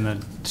than a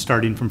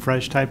starting from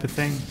fresh type of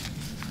thing?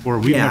 Or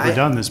we've never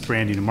done this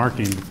branding and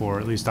marketing before,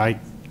 at least I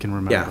can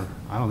remember. Yeah.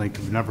 I don't think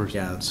we've never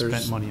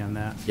spent money on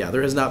that. Yeah,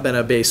 there has not been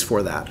a base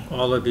for that.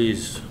 All of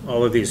these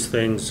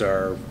things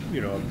are,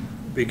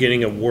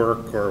 beginning of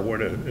work or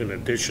what, in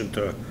addition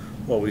to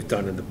what we've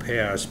done in the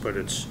past, but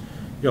it's,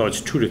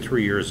 it's 2 to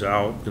 3 years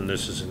out, and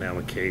this is an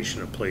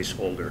allocation, a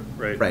placeholder,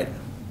 right? Right.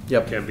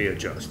 Yep. Can be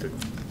adjusted.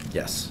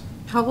 Yes.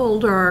 How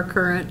old are our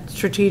current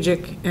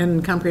strategic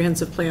and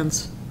comprehensive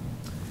plans?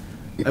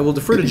 I will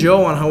defer to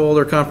Joe on how old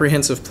our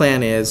comprehensive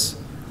plan is.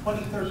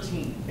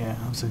 2013. Yeah,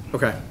 I'm saying.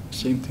 Okay.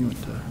 Same thing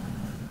with the.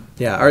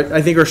 Yeah,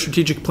 I think our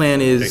strategic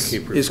plan is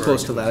keep close referring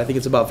to to that. I think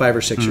it's about 5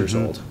 or 6 years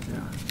old.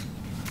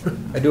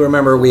 I do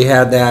remember we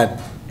had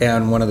that,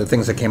 and one of the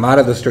things that came out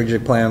of the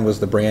strategic plan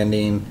was the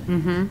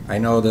branding. I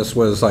know this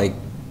was like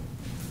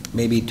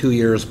maybe 2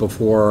 years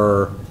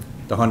before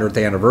the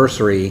 100th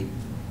anniversary,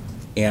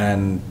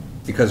 and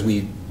because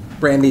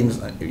branding's,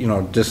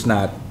 just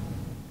not,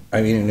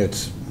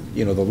 it's,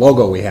 the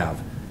logo we have.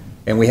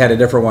 And we had a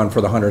different one for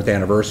the 100th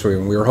anniversary,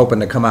 and we were hoping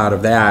to come out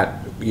of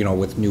that,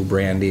 with new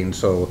branding,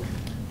 so,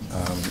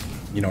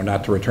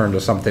 not to return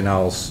to something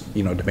else,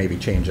 to maybe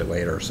change it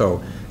later.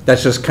 So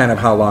that's just kind of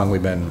how long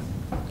we've been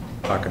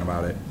talking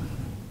about it.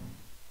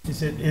 Is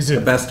The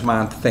it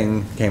Westmont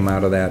thing came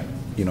out of that,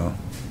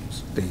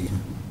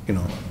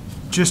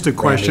 just a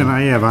question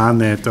I have on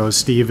that though,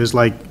 Steve, is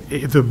like,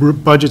 if the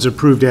budget's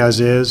approved as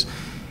is,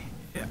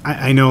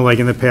 I know like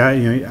in the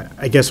past,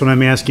 I guess what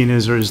I'm asking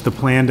is the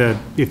plan to,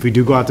 if we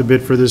do go out to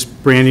bid for this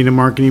branding and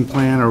marketing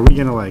plan, are we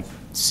gonna like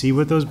see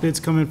what those bids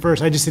come in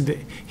first? I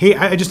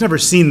just never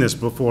seen this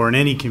before in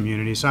any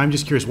community, so I'm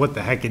just curious what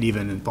the heck it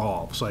even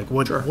involves. Like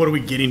what are we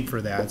getting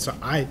for that? So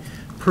I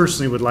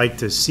personally would like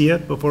to see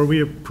it before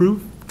we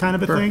approve kind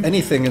of a thing.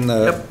 Anything in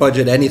the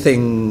budget,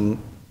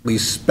 anything we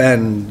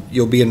spend,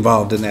 you'll be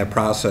involved in that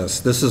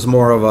process. This is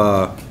more of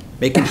a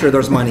making sure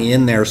there's money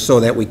in there so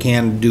that we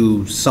can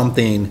do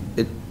something,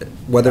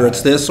 whether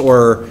it's this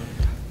or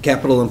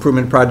capital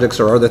improvement projects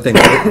or other things.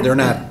 They're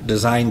not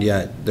designed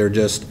yet. They're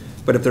just,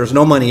 but if there's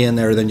no money in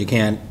there, then you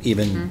can't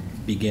even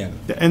begin.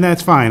 And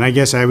that's fine. I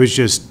guess I was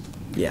just,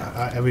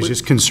 Yeah. I was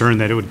just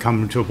concerned that it would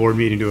come to a board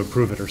meeting to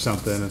approve it or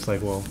something. It's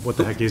like, well, what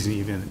the heck isn't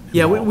even?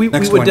 Yeah, we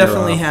Next would one, you're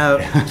definitely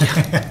off.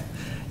 have,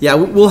 yeah,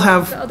 we'll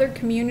have, The other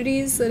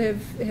communities that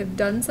have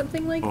done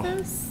something like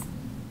this?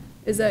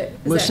 Is that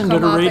Listen to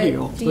come the off at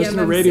radio. Listen to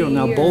the radio.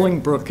 Now DMMC or-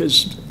 Bolingbrook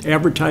is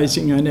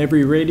advertising on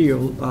every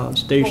radio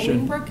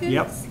station. Bolingbrook is?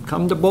 Yep,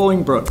 come to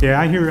Bolingbrook. Yeah,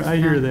 I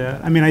hear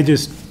that. I mean, I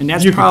just, And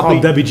that's you can call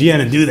probably-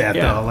 WGN and do that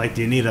Yeah. though. Like,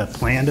 do you need a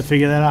plan to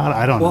figure that out?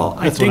 I don't know. Well,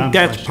 I That's what think I'm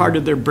that's questioning. part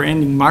of their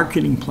branding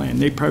marketing plan.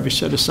 They probably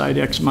set aside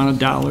X amount of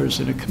dollars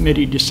and a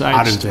committee decides.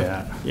 Out of to-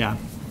 that. Yeah.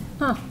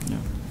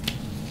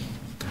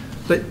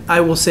 but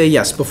I will say,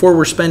 yes, before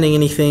we're spending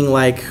anything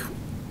like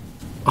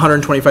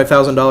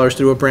 $125,000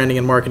 through a branding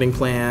and marketing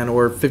plan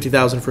or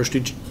 $50,000 for a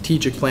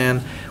strategic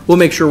plan, we'll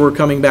make sure we're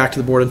coming back to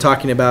the board and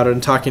talking about it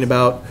and talking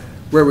about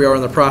where we are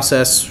in the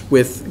process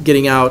with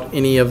getting out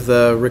any of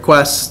the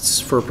requests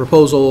for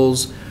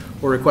proposals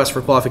or requests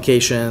for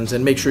qualifications,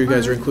 and make sure you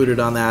guys are included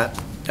on that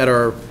at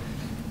our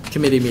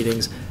committee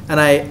meetings. And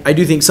I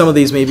do think some of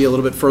these may be a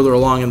little bit further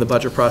along in the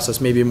budget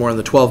process, maybe more in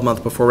the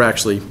 12-month before we're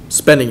actually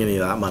spending any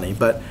of that money.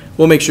 But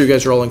we'll make sure you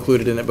guys are all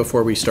included in it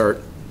before we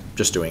start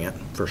just doing it,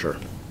 for sure.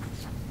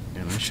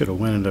 And I should have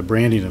went into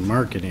branding and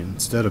marketing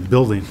instead of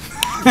building.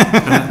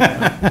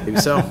 Maybe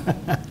so.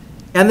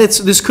 And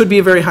this could be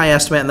a very high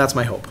estimate, and that's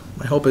my hope.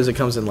 My hope is it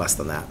comes in less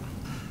than that.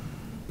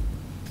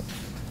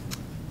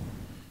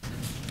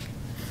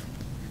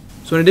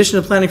 So in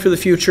addition to planning for the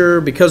future,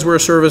 because we're a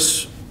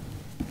service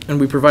and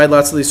we provide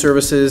lots of these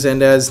services,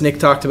 and as Nick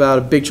talked about,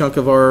 a big chunk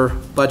of our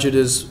budget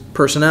is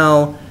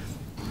personnel,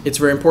 it's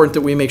very important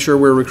that we make sure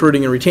we're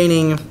recruiting and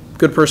retaining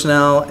good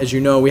personnel. As you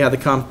know, we had the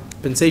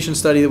compensation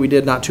study that we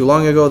did not too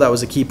long ago. That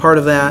was a key part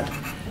of that.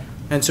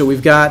 And so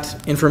we've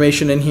got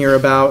information in here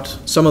about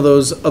some of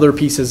those other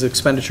pieces of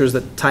expenditures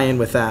that tie in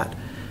with that.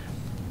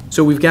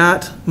 So we've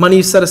got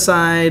money set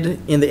aside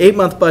in the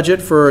 8-month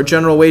budget for a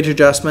general wage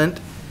adjustment,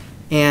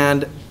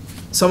 and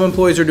some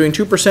employees are doing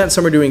 2%,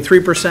 some are doing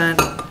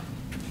 3%.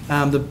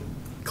 The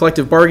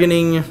collective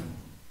bargaining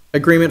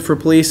agreement for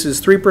police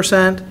is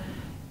 3%,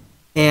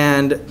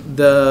 and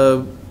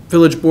the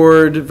village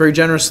board very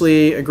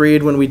generously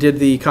agreed when we did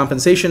the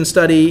compensation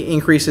study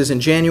increases in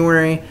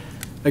January,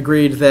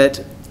 agreed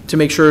that to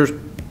make sure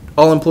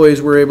all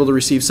employees were able to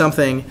receive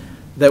something,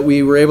 that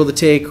we were able to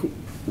take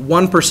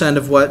 1%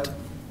 of what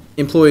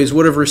employees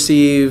would have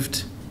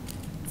received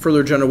for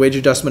their general wage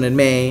adjustment in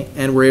May,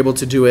 and we're able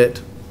to do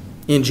it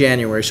in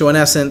January. So in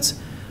essence,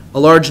 a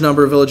large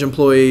number of village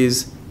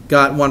employees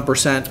got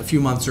 1% a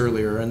few months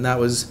earlier, and that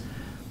was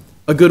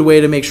a good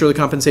way to make sure the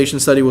compensation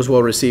study was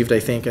well received, I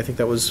think. I think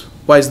that was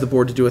wise of the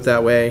board to do it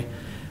that way.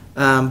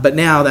 But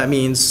now that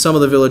means some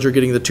of the village are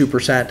getting the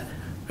 2%.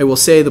 I will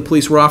say the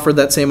police were offered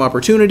that same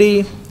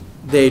opportunity.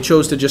 They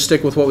chose to just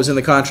stick with what was in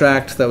the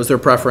contract. That was their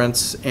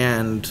preference,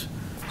 and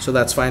so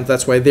that's fine.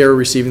 That's why they're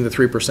receiving the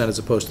 3% as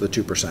opposed to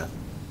the 2%.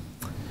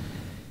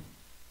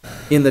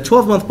 In the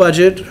 12-month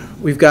budget,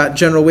 we've got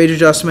general wage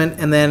adjustment,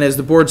 and then as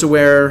the board's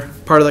aware,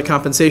 part of the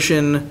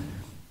compensation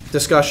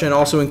discussion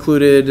also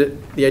included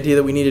the idea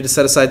that we needed to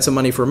set aside some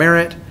money for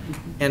merit.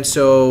 And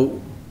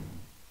so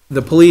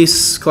the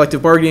police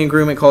collective bargaining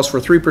agreement calls for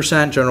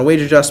 3% general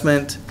wage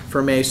adjustment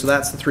for May, so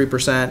that's the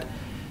 3%.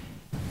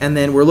 And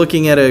then we're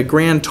looking at a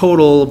grand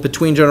total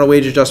between general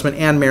wage adjustment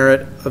and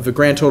merit of a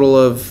grand total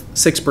of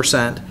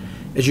 6%.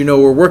 As you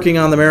know, we're working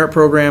on the merit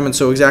program, and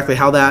so exactly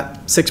how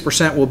that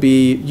 6% will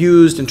be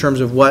used in terms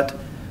of what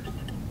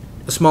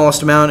the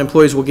smallest amount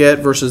employees will get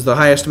versus the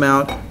highest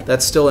amount,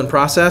 that's still in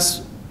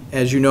process.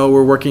 As you know,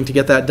 we're working to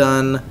get that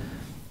done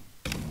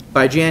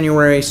by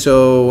January,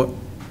 so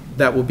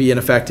that will be in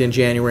effect in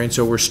January, and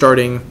so we're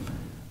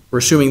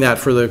assuming that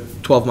for the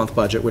 12-month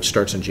budget, which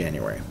starts in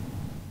January.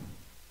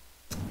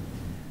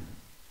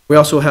 We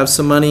also have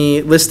some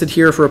money listed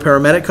here for a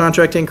paramedic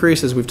contract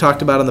increase, as we've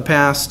talked about in the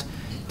past.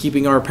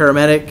 Keeping our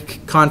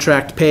paramedic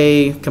contract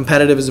pay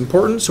competitive is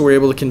important, so we're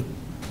able to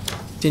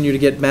continue to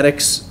get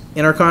medics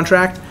in our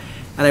contract.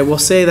 And I will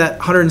say that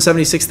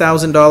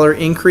 $176,000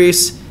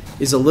 increase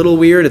is a little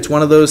weird. It's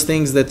one of those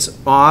things that's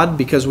odd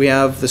because we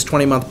have this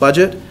 20-month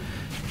budget.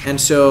 And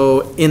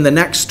so in the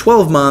next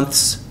 12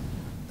 months,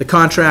 the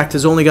contract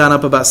has only gone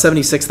up about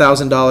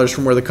 $76,000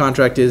 from where the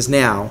contract is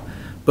now.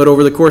 But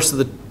over the course of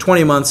the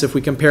 20 months, if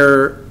we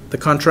compare the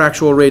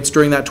contractual rates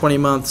during that 20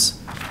 months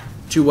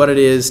to what it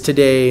is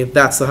today,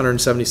 that's the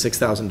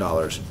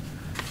 $176,000.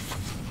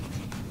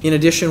 In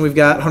addition, we've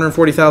got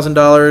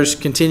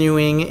 $140,000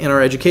 continuing in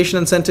our education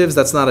incentives.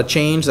 That's not a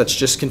change, that's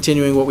just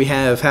continuing what we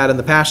have had in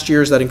the past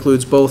years. That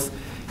includes both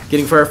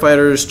getting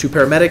firefighters to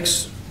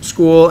paramedics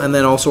school and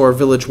then also our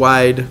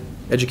village-wide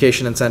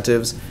education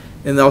incentives.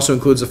 And it also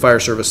includes the fire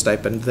service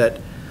stipend.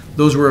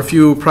 Those were a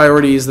few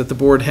priorities that the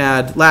board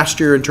had last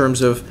year in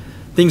terms of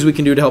things we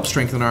can do to help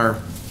strengthen our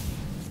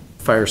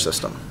fire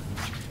system.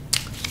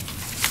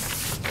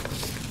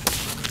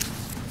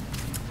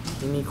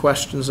 Any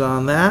questions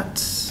on that?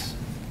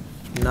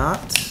 If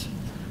not,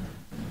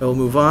 we'll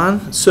move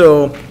on.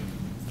 So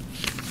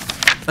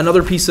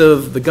another piece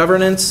of the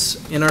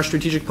governance in our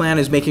strategic plan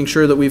is making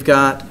sure that we've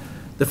got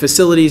the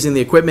facilities and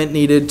the equipment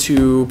needed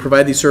to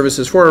provide these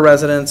services for our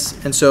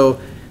residents. And so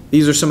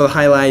these are some of the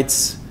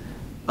highlights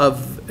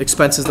of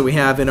expenses that we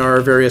have in our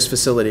various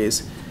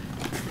facilities.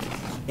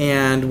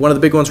 And one of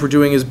the big ones we're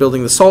doing is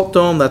building the salt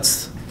dome.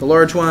 That's the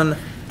large one.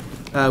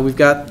 We've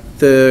got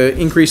the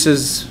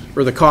increases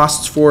or the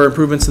costs for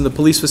improvements in the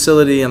police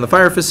facility and the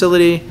fire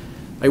facility.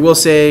 I will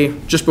say,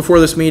 just before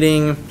this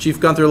meeting, Chief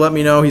Gunther let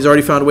me know he's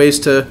already found ways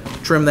to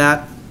trim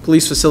that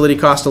police facility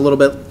cost a little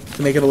bit,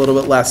 to make it a little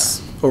bit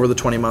less over the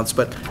 20 months.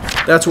 But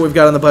that's what we've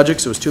got in the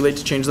budget, so it's too late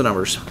to change the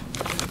numbers.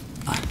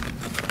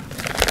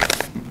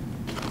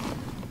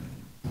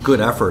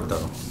 Good effort,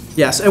 though.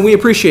 Yes, and we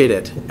appreciate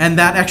it. And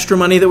that extra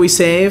money that we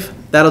save,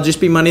 that'll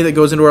just be money that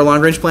goes into our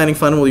long-range planning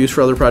fund and we'll use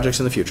for other projects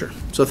in the future.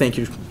 So thank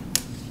you.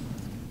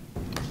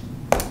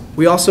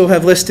 We also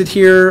have listed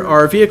here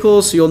our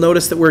vehicles, so you'll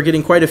notice that we're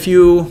getting quite a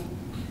few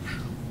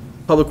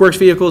public works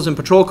vehicles and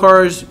patrol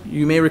cars.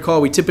 You may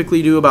recall we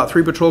typically do about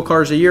 3 patrol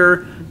cars a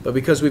year, but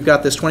because we've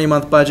got this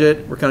 20-month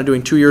budget, we're kind of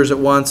doing 2 years at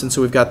once, and so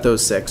we've got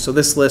those 6. So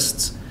this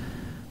lists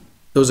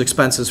those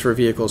expenses for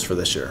vehicles for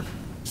this year,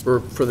 or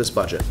for this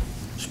budget.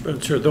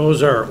 Spencer,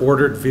 those are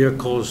ordered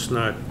vehicles,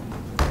 not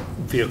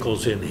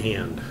vehicles in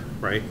hand,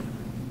 right?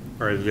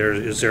 Or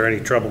is there any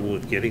trouble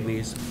with getting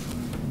these?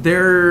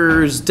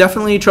 There's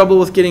definitely trouble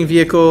with getting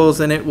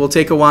vehicles, and it will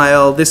take a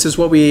while. This is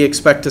what we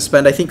expect to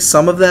spend. I think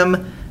some of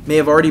them may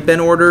have already been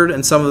ordered,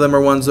 and some of them are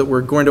ones that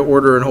we're going to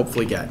order and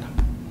hopefully get.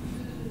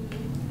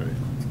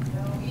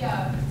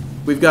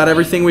 We've got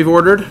everything we've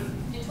ordered. In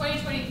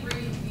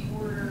 2023, we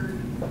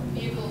ordered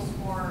vehicles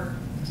for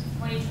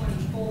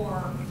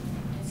 2024,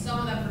 and some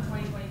of them for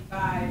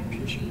 2025,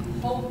 which we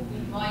hope we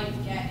might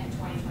get in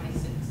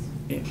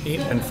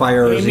 2026. And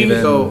fire is Amy,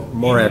 even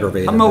more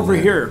aggravated. Come over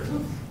here.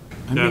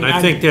 And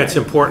I think that's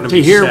important to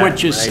To be hear said,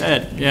 what you right?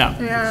 said,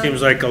 yeah.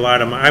 Seems like a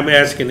lot of, I'm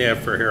asking that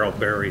for Harold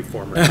Berry,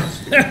 former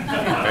trustee.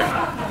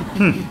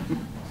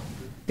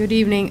 Good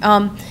evening.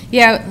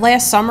 Yeah,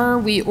 last summer,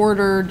 we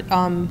ordered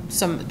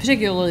some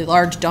particularly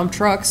large dump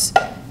trucks.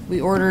 We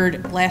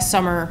ordered last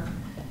summer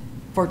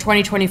for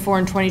 2024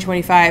 and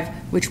 2025,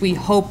 which we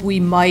hope we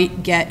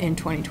might get in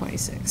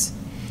 2026.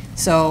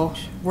 So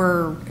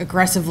we're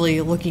aggressively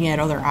looking at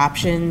other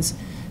options,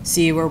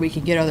 see where we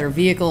can get other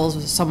vehicles.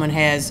 If someone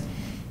has,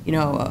 you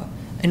know,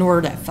 an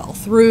order that fell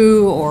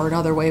through or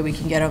another way we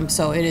can get them.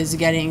 So it is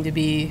getting to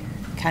be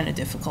kind of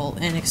difficult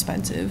and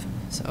expensive,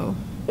 so.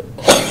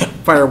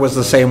 Fire was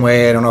the same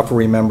way. I don't know if you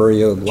remember,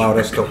 you allowed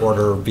us to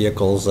order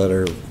vehicles that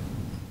are,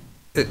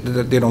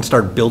 they don't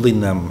start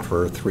building them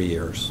for 3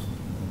 years,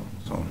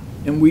 so.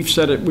 And we've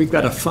said it, we've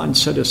got a fund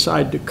set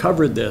aside to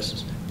cover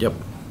this. Yep.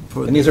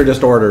 And these are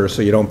just orders,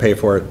 so you don't pay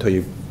for it until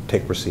you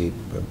take receipt,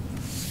 but.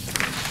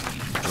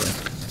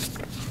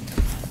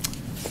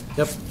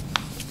 Yep.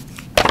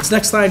 This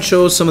next slide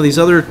shows some of these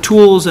other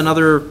tools and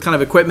other kind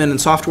of equipment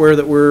and software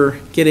that we're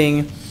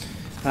getting.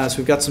 So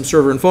we've got some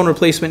server and phone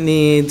replacement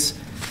needs.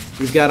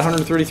 We've got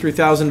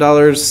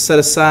 $133,000 set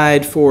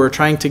aside for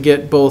trying to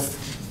get both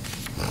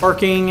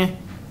parking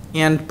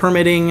and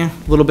permitting a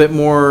little bit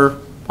more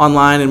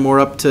online and more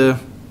up to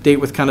date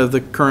with kind of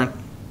the current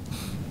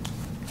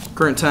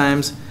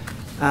times.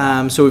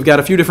 So we've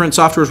got a few different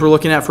softwares we're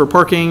looking at for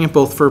parking,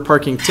 both for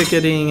parking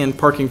ticketing and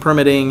parking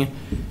permitting,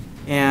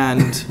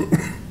 and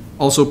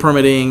also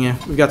permitting.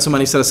 We've got some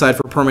money set aside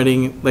for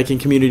permitting, like in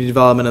community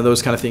development and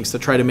those kind of things, to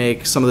try to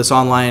make some of this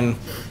online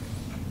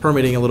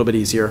permitting a little bit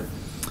easier.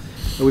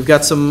 We've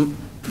got some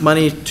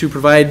money to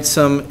provide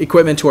some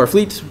equipment to our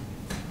fleet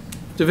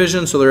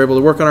division, so they're able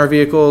to work on our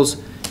vehicles.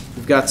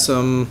 We've got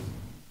some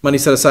money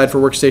set aside for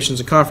workstations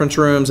and conference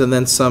rooms, and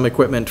then some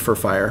equipment for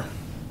fire.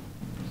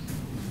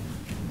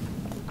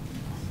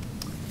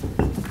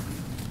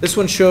 This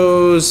one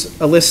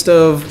shows a list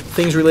of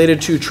things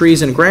related to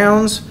trees and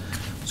grounds.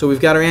 So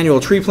we've got our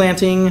annual tree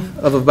planting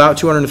of about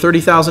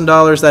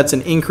 $230,000. That's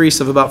an increase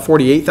of about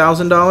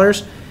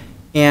 $48,000.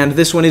 And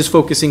this one is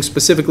focusing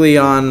specifically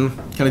on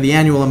kind of the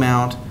annual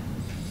amount,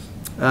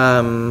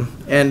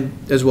 and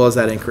as well as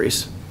that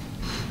increase.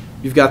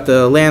 You've got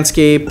the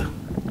landscape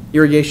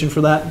irrigation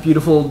for that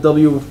beautiful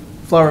W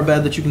flower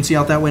bed that you can see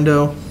out that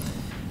window,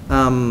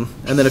 and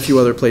then a few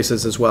other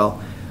places as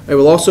well. I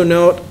will also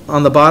note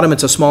on the bottom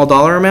it's a small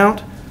dollar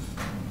amount,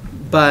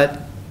 but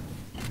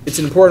it's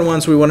an important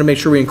one, so we want to make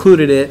sure we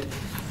included it.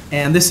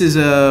 And this is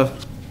a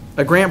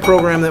grant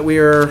program that we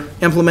are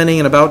implementing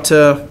and about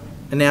to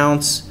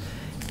announce.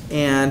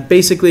 And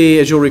basically,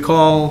 as you'll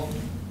recall,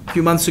 a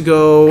few months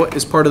ago,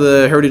 as part of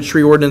the Heritage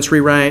Tree Ordinance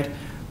rewrite,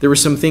 there were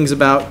some things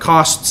about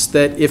costs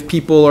that if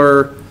people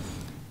are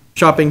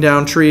chopping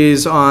down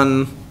trees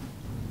on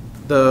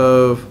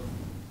the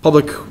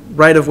public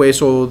right-of-way,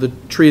 so the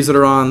trees that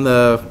are on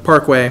the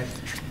parkway,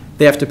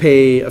 they have to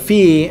pay a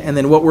fee, and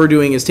then what we're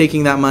doing is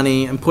taking that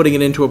money and putting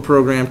it into a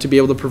program to be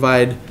able to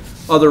provide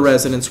other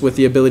residents with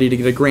the ability to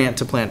get a grant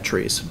to plant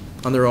trees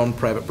on their own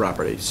private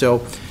property.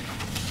 So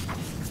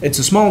it's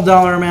a small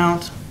dollar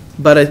amount,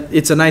 but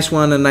it's a nice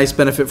one, a nice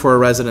benefit for our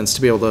residents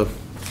to be able to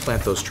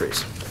plant those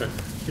trees. Okay.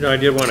 You know, I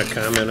did want to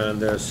comment on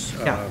this.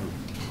 Yeah.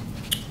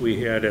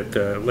 We had at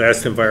the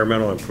last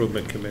Environmental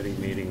Improvement Committee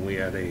meeting, we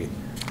had a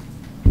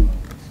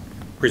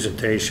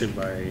presentation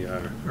by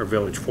our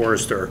village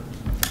forester,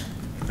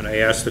 and I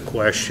asked the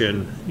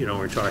question, you know,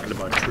 we're talking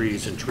about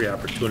trees and tree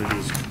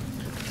opportunities.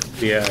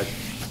 We had,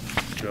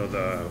 you know,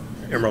 the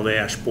emerald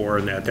ash borer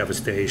and that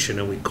devastation,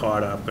 and we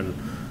caught up, and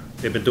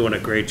they've been doing a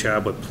great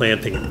job with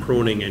planting and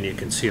pruning, and you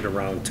can see it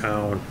around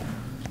town,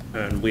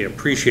 and we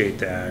appreciate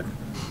that.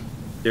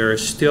 There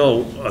is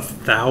still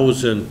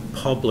 1,000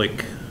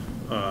 public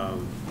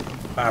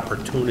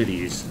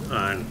opportunities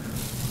on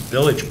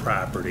village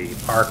property,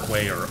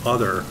 parkway or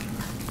other,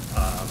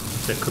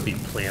 that could be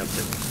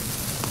planted.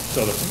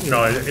 So, you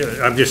know,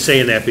 I'm just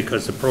saying that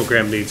because the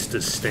program needs to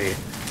stay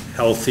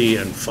healthy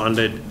and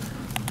funded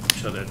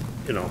so that,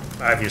 you know,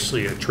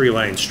 obviously a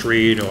tree-lined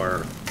street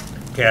or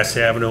Cass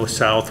Avenue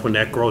South, when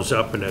that grows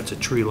up and it's a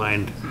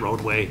tree-lined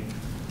roadway,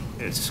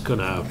 it's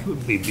gonna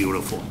be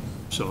beautiful.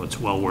 So it's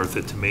well worth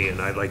it to me,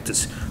 and I'd like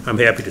to, I'm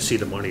happy to see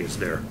the money is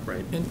there,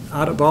 right? And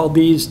out of all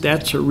these,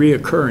 that's a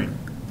reoccurring.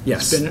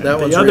 Yes, It's been- that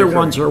one's The other reoccurring.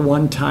 ones are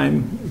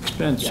one-time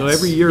expense, so Yes.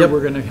 every year Yep. we're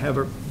gonna have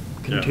a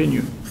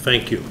continue.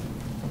 Thank you.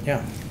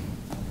 Yeah.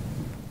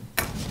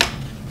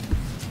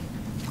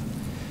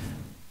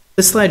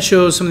 This slide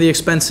shows some of the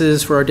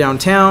expenses for our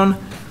downtown.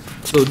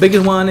 So the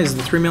biggest one is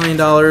the $3 million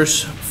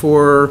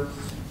for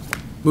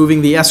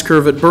moving the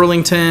S-curve at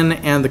Burlington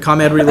and the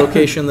ComEd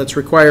relocation that's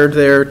required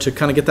there to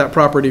kind of get that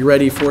property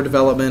ready for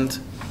development.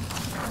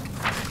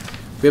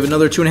 We have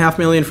another $2.5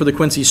 million for the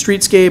Quincy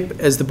streetscape.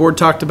 As the board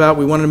talked about,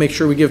 we wanted to make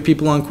sure we give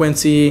people on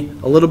Quincy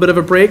a little bit of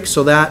a break,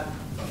 so that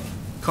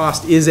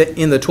cost is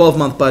in the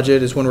 12-month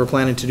budget is when we're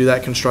planning to do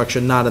that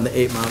construction, not in the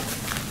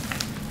 8-month.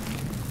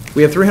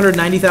 We have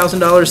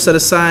 $390,000 set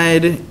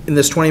aside in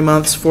this 20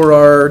 months for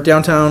our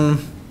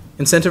downtown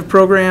incentive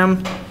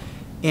program,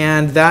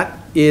 and that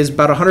is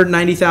about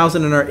 $190,000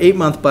 in our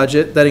 8-month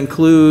budget. That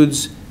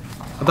includes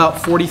about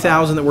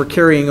 $40,000 that we're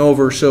carrying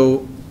over,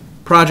 so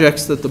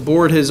projects that the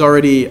board has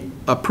already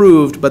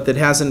approved, but that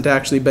hasn't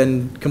actually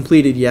been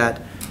completed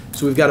yet.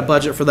 So we've got a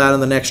budget for that in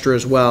the next year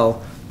as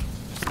well.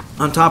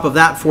 On top of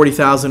that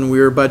 $40,000, we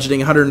were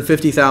budgeting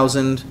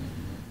 $150,000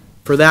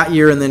 for that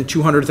year, and then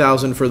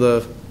 $200,000 for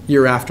the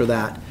year after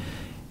that.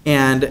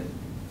 And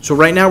so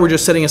right now, we're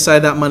just setting aside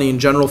that money in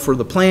general for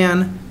the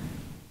plan.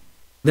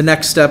 The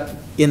next step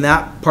in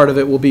that part of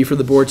it will be for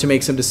the board to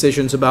make some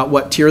decisions about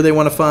what tier they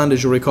want to fund.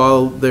 As you'll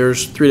recall,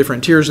 there's 3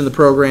 different tiers in the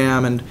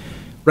program, and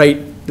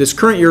this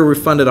current year, we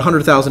funded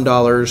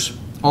 $100,000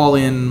 all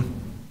in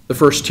the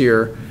first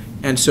tier.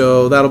 And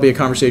so that'll be a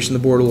conversation the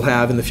board will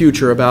have in the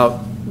future about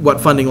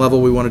what funding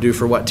level we want to do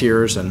for what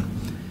tiers.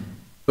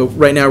 But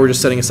right now, we're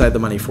just setting aside the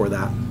money for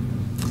that.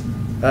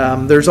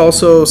 There's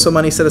also some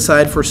money set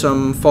aside for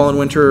some fall and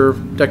winter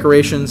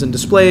decorations and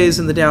displays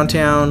in the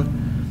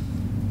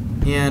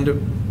downtown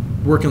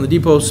and work in the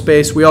depot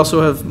space. We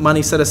also have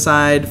money set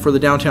aside for the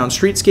downtown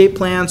streetscape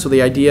plan. So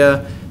the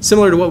idea,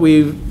 similar to what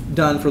we've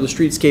done for the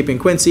streetscape in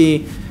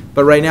Quincy,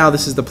 but right now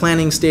this is the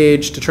planning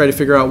stage to try to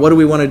figure out what do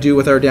we want to do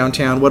with our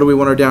downtown, what do we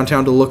want our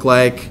downtown to look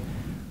like,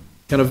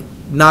 kind of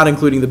not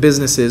including the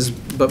businesses,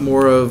 but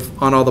more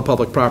of on all the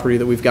public property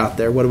that we've got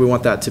there, what do we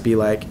want that to be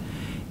like.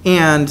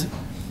 And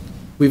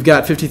we've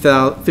got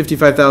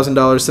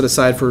 $55,000 set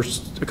aside for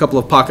a couple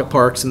of pocket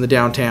parks in the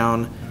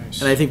downtown.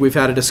 Nice. And I think we've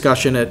had a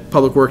discussion at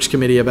Public Works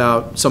Committee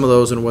about some of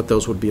those and what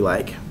those would be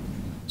like.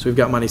 So we've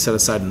got money set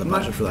aside in the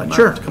budget for that.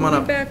 Sure, come on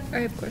up. Back. I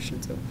have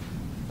questions. So.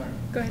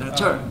 Go ahead.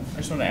 That's all right. I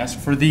just want to ask,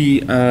 for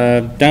the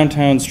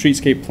downtown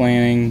streetscape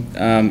planning,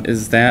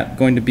 is that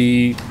going to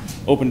be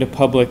open to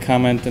public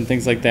comment and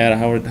things like that?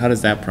 How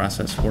does that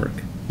process work?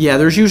 Yeah,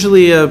 there's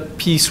usually a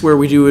piece where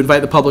we do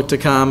invite the public to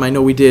come. I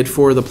know we did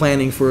for the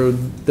planning for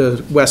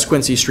the West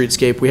Quincy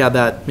streetscape. We had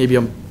that maybe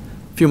a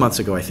few months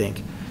ago, I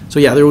think. So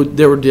yeah, there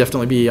would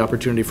definitely be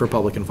opportunity for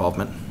public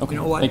involvement. Okay.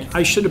 You know what?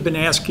 I should have been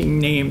asking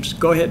names.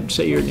 Go ahead and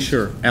say your name.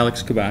 Sure.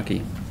 Alex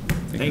Kabaki.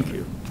 Thank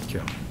you. Thank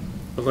you.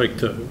 I'd like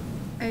to,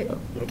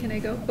 Can I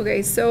go?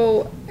 Okay,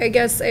 so I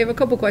guess I have a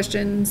couple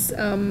questions.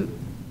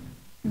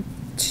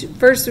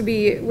 First would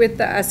be with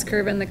the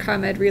S-curve and the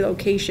ComEd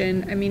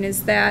relocation. I mean,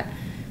 is that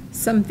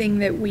something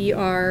that we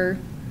are,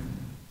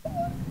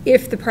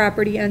 if the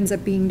property ends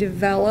up being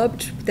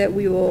developed, that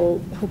we will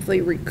hopefully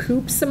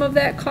recoup some of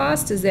that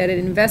cost? Is that an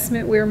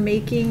investment we're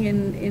making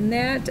in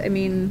that? I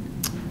mean.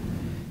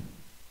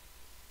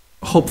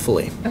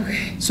 Hopefully.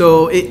 Okay.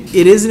 So it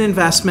is an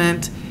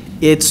investment.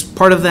 It's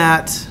part of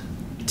that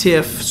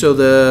TIF, so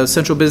the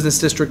Central Business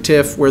District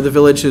TIF, where the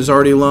village has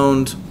already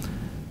loaned,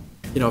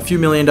 a few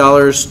 $1 million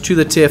to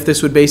the TIF.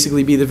 This would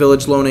basically be the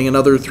village loaning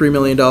another $3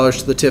 million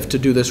to the TIF to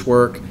do this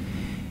work.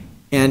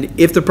 And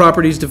if the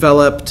property is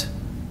developed,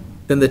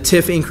 then the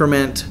TIF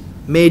increment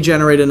may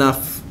generate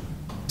enough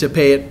to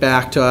pay it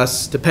back to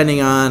us,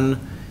 depending on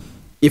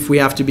if we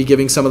have to be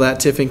giving some of that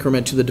TIF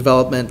increment to the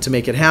development to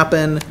make it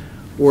happen,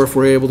 or if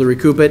we're able to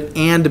recoup it,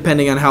 and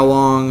depending on how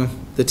long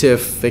the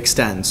TIF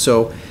extends.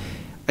 So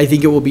I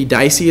think it will be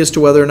dicey as to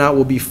whether or not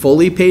we'll be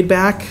fully paid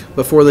back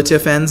before the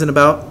TIF ends in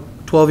about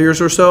 12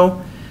 years or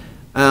so.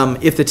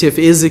 If the TIF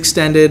is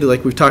extended,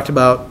 like we've talked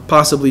about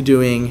possibly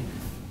doing,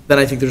 then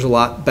I think there's a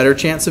lot better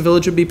chance the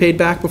village would be paid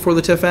back before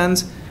the TIF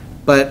ends.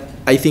 But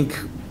I think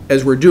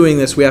as we're doing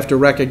this, we have to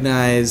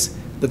recognize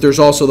that there's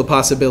also the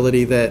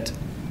possibility that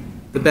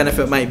the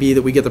benefit might be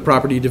that we get the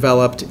property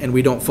developed and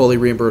we don't fully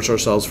reimburse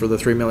ourselves for the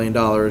 $3 million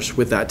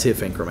with that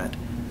TIF increment.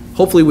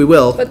 Hopefully we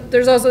will. But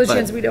there's also a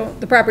chance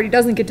the property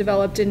doesn't get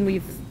developed and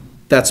we've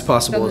that's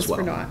possible done as this well.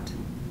 for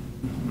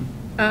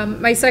naught.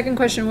 My second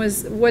question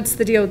was, what's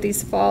the deal with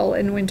these fall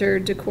and winter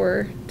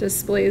decor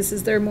displays?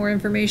 Is there more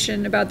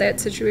information about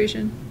that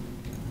situation?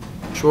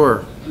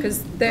 Sure. Because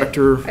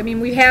Director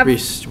we have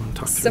Reese, do you want to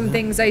talk through some that?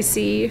 things I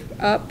see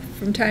up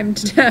from time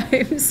to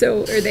time.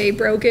 So are they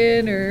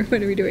broken or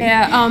what are we doing?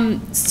 Yeah,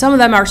 some of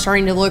them are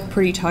starting to look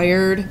pretty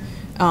tired.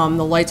 The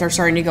lights are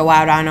starting to go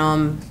out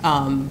on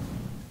them.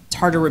 It's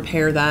hard to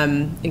repair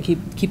them and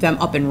keep them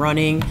up and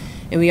running.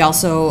 And we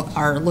also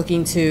are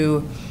looking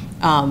to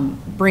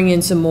bring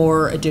in some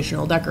more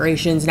additional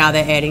decorations now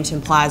that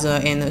Addington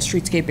Plaza and the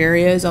streetscape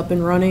area is up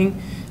and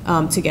running,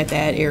 to get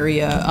that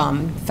area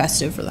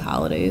festive for the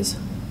holidays.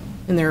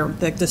 And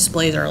the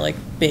displays are like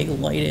big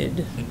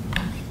lighted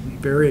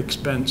Very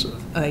expensive.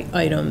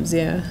 items,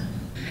 yeah.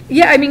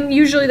 Yeah, I mean,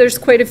 usually there's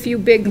quite a few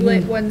big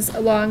lit ones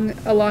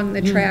along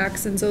the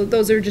tracks, and so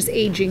those are just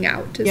aging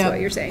out, is Yep, what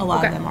you're saying? a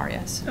lot of Okay. them are,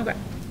 yes. Okay.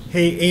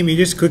 Hey, Amy,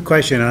 just a quick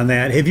question on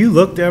that. Have you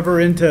looked ever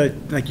into,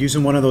 like,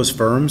 using one of those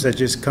firms that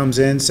just comes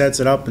in, sets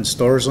it up, and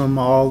stores them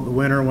all the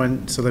winter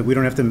so that we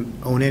don't have to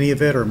own any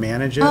of it or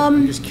manage it?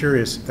 I'm just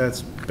curious if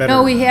that's better.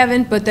 No, we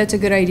haven't, but that's a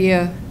good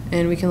idea,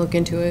 and we can look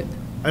into it.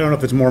 I don't know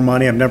if it's more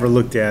money. I've never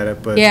looked at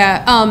it, but.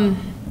 Yeah,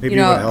 Maybe you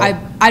know, it would help.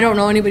 I don't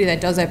know anybody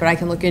that does that, but I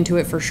can look into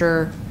it for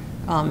sure,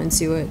 and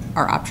see what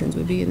our options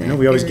would be in that I know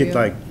we always get area.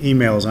 like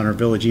emails on our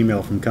village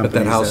email from But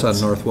companies. that house on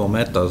that's- North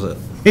Wilmette does it.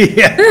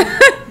 Yeah.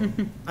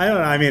 I don't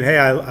know, I mean, hey,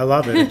 I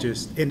love it, it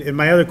just, and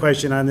my other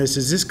question on this,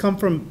 does this come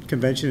from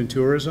convention and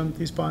tourism,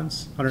 these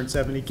funds,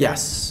 170K?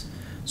 Yes.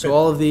 So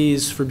all of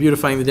these for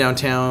beautifying the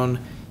downtown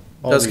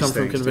All does these come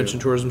from things, convention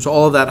too. tourism. So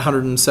all of that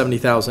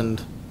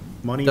 170,000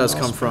 Money does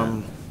well come spent.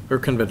 from, or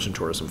convention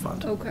tourism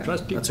fund. Okay.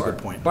 Trustee That's a good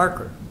point.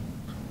 Barker.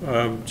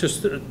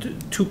 Just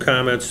two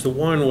comments. The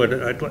one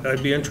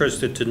I'd be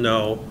interested to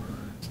know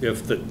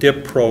if the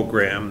DIP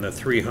program, the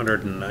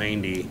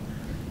 390,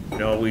 you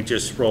know, we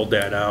just rolled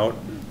that out.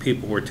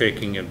 People were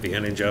taking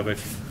advantage of it.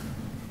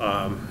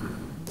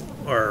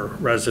 Our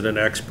resident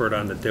expert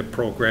on the DIP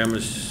program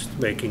is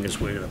making his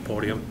way to the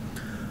podium.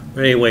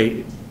 But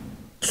anyway,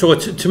 so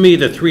it's, to me,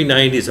 the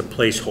 390 is a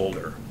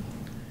placeholder.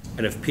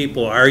 And if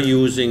people are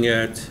using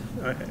it,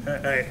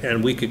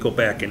 and we could go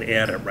back and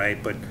add it,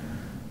 right? But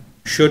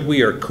should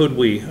we or could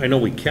we, I know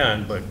we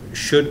can, but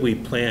should we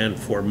plan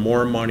for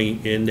more money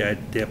in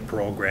that DIP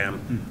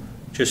program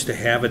just to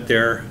have it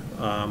there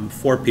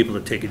for people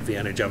to take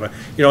advantage of it?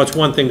 You know, it's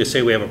one thing to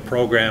say we have a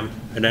program,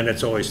 and then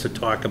it's always to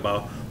talk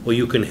about, well,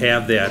 you can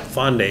have that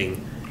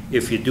funding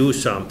if you do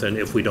something,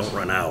 if we don't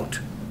run out.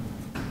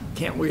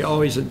 Can't we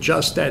always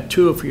adjust that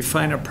too? If we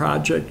find a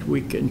project,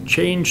 we can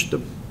change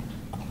the,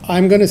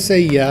 I'm going to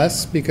say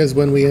yes, because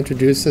when we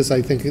introduced this,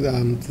 I think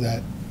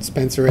that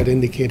Spencer had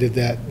indicated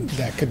that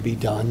that could be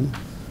done,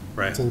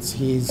 Right. since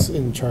he's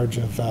in charge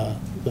of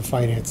the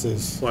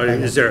finances. Well,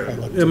 is there,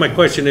 and my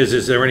question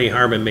is there any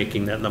harm in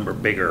making that number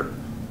bigger,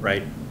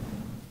 right?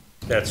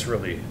 That's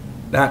really,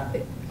 Not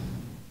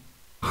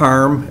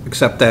harm,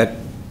 except that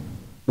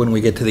when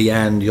we get to the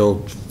end,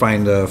 you'll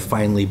find a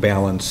finely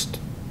balanced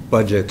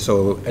budget,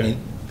 so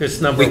this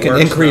number we can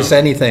works increase now.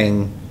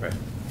 anything, Right,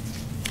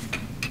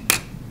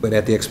 but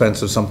at the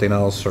expense of something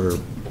else, or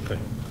okay.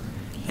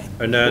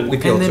 And then, we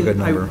feel And it's a then good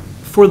number.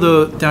 For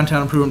the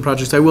downtown improvement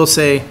projects, I will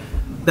say,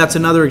 that's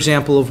another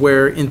example of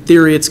where, in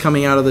theory, it's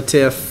coming out of the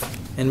TIF,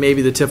 and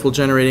maybe the TIF will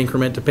generate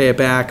increment to pay it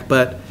back,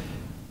 but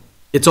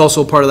it's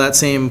also part of that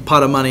same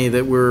pot of money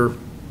that we're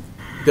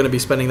gonna be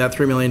spending that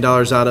 $3 million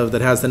out of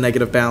that has the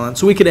negative balance.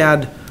 So we could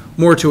add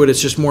more to it,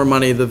 it's just more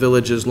money the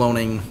village is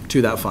loaning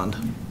to that fund.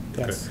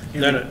 Yes.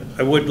 then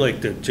I would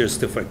like to,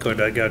 just if I could,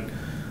 I got,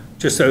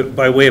 just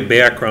by way of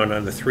background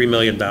on the $3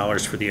 million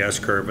for the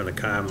S-curve and the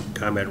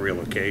ComEd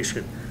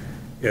relocation,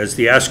 is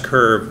the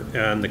S-curve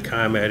and the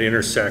ComEd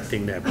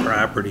intersecting that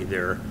property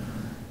there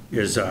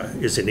is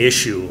an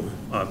issue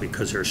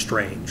because they're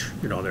strange.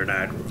 You know, they're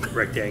not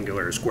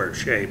rectangular or square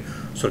shape.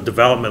 So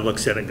development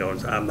looks at it and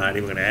goes, I'm not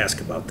even gonna ask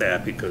about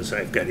that because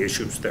I've got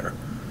issues there.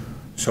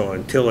 So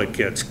until it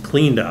gets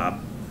cleaned up,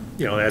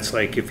 you know, that's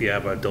like if you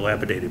have a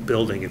dilapidated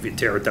building, if you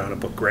tear it down and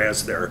put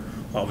grass there,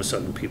 all of a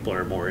sudden people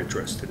are more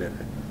interested in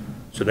it.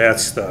 So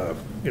that's the,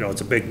 you know,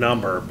 it's a big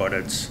number, but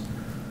it's,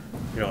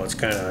 you know, it's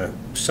kind of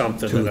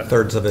something that.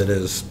 2/3 of it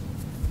is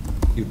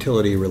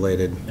utility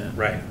related.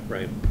 Right,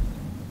 right.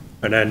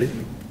 And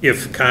then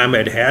if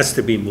ComEd has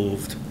to be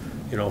moved,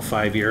 you know,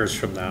 5 years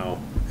from now,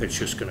 it's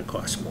just gonna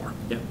cost more.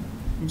 Yeah.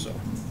 So,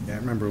 Yeah, I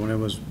remember when it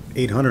was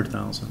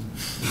 800,000.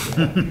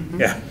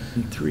 yeah.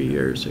 in 3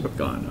 years, it's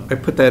gone up. I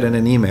put that in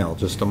an email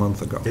just a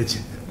month ago.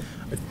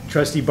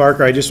 Trustee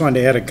Barker, I just wanted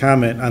to add a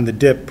comment on the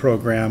DIP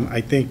program. I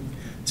think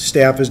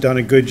staff has done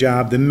a good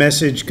job. The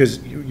message, because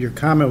your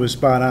comment was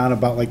spot on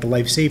about like the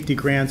life safety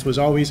grants, was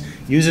always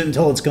use it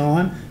until it's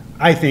gone.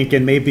 I think,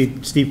 and maybe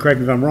Steve, correct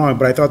me if I'm wrong,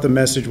 but I thought the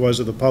message was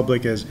to the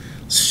public is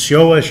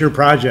show us your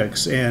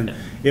projects. And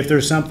if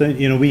there's something,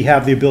 you know, we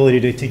have the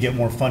ability to get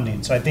more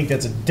funding. So I think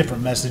that's a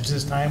different message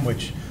this time,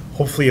 which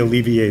hopefully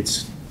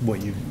alleviates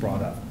what you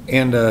brought up.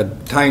 And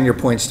tying your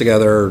points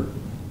together,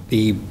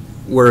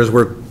 whereas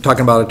we're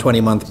talking about a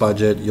 20-month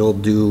budget, you'll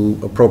do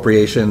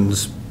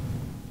appropriations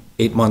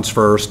 8 months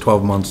first,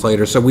 12 months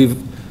later. So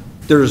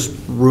there's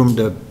room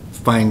to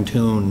fine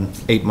tune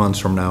 8 months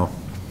from now.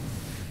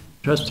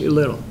 Trustee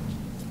Little.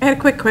 I had a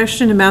quick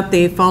question about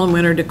the fall and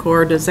winter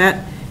decor. Does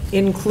that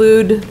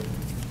include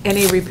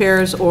any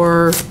repairs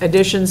or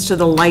additions to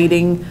the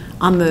lighting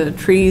on the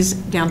trees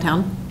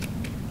downtown?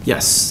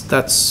 Yes,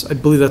 I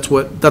believe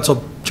that's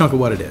a chunk of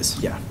what it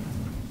is, yeah.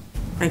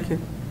 Thank you.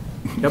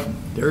 Yep,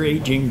 they're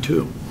aging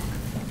too.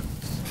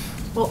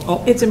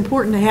 Well, it's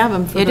important to have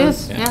them for It the,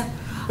 is, yeah.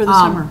 for the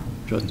summer.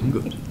 Just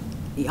good.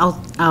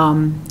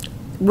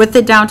 With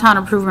the downtown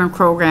improvement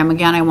program,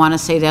 again, I want to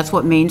say that's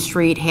what Main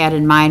Street had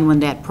in mind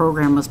when that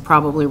program was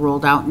probably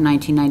rolled out in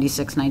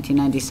 1996,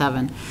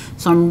 1997.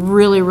 So I'm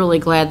really, really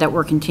glad that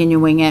we're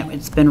continuing it.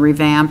 It's been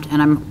revamped, and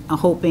I'm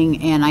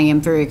hoping, and I am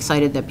very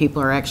excited that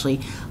people are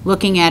actually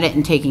looking at it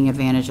and taking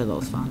advantage of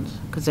those funds,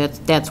 because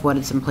that's what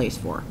it's in place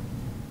for.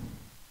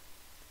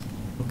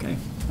 Okay.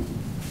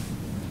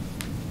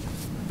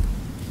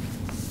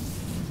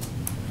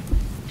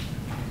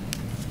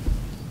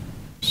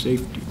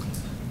 Safety.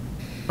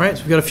 All right,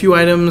 so we've got a few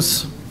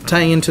items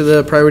tying into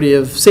the priority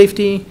of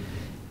safety.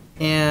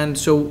 And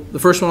so the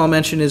first one I'll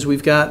mention is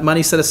we've got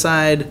money set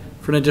aside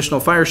for an additional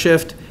fire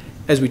shift.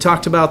 As we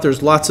talked about,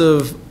 there's lots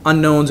of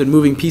unknowns and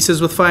moving pieces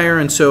with fire,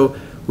 and so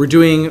we're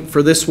doing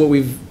for this what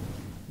we've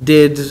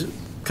did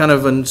kind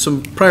of in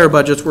some prior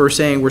budgets where we're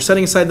saying we're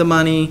setting aside the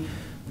money,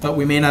 but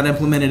we may not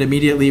implement it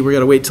immediately. We're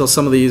going to wait till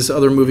some of these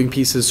other moving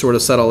pieces sort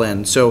of settle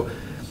in. So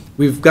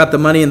we've got the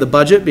money in the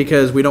budget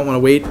because we don't want to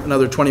wait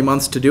another 20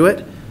 months to do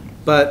it.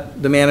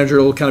 But the manager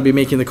will kind of be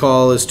making the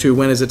call as to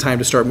when is it time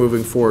to start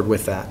moving forward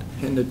with that.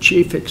 And the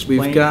chief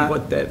explained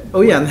what that. Oh,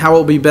 yeah, and how it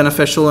will be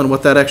beneficial and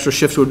what that extra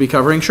shift would be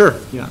covering. Sure.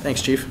 Yeah.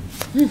 Thanks, chief.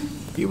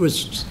 He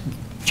was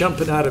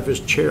jumping out of his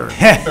chair.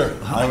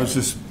 I was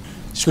just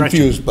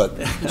confused,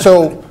 but,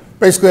 so,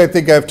 basically, I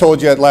think I've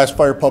told you at last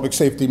fire public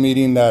safety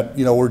meeting that,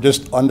 you know, we're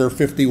just under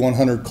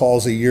 5,100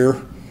 calls a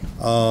year.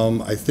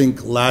 I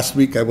think last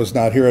week I was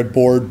not here at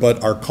board,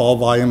 but our call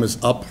volume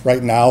is up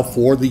right now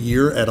for the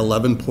year at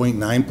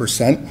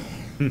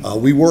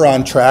 11.9%. We were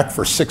on track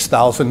for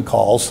 6,000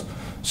 calls.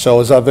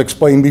 So as I've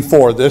explained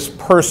before, this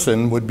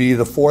person would be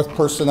the fourth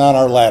person on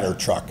our ladder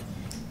truck.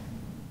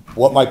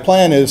 What my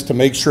plan is to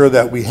make sure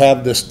that we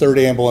have this third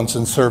ambulance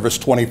in service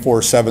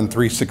 24/7,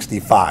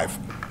 365.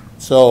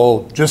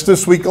 So just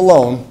this week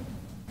alone,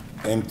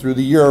 and through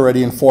the year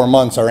already in 4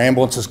 months, our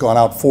ambulance has gone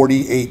out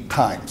 48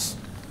 times.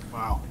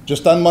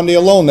 Just on Monday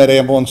alone, that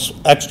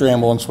extra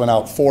ambulance went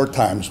out 4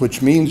 times,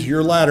 which means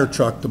your ladder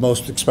truck, the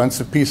most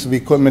expensive piece of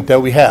equipment that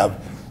we have,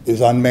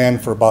 is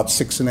unmanned for about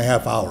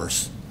 6.5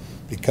 hours.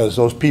 Because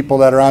those people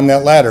that are on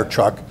that ladder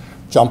truck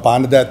jump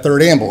onto that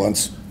third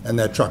ambulance and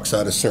that truck's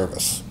out of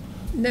service.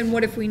 Then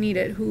what if we need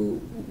it?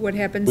 What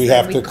happens? We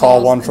then? have to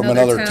call one from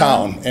another another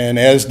town. And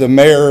as the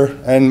mayor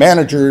and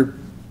manager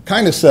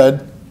kind of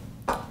said,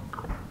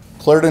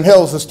 Clarendon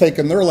Hills has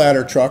taken their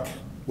ladder truck,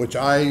 which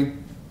I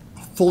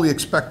fully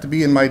expect to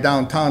be in my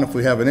downtown if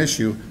we have an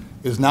issue,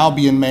 is now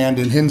being manned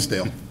in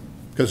Hinsdale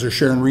because they're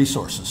sharing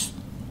resources.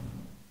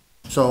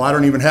 So I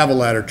don't even have a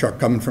ladder truck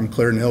coming from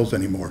Clarendon Hills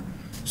anymore.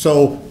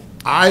 So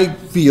I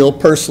feel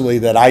personally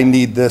that I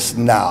need this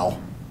now,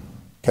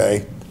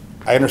 okay?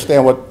 I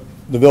understand what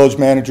the village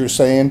manager is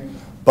saying,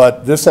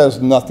 but this has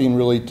nothing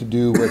really to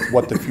do with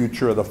what the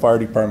future of the fire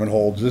department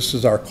holds. This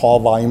is our call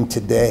volume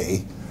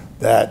today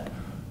that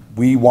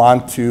we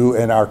want to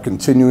and are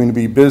continuing to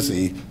be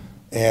busy.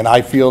 And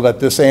I feel that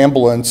this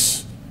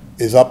ambulance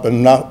is up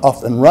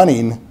and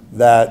running,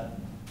 that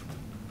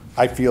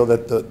I feel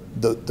that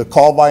the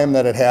call volume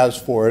that it has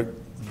for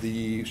it,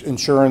 the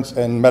insurance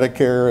and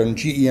Medicare and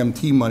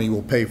GEMT money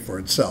will pay for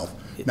itself.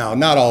 Now,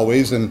 not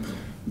always, and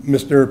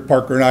Mr.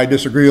 Parker and I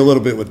disagree a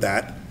little bit with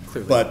that,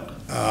 clearly. But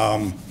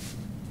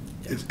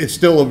it's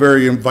still a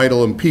very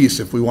vital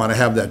piece if we want to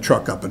have that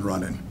truck up and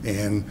running.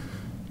 And,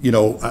 you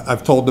know,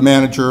 I've told the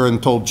manager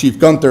and told Chief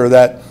Gunther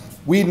that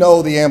we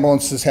know the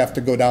ambulances have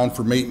to go down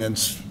for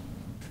maintenance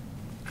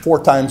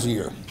 4 times a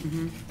year.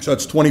 So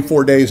it's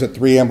 24 days that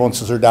 3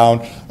 ambulances are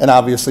down, and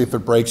obviously if it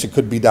breaks, it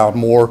could be down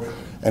more,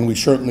 and we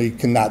certainly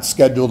cannot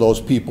schedule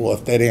those people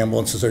if that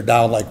ambulances are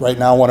down. Like right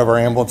now, one of our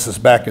ambulances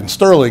back in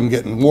Sterling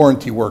getting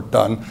warranty work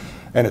done,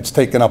 and it's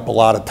taken up a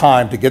lot of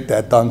time to get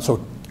that done.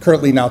 So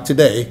currently now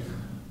today,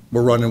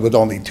 we're running with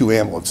only 2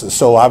 ambulances.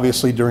 So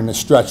obviously during the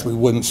stretch, we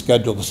wouldn't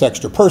schedule this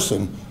extra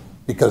person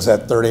because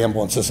that third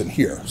ambulance isn't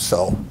here,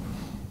 so.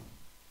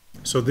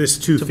 So this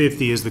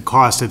 250 is the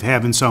cost of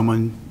having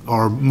someone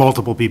or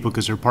multiple people,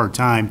 because they're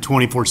part-time,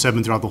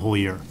 24/7 throughout the whole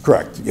year?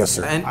 Correct, yes,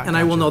 sir. And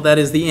I will note that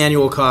is the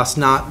annual cost,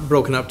 not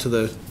broken up to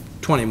the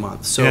 20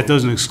 months, so. And that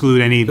doesn't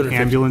exclude any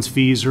 250. ambulance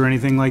fees or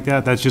anything like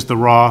that? That's just the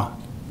raw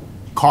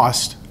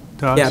cost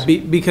to us? Yeah,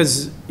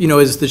 because, you know,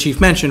 as the chief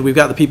mentioned, we've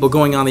got the people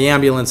going on the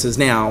ambulances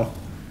now,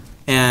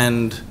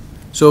 and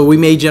so we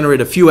may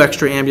generate a few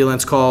extra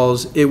ambulance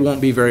calls. It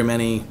won't be very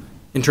many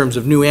in terms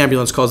of new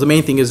ambulance calls. The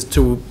main thing is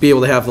to be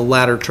able to have the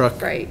ladder truck,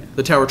 Right.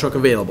 the tower truck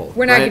available.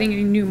 We're not right? getting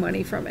any new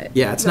money from it.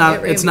 Yeah, it's not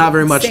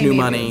very much Same new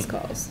money. ambulance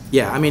calls.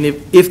 Yeah, I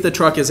mean, if the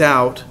truck is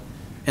out,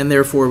 and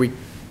therefore we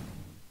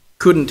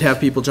couldn't have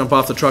people jump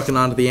off the truck and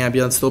onto the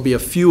ambulance, there'll be a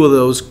few of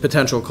those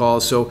potential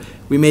calls, so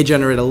we may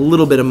generate a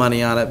little bit of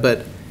money on it,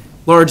 but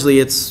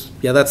largely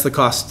that's the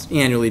cost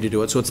annually to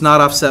do it. So it's not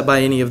offset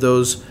by any of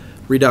those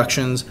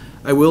reductions.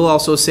 I will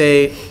also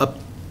say a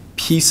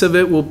piece of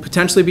it will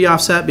potentially be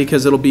offset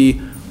because it'll be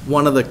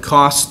one of the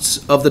costs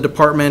of the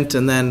department,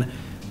 and then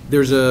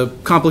there's a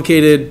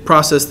complicated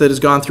process that is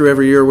gone through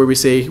every year where we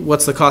say,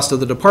 what's the cost of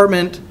the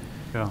department?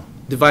 Yeah.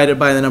 Divide it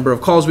by the number of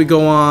calls we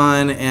go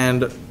on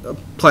and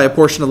apply a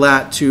portion of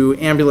that to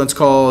ambulance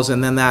calls,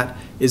 and then that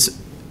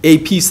is a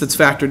piece that's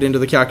factored into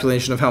the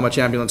calculation of how much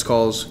ambulance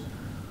calls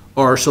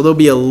are. So there'll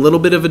be a little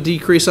bit of a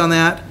decrease on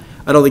that.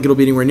 I don't think it'll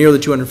be anywhere near the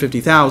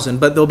 250,000,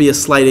 but there'll be a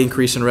slight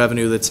increase in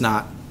revenue that's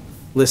not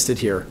listed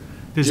here,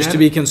 just to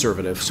be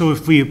conservative. So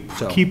if we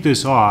keep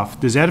this off,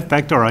 does that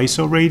affect our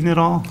ISO rating at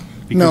all?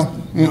 Because-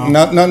 No,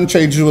 nothing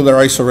changes with our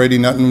ISO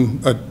rating,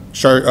 nothing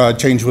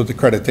changed with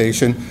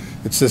accreditation.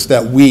 It's just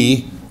that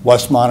we,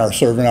 Westmont, are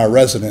serving our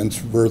residents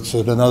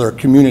versus another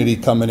community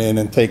coming in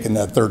and taking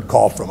that third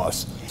call from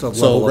us.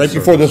 So right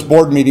before this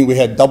board meeting, we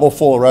had double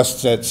full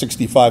arrests at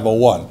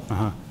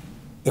 6501.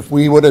 If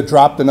we would have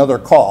dropped another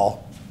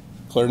call,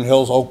 Clarendon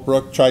Hills, Oak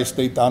Brook,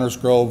 Tri-State,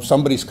 Downers Grove,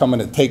 somebody's coming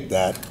to take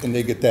that, and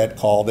they get that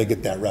call, they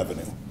get that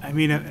revenue. I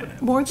mean,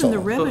 More than the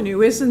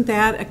revenue, isn't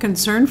that a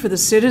concern for the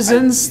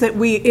citizens that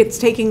it's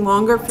taking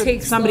longer for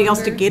somebody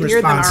else to get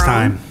here than our own? response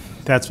time,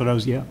 that's what I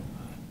was,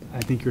 I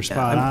think you're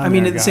spot on I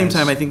mean, there, at the same guys.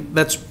 time, I think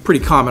that's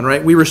pretty common,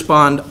 right? We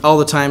respond all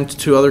the time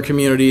to other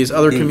communities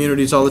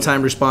communities all the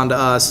time respond to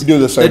us. We do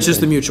the same That's just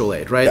the thing. mutual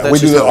aid, right? Yeah, That's we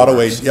do just the how it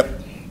auto aid, works. yep.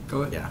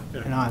 Go ahead.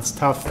 You know, it's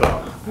tough,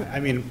 though. I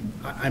mean,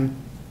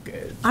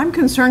 I'm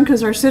concerned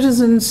because our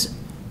citizens,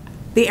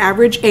 the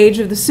average age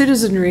of the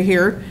citizenry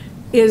here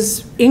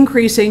is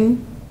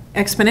increasing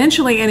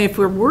exponentially, and if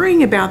we're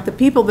worrying about the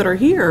people that are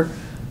here,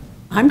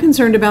 I'm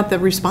concerned about the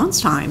response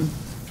time.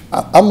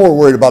 I'm more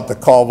worried about the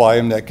call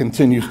volume that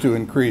continues to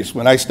increase.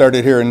 When I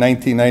started here in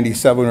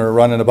 1997, we were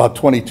running about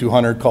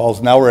 2,200 calls.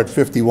 Now we're at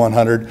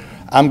 5,100.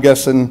 I'm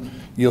guessing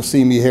you'll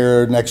see me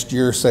here next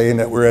year saying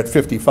that we're at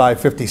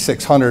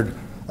 5,600.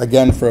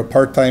 Again, for a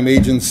part-time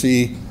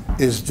agency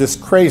is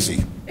just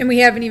crazy. And we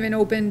haven't even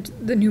opened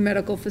the new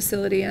medical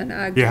facility on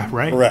Ogden. yeah,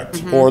 right?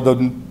 Correct. Or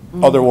the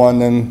other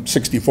one in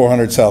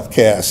 6400 South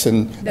Cass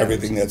and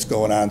everything that's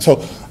going on.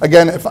 So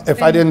again,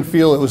 if I didn't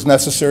feel it was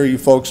necessary, you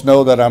folks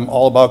know that I'm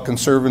all about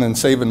conserving and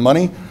saving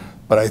money,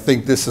 but I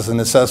think this is a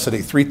necessity.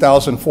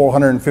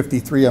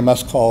 3,453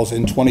 MS calls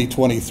in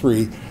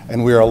 2023,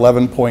 and we are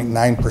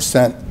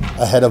 11.9%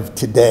 ahead of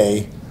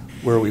today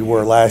where we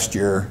were last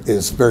year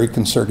is very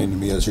concerning to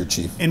me as your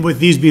chief. And with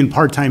these being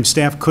part-time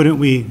staff, couldn't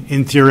we,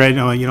 in theory, I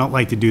know you don't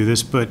like to do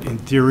this, but in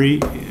theory,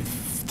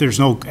 if there's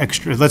no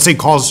extra, let's say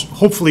calls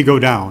hopefully go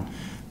down,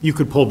 you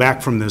could pull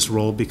back from this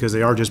role because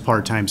they are just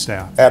part-time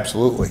staff.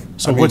 Absolutely.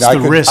 So what's the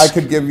risk? I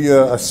could give you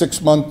a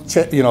 6-month,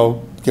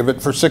 give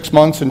it for 6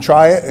 months and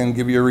try it and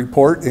give you a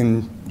report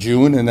in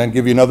June and then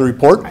give you another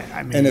report.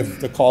 And if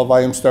the call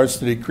volume starts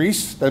to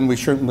decrease, then we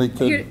certainly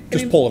could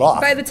just pull it off.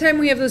 By the time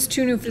we have those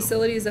 2 new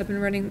facilities up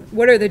and running,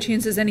 what are the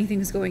chances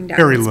anything's going down?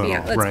 Very Let's low,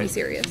 Let's be right.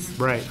 serious.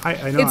 Right,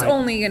 I know. It's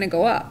only going to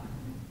go up.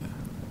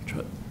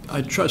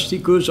 Trustee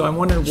Guzzo, I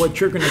wonder what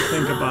you're going to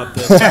think about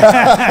this. All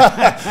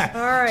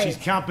right. She's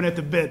chomping at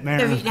the bit,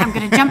 Mayor. I'm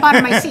going to jump out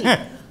of my seat.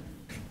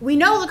 We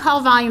know the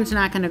call volume's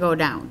not going to go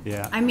down.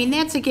 Yeah. I mean,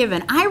 that's a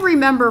given. I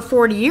remember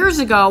 40 years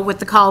ago with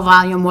the call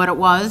volume, what it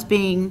was,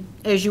 being,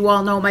 as you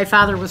all know, my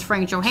father was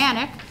Frank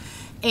Johannick,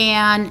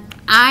 and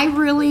I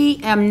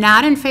really am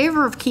not in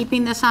favor of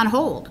keeping this on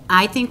hold.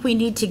 I think we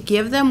need to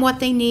give them what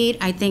they need.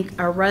 I think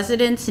our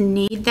residents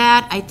need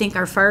that. I think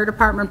our fire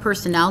department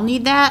personnel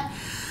need that,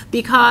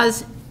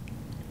 because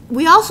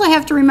we also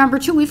have to remember,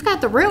 too, we've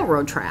got the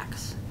railroad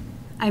tracks.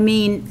 I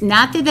mean,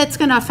 not that that's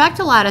going to affect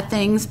a lot of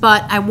things,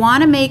 but I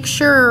want to make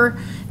sure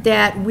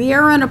that we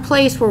are in a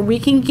place where we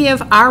can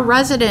give our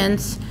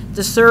residents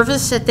the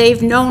service that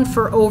they've known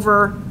for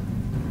over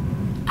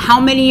how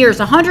many years?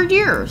 100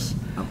 years.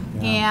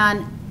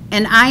 And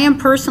I am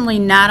personally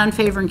not in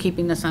favor in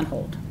keeping this on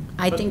hold.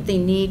 I think they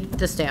need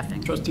the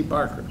staffing. Trustee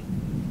Barker.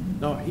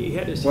 No, he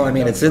had his. Well, I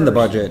mean, it's in the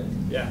budget.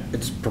 Yeah.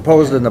 It's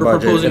proposed in the We're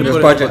budget, proposing and to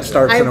this put it in the budget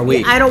starts in a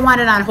week. I don't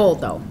want it on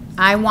hold, though.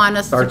 I want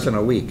us to. Starts in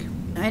a week.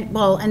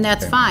 Well, and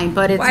that's fine,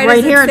 but it's Why right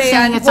does here, it it's say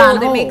saying on it's on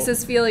hold? It hold. makes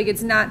us feel like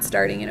it's not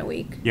starting in a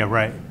week. Yeah,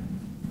 right.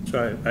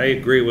 So I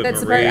agree with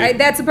That's the Marie. part,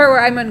 that's the part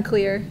where I'm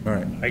unclear. All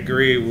right. I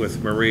agree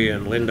with Marie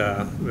and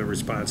Linda, the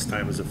response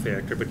time is a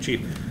factor, but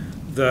Chief,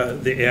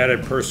 the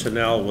added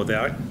personnel, will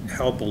that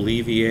help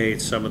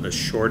alleviate some of the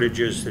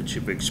shortages that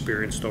you've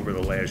experienced over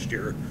the last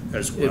year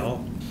as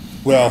well?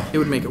 Well, It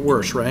would make it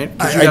worse, right?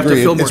 'Cause I you have to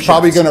agree. fill more It's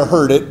probably shifts. going to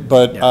hurt it,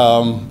 but,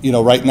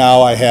 right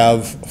now I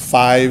have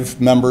 5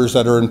 members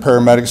that are in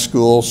paramedic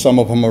school. Some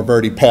of them have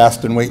already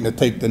passed and waiting to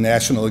take the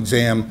national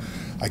exam.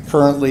 I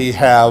currently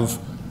have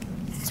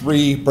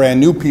 3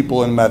 brand-new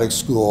people in medic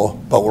school,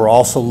 but we're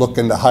also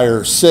looking to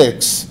hire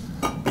 6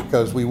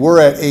 because we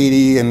were at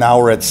 80 and now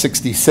we're at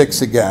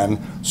 66 again.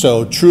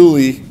 So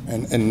truly,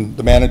 and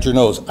the manager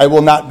knows, I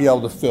will not be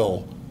able to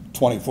fill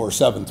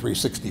 24/7,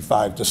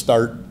 365 to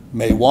start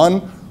May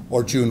 1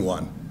 or June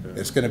 1.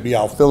 It's going to be,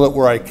 I'll fill it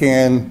where I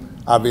can.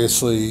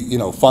 Obviously,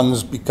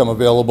 funds become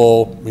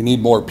available. We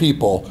need more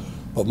people,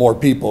 but more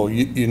people,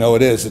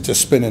 it's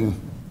just spinning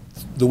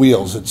the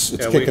wheels. It's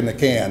Yeah, kicking the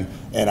can,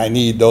 and I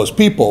need those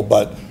people.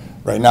 But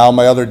Right now,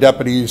 my other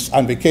deputy's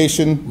on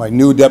vacation. My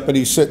new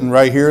deputy's sitting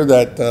right here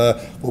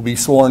that will be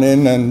sworn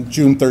in on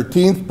June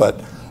 13th. But,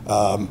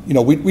 you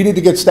know, we need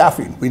to get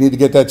staffing. We need to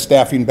get that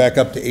staffing back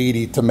up to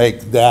 80 to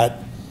make that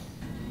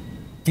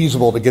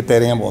feasible to get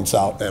that ambulance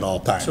out at all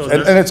times. So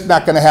And it's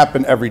not going to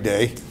happen every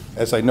day.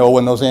 As I know,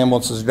 when those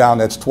ambulances are down,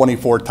 that's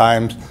 24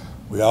 times.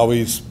 We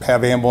always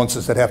have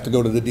ambulances that have to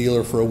go to the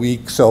dealer for a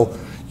week. So,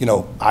 you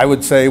know, I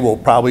would say we'll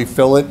probably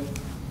fill it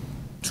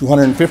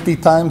 250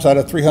 times out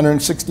of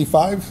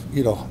 365.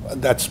 You know,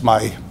 that's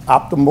my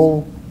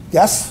optimal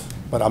guess,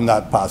 but I'm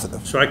not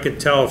positive. So I could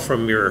tell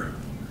from your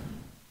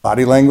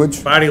Body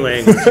language? body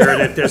language here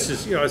that this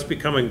is, you know, it's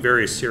becoming a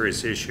very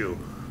serious issue.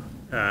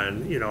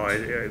 And, you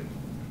know,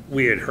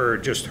 we had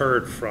just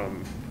heard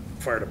from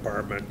fire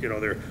department, you know,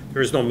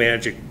 there's no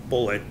magic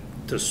bullet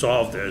to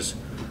solve this.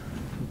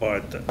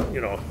 But,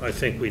 you know, I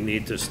think we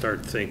need to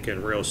start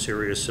thinking real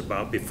serious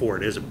about before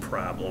it is a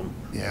problem.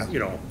 Yeah. You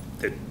know,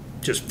 that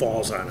just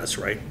falls on us,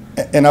 right?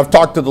 And I've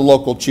talked to the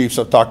local chiefs,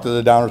 I've talked to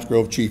the Downers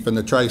Grove chief and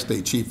the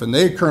Tri-State chief, and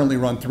they currently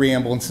run 3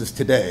 ambulances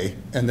today,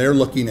 and they're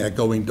looking at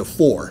going to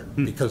 4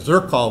 because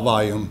their call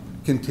volume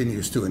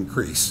continues to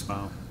increase.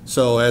 Wow.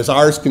 So as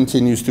ours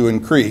continues to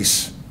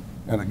increase,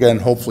 and again,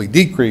 hopefully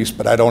decrease,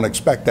 but I don't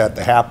expect that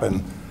to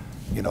happen,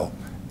 you know.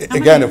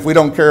 Again, if we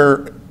don't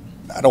care,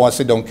 I don't want to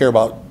say don't care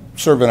about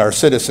serving our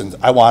citizens,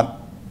 I want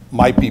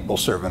my people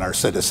serving our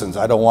citizens.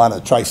 I don't want a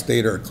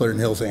Tri-State or a Clear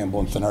Hills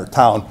ambulance in our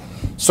town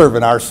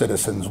serving our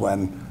citizens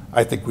when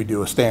I think we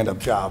do a stand-up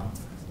job.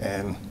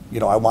 And,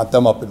 you know, I want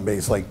them up in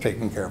Bays Lake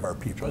taking care of our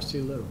people.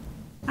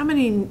 How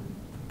many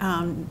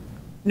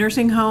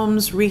nursing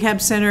homes,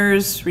 rehab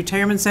centers,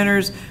 retirement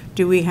centers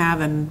do we have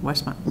in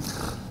Westmont?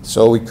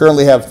 So we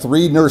currently have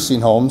 3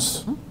 nursing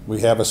homes. We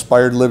have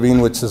Aspired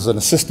Living, which is an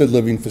assisted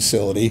living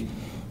facility.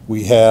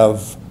 We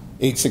have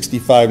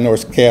 865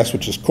 North Cass,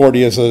 which is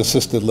Cordia's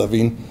assisted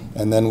living,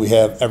 and then we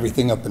have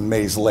everything up in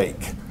Mays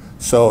Lake.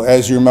 So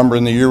as you remember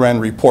in the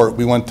year-end report,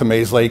 we went to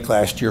Mays Lake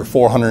last year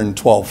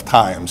 412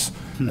 times,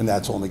 and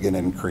that's only going to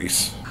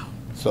increase.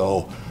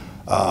 So,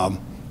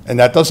 and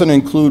that doesn't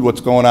include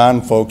what's going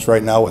on, folks,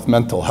 right now with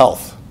mental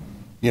health.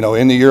 You know,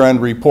 in the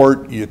year-end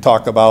report, you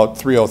talk about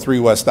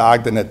 303 West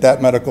Ogden. At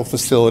that medical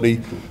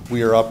facility,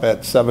 we are up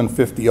at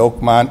 750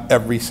 Oakmont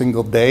every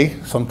single day,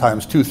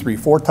 sometimes 2, 3,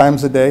 4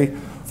 times a day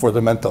for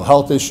the mental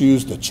health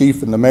issues. The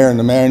chief and the mayor and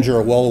the manager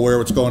are well aware of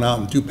what's going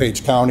on in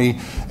DuPage County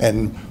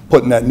and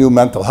putting that new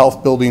mental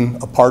health building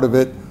a part of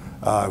it.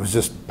 I was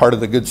just part of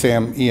the Good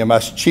Sam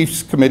EMS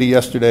Chiefs Committee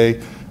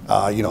yesterday.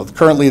 You know,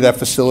 currently that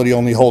facility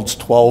only holds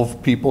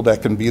 12 people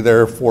that can be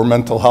there for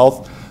mental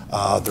health.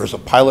 There's a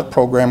pilot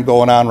program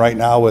going on right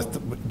now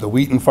with the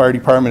Wheaton Fire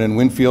Department in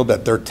Winfield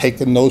that they're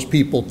taking those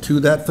people to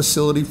that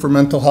facility for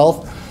mental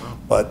health.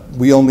 But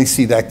we only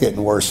see that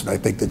getting worse, and I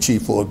think the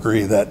chief will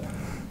agree that,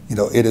 you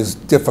know, it is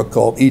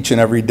difficult each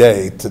and every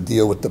day to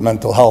deal with the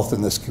mental health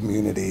in this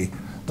community.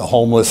 The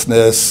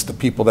homelessness, the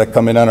people that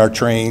come in on our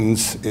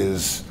trains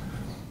is,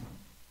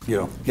 you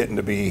know, getting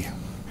to be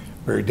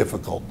very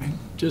difficult.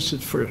 Just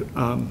as for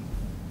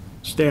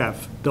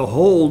staff, the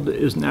hold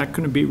is not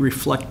going to be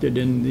reflected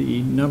in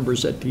the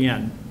numbers at the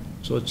end,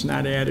 so it's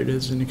not added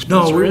as an expense.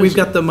 No, or is we've it?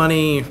 got the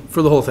money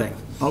for the whole thing.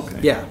 Okay.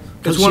 Yeah.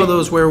 It's one of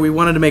those where we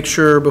wanted to make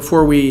sure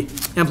before we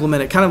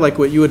implement it, kind of like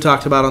what you had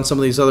talked about on some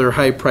of these other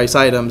high price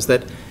items,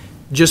 that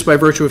just by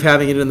virtue of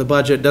having it in the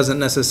budget doesn't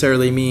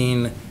necessarily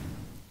mean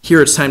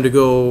here it's time to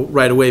go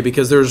right away,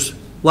 because there's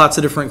lots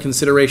of different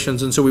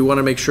considerations, and so we want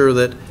to make sure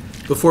that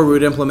before we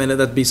would implement it,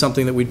 that'd be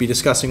something that we'd be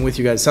discussing with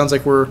you guys. Sounds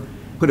like we're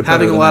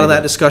having a lot of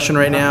that discussion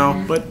right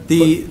now. But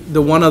the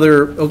one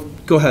other, oh,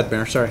 go ahead,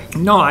 Mayor, sorry.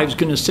 No, I was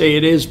going to say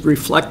it is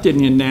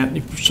reflected in that,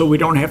 so we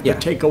don't have to Yeah.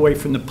 take away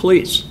from the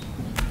police,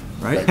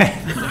 right?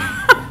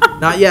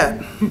 Not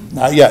yet.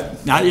 Not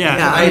yet. Not yet.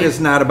 Yeah, Tonight is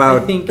not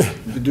about I think-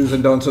 the do's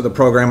and don'ts of the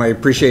program. I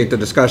appreciate the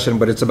discussion,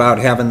 but it's about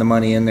having the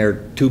money in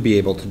there to be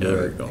able to do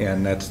There it. we go.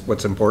 And that's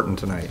what's important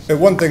tonight. And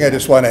one thing I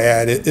just want to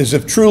add is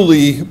if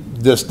truly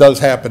this does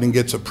happen and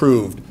gets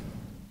approved,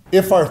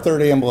 if our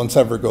 3rd ambulance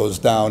ever goes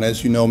down,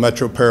 as you know,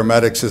 Metro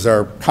Paramedics is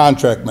our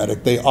contract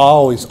medic. They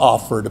always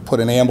offer to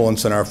put an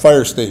ambulance in our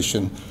fire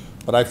station.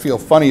 But I feel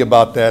funny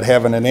about that,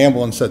 having an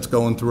ambulance that's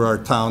going through our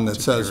town that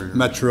says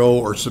Metro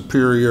or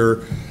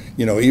Superior.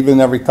 You know, even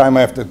every time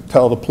I have to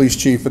tell the police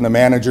chief and the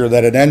manager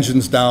that an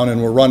engine's down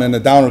and we're running a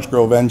Downers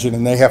Grove engine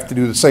and they have to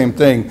do the same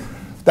thing,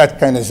 that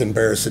kind of is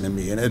embarrassing to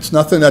me. And it's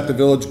nothing that the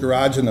Village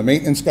Garage and the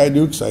maintenance guy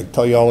do, because I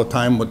tell you all the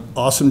time what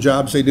awesome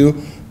jobs they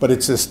do, but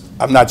it's just,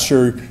 I'm not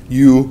sure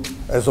you,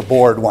 as a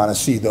board, want to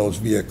see those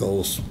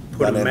vehicles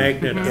Put a running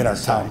magnet on in our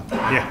the town.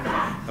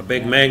 Yeah. A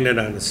big magnet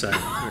on the side.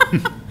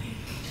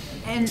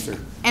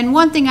 And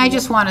one thing I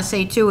just want to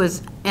say too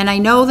is, and I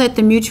know that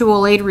the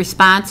mutual aid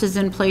response is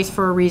in place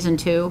for a reason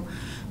too.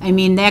 I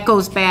mean, that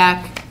goes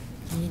back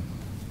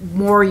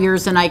more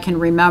years than I can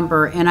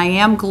remember, and I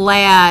am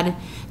glad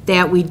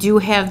that we do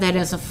have that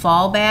as a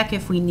fallback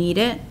if we need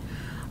it.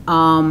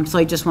 So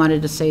I just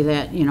wanted to say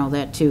that, you know,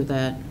 that too,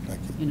 that,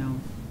 you know,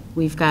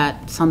 we've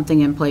got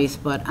something in place,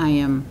 but I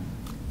am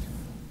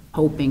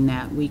hoping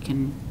that we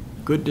can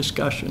good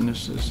discussion.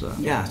 This is,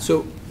 Yeah,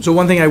 so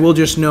one thing I will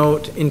just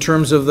note, in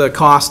terms of the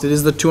cost, it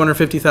is the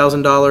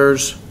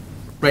 $250,000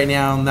 right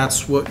now, and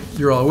that's what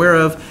you're all aware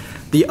of.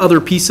 The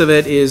other piece of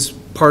it is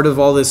part of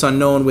all this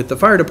unknown with the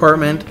fire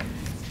department.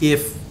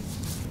 If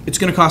it's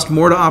gonna cost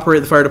more to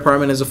operate the fire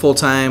department as a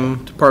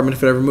full-time department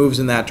if it ever moves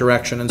in that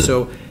direction. And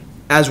so,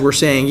 as we're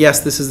saying,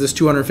 yes, this is this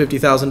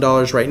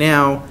 $250,000 right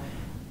now,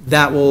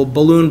 that will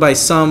balloon by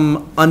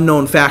some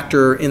unknown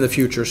factor in the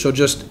future. So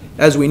just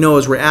as we know,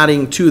 as we're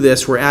adding to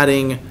this, we're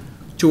adding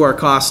to our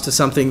costs to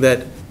something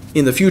that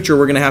in the future,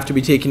 we're gonna have to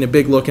be taking a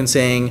big look and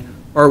saying,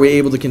 are we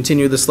able to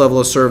continue this level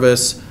of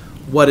service?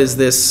 What is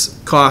this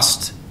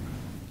cost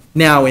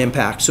now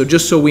impact? So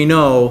just so we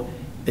know,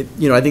 I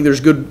think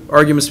there's good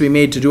arguments to be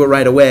made to do it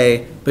right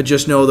away, but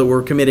just know that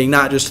we're committing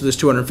not just to this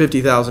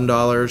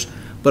 $250,000,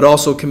 but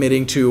also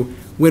committing to,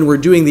 when we're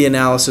doing the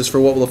analysis for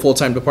what will a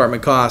full-time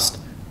department cost,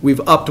 we've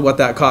upped what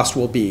that cost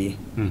will be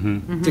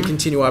to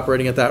continue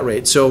operating at that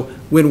rate. So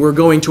when we're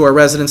going to our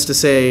residents to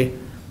say,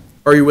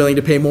 are you willing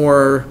to pay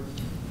more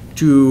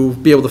to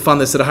be able to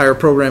fund this at a higher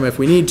program if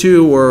we need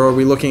to, or are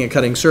we looking at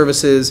cutting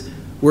services?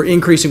 We're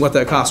increasing what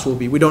that cost will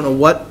be. We don't know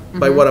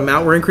by what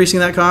amount we're increasing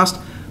that cost,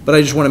 but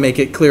I just want to make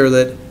it clear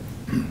that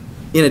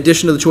in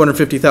addition to the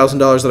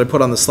 $250,000 that I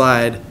put on the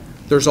slide,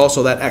 there's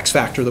also that X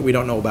factor that we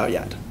don't know about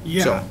yet.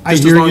 Yeah, So,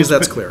 just as long as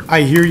that's clear.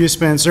 I hear you,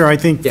 Spencer. I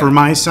think Yeah. for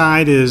my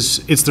side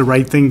it's the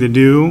right thing to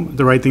do,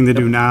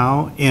 do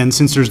now. And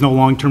since there's no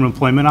long-term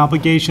employment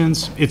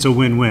obligations, it's a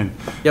win-win.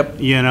 Yep.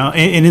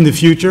 And in the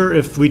future,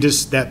 if we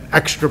just, that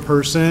extra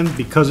person,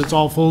 because it's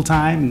all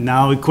full-time,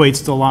 now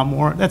equates to a lot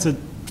more,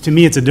 to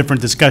me, it's a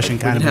different discussion,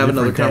 We kind can of a have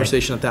another different day.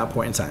 conversation at that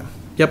point in time.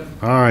 Yep.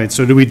 All right,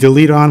 so do we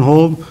delete on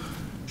hold?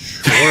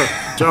 Sure.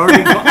 it's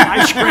already,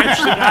 I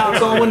scratched it out.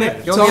 So when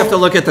You only have to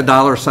look at the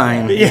dollar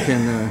sign. You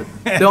can,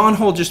 the on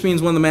hold just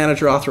means when the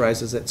manager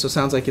authorizes it, so it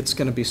sounds like it's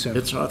gonna be soon.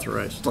 It's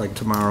authorized. like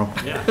tomorrow.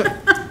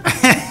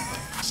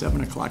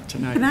 7 o'clock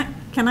tonight.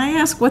 Can I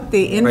ask what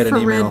the Write an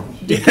infrared email.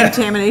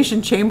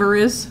 decontamination chamber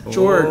is?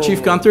 Sure,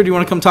 Chief Gunther, do you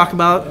wanna come talk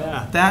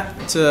about that?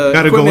 It's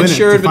Gotta go equipment in it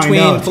shared to find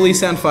between out.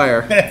 police and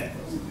fire.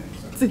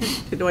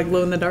 Do I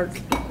glow in the dark?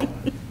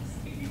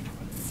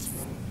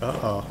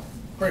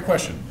 Great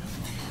question.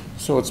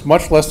 So it's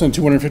much less than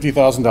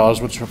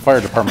 $250,000, which the fire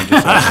department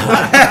just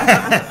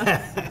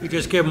asked. You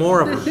just get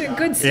more of them.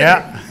 Good start.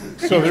 Yeah.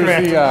 So there's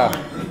the,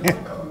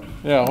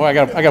 yeah, well, I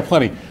got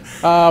plenty.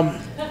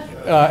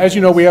 As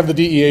you know, we have the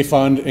DEA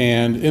fund,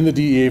 and in the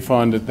DEA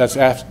fund, that's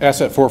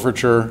asset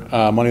forfeiture,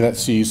 money that's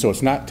seized, so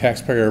it's not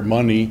taxpayer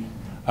money.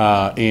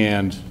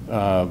 And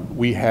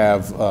we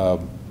have a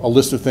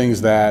list of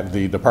things that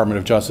the Department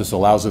of Justice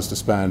allows us to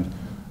spend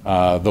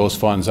those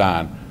funds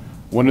on.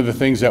 One of the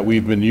things that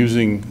we've been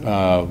using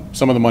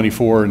some of the money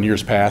for in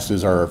years past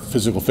is our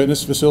physical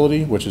fitness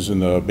facility, which is in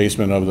the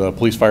basement of the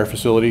police fire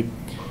facility.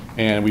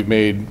 And we've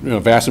made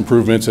vast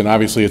improvements, and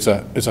obviously it's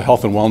a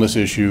health and wellness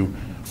issue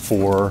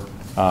for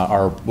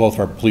both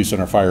our police and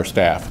our fire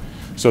staff.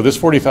 So this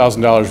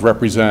 $40,000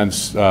 represents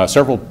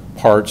several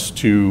parts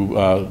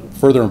to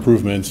further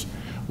improvements,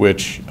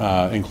 which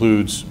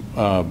includes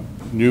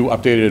new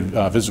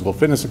updated physical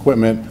fitness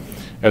equipment,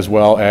 as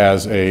well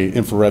as a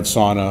infrared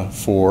sauna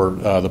for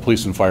the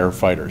police and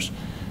firefighters.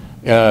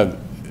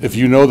 If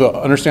you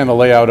understand the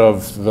layout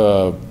of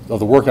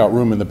the workout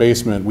room in the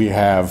basement, we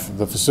have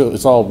the facility.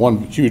 It's all one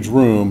huge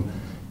room,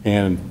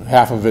 and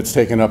half of it's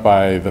taken up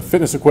by the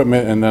fitness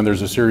equipment, and then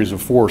there's a series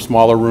of 4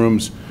 smaller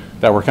rooms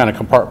that were kind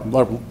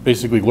of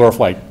basically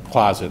glorified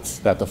closets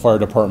that the fire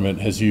department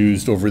has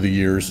used over the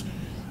years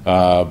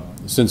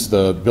since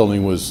the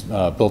building was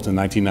built in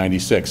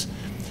 1996.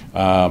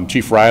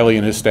 Chief Riley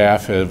and his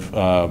staff have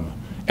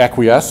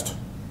acquiesced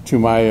to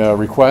my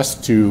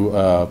request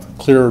to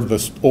clear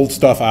this old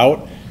stuff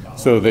out.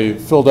 So they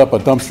filled up a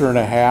dumpster and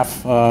a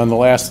half in the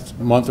last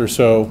month or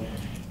so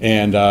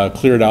and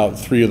cleared out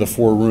 3 of the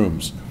 4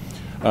 rooms.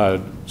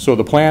 So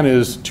the plan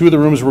is 2 of the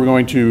rooms we're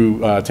going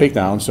to take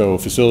down. So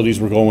facilities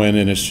will go in,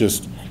 and it's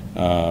just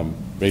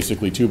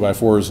basically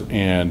 2x4s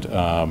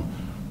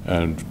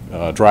and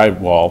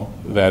drywall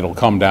that'll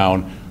come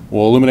down.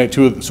 We'll eliminate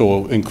 2, so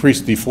we'll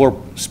increase the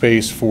floor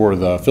space for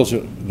the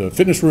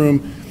fitness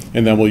room,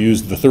 and then we'll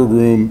use the 3rd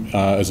room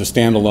as a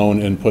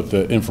standalone and put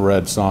the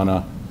infrared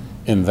sauna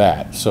in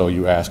that. So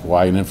you ask,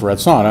 why an infrared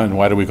sauna, and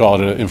why do we call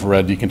it an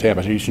infrared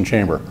decontamination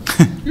chamber?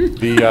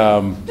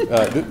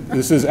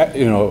 This is,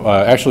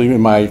 actually in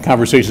my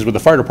conversations with the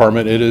fire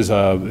department, it is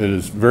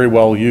very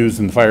well used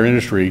in the fire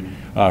industry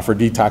for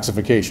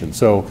detoxification.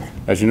 So,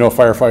 as you know,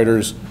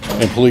 firefighters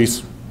and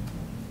police,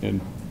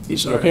 and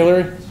okay,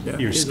 Larry? Yeah.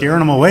 You're scaring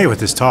them away with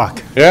this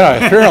talk.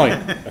 Yeah,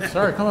 apparently.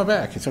 Sorry, coming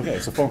back. It's okay.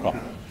 It's a phone call.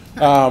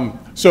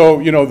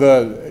 So,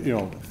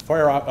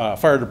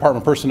 fire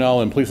department personnel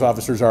and police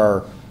officers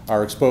are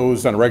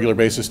exposed on a regular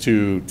basis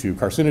to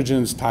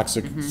carcinogens,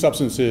 toxic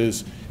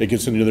substances. It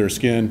gets into their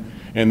skin,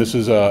 and this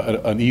is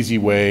an easy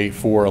way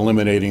for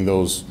eliminating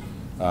those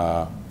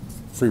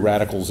free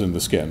radicals in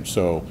the skin.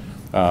 So,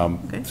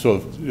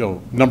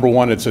 number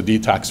one, it's a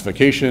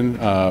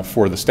detoxification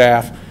for the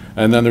staff.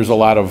 And then there's a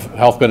lot of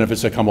health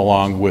benefits that come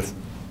along with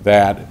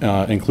that,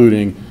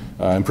 including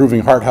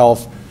improving heart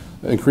health,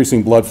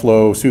 increasing blood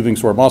flow, soothing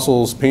sore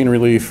muscles, pain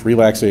relief,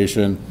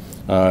 relaxation,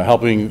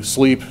 helping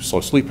sleep,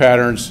 so sleep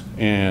patterns,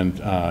 and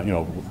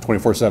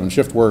 24/7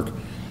 shift work,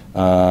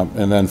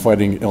 and then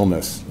fighting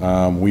illness.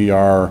 So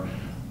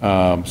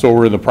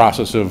we're in the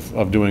process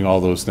of doing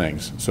all those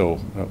things. So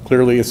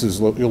clearly this is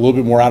a little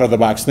bit more out of the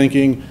box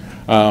thinking,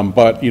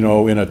 but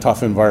in a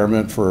tough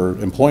environment for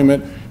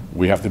employment,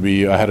 we have to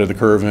be ahead of the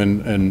curve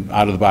and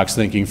out of the box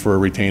thinking for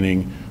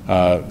retaining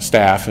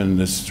staff, and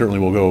this certainly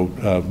will go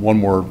one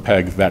more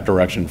peg that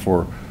direction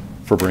for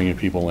bringing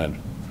people in.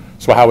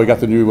 So how we got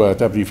the new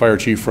deputy fire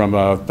chief from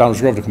Downers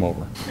Grove to come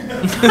over.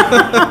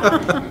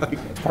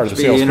 Part of the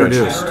sales pitch.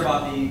 Introduced. I heard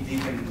about the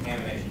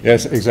decontamination.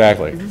 Yes,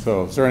 exactly.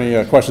 So is there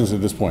any questions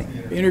at this point?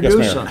 Introduce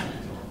Yes, Mayor. them.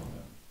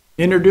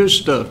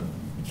 Introduce the,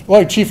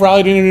 Well, Chief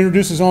Riley didn't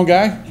introduce his own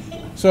guy.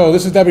 So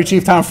this is Deputy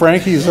Chief Tom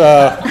Frank. He's This is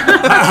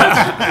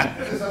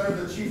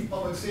under the chief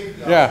public safety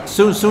officer. yeah.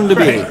 Soon to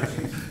be.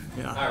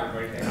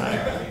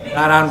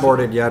 Not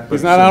onboarded yet. but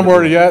He's not soon on to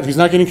board be. yet. He's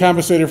not getting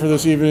compensated for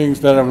this evening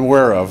that I'm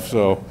aware of.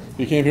 So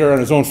he came here on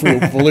his own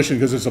volition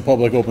because it's a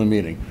public open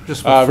meeting.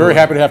 Just for Very fun.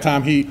 happy to have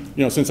Tom. He,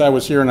 since I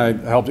was here and I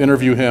helped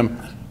interview him,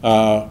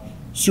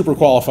 super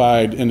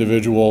qualified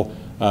individual,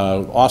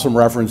 awesome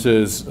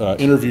references,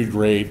 interviewed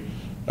great,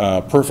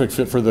 perfect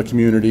fit for the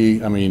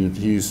community. I mean,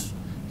 he's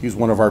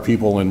one of our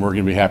people, and we're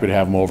going to be happy to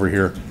have him over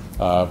here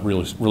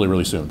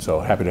really soon.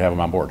 So happy to have him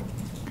on board.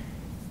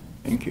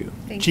 thank you.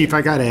 Chief,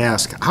 I gotta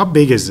ask, how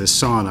big is this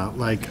sauna?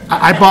 Like,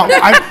 I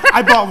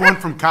bought one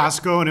from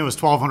Costco and it was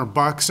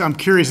 $1,200. I'm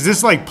curious, is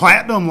this like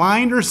platinum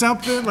lined or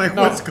something? Like,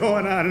 what's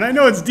going on? And I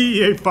know it's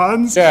DEA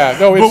funds. Yeah,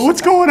 no, but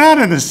what's going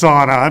on in this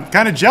sauna? I'm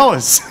kind of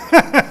jealous.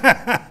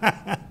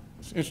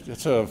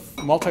 It's a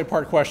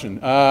multi-part question.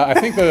 I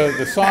think the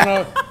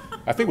sauna,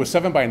 I think was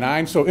 7 by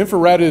 9. So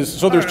infrared is,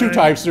 so there's two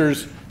types.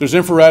 There's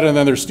infrared and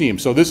then there's steam.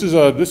 So this is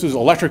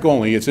electric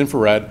only. It's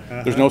infrared.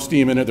 There's no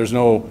steam in it. There's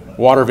no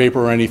water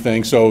vapor or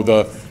anything. So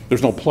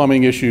there's no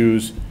plumbing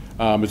issues.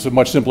 It's a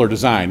much simpler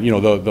design.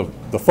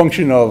 The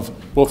function of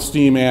both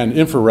steam and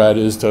infrared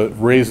is to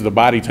raise the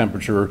body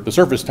temperature, the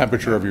surface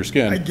temperature of your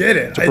skin. I get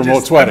it. To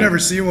promote sweating. I've never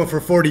seen one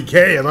for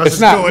 40K unless It's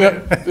it's not.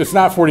 going. It's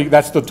not 40.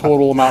 That's the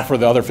total amount for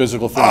the other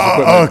physical things.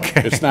 Oh, equipment.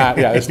 okay. It's not.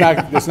 Yeah. It's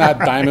not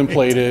diamond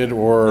plated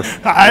or.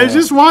 I was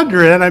just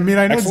wondering. I mean,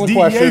 I know it's Excellent DEA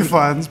question.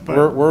 funds,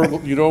 but We're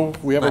we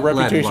have a Lead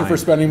reputation for line.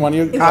 spending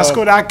money.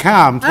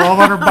 Costco.com,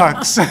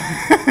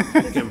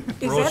 $1,200.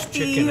 Is that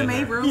the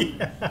EMA room?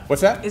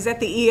 What's that? Is that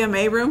the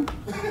EMA room?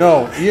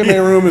 No,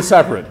 EMA room is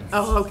separate.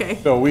 Oh, okay.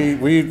 So we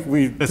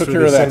That's took where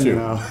care of they that send you too.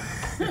 now.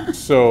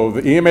 So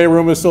the EMA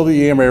room is still the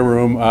EMA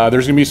room.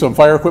 There's going to be some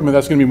fire equipment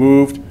that's going to be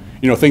moved.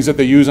 Things that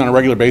they use on a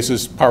regular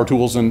basis, power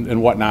tools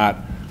and whatnot.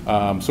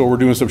 So we're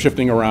doing some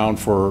shifting around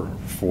for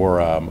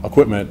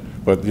equipment,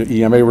 but the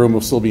EMA room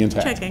will still be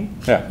intact. Checking.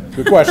 Yeah,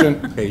 good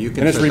question. Okay, you can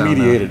And it's sit down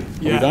now. remediated.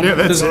 Are we done?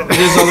 It is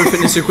other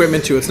fitness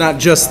equipment too. It's not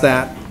just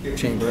that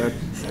chamber.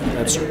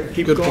 That's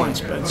Keep good going, point.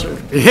 Spencer.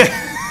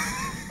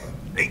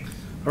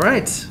 All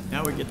right.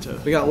 Now we get to,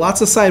 We got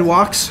lots of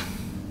sidewalks.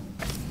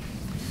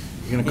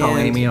 You gonna call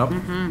And- Amy up?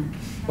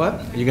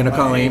 What? You gonna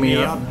call Amy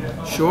up?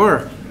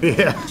 Sure.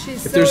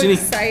 She's If there's so any-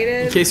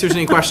 excited. In case there's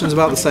any questions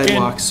about the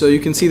sidewalks. So you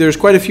can see there's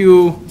quite a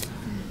few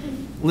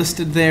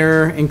listed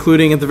there,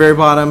 including at the very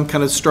bottom,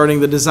 kind of starting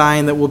the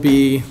design that will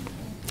be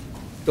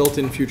built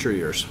in future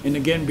years. and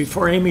again,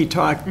 before Amy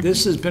talked,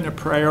 this has been a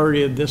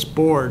priority of this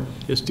board,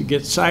 is to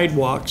get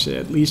sidewalks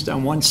at least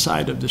on one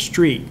side of the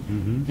street.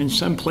 In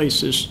some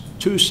places,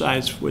 two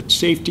sides with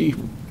safety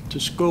to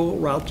school,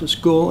 route to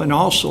school, and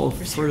also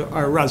for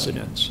our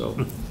residents,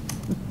 so.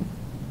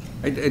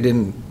 I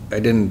didn't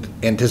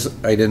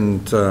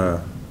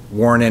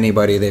warn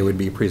anybody they would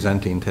be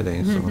presenting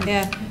today, so.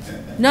 Yeah.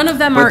 None of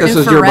them But are this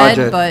is your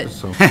infrared, budget, but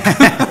so.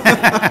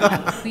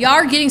 we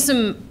are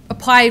getting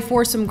applied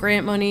for some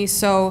grant money.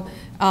 So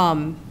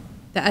the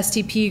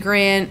STP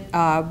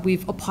grant,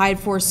 we've applied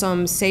for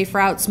some Safe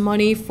Routes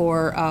money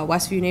for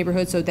Westview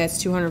neighborhood. So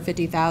that's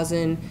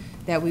 $250,000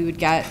 that we would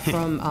get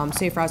from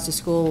Safe Routes to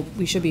School.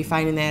 We should be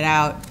finding that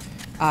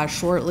out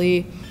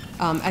shortly.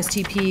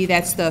 STP,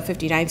 that's the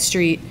 59th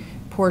Street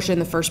portion,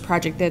 the first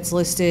project that's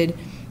listed.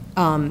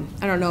 I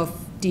don't know if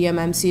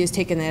DMMC has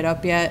taken that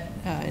up yet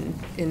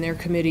in their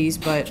committees,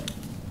 but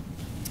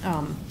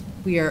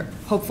we are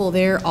hopeful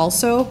there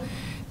also.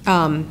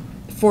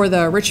 For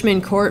the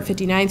Richmond Court,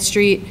 59th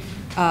Street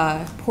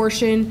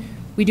portion,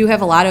 we do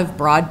have a lot of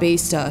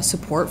broad-based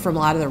support from a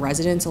lot of the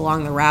residents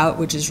along the route,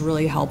 which is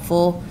really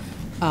helpful.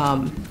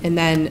 And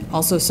then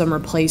also some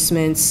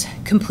replacements,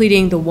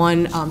 completing the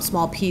one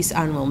small piece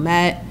on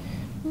Wilmette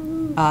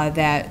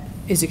that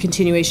is a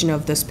continuation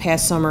of this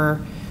past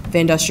summer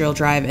Van Industrial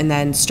Drive, and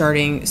then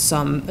starting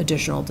some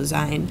additional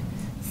design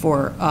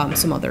for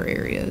some other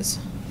areas.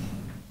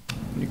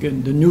 And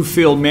again, the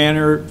Newfield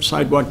Manor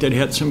sidewalk that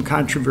had some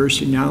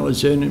controversy now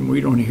is in, and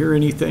we don't hear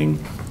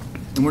anything.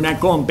 And we're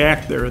not going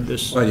back there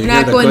this. Well, you We're hear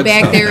not the going good back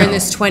stuff there in now.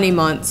 this 20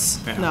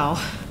 months, no.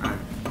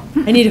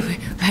 I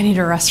need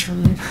a rest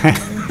from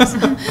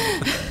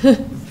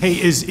Hey,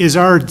 is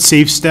our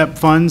Safe Step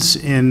funds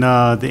in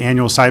the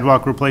annual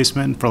sidewalk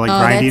replacement for like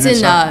grinding and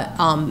stuff?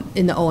 That's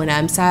in the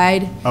O&M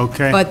side.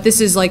 Okay. But this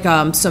is like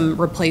some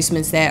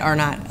replacements that are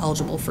not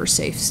eligible for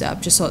Safe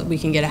Step, just so that we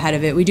can get ahead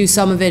of it. We do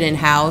some of it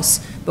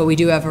in-house, but we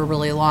do have a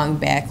really long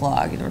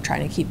backlog, and we're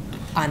trying to keep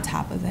on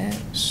top of that.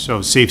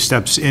 So Safe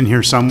Step's in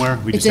here somewhere?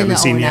 We It's just in the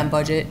haven't seen it O&M yet?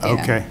 budget, yeah.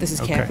 Okay. This is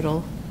okay.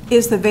 capital.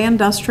 Is the Van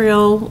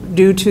Industrial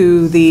due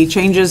to the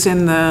changes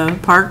in the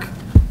park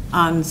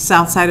on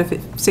south side of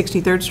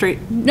 63rd Street?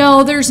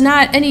 No, there's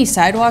not any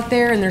sidewalk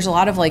there, and there's a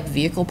lot of like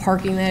vehicle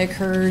parking that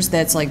occurs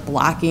that's like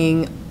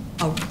blocking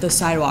the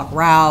sidewalk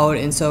route,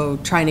 and so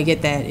trying to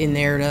get that in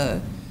there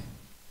to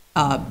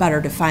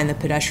better define the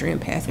pedestrian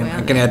pathway.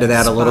 I can add to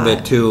that a little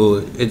bit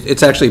too.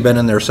 It's actually been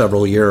in there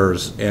several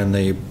years, and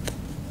the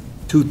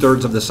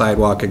 2/3 of the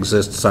sidewalk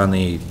exists on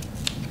the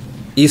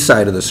east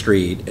side of the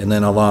street, and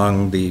then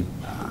along the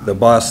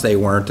bus, they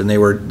weren't, and they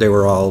were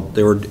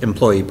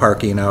employee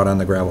parking out on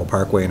the gravel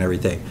parkway and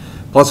everything.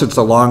 Plus, it's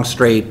a long,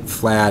 straight,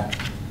 flat,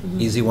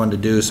 easy one to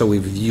do, so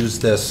we've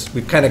used this,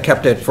 we've kind of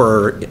kept it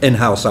for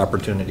in-house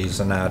opportunities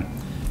and not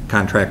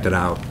contracted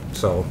out,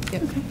 so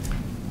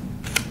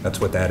that's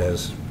what that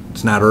is.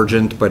 It's not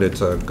urgent, but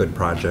it's a good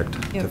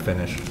project to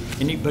finish.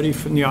 Anybody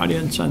from the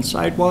audience on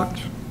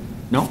sidewalks?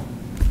 No?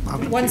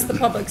 Once the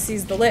public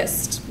sees the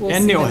list, we'll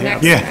And see they'll the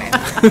have-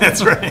 next time.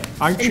 That's right.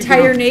 Aren't you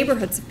Entire gonna-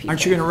 neighborhoods of people.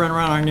 Aren't you going to run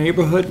around our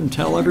neighborhood and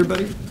tell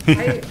everybody?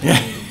 I'm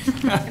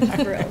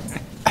thrilled.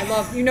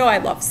 I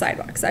love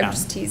sidewalks. I'm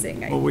just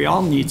teasing. Well, we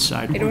all need I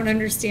sidewalks. don't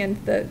understand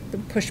the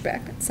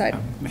pushback on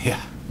sidewalks. Yeah.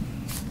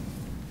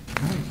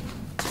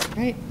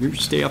 Right. You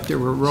stay up there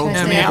with roads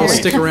Should I and stay up I'll alleys.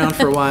 stick around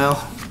for a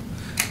while.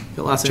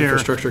 Got lots of Chair.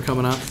 infrastructure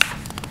coming up.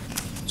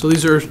 So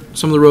these are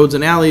some of the roads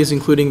and alleys,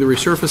 including the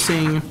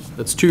resurfacing.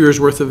 That's 2 years'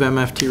 worth of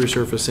MFT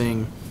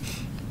resurfacing.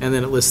 And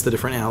then it lists the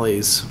different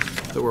alleys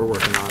that we're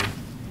working on,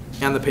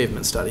 and the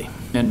pavement study.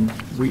 And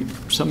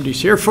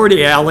somebody's here for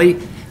the alley,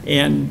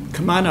 and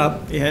come on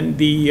up, and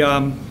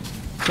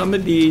some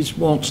of these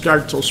won't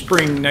start till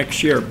spring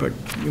next year, but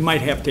you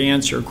might have to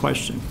answer a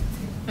question.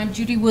 I'm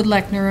Judy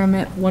Woodlechner. I'm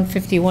at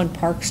 151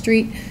 Park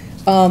Street.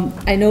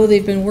 I know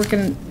they've been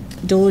working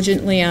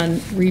diligently on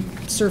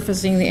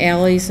resurfacing the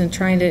alleys and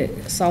trying to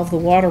solve the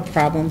water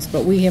problems,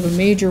 but we have a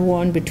major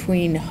one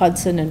between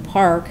Hudson and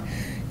Park.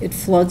 It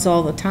floods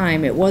all the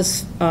time. It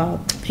was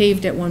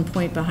paved at one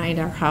point behind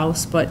our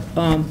house, but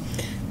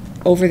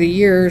over the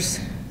years,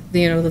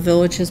 the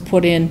village has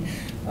put in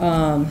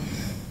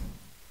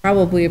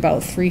probably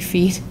about 3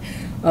 feet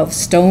of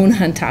stone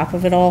on top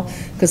of it all,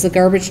 because the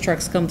garbage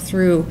trucks come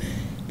through.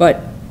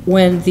 But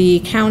when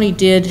the county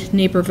did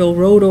Naperville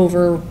Road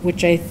over,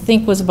 which I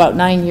think was about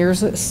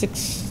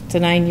 6 to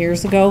 9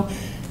 years ago,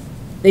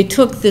 they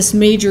took this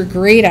major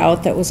grate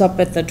out that was up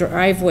at the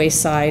driveway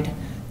side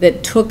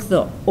that took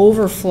the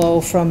overflow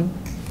from,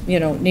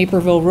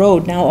 Naperville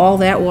Road. Now all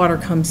that water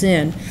comes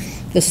in.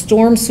 The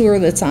storm sewer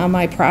that's on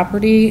my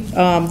property,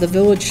 the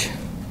village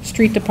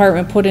street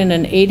department put in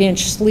an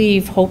 8-inch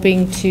sleeve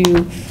hoping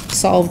to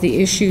solve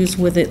the issues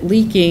with it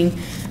leaking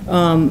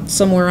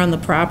somewhere on the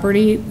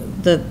property.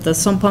 The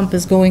sump pump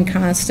is going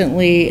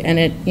constantly, and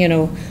it,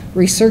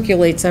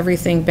 recirculates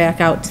everything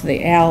back out to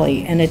the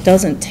alley, and it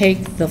doesn't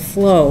take the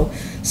flow.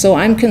 So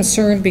I'm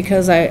concerned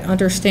because I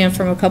understand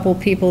from a couple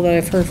people that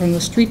I've heard from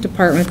the street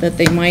department that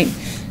they might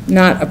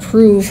not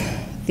approve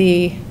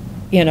the,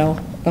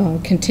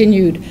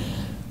 continued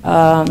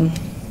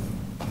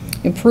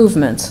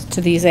improvements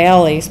to these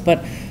alleys,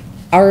 but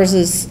ours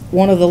is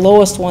one of the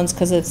lowest ones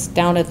because it's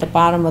down at the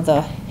bottom of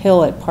the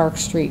hill at Park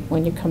Street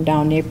when you come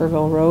down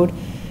Naperville Road.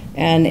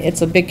 And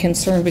it's a big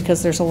concern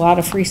because there's a lot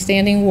of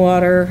freestanding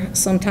water.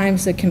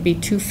 Sometimes it can be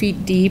 2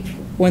 feet deep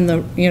when the,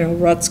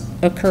 ruts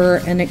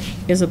occur, and it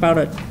is about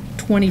a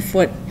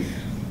 20-foot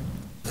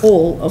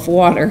hole of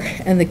water.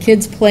 And the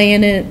kids play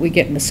in it, we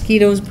get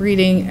mosquitoes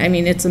breeding. I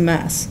mean, it's a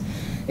mess.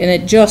 And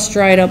it just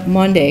dried up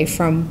Monday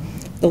from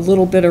the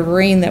little bit of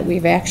rain that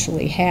we've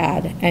actually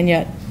had, and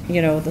yet,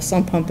 the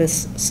sump pump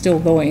is still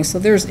going. So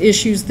there's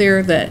issues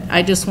there that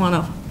I just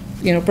want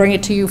to, bring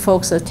it to you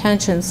folks'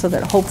 attention so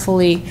that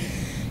hopefully,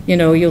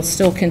 you'll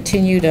still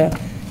continue to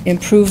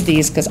improve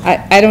these, because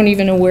I don't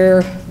even know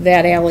where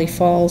that alley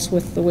falls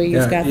with the way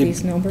you've got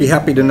these numbers. Be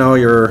happy to know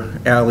your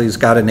alley's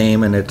got a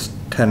name, and it's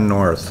 10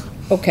 North.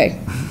 Okay,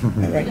 all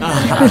right.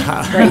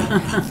 Great,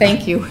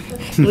 thank you.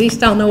 At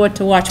least I'll know what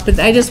to watch, but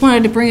I just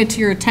wanted to bring it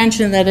to your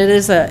attention that it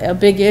is a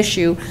big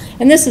issue,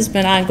 and this has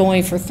been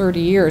ongoing for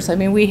 30 years. I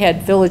mean, we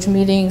had village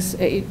meetings,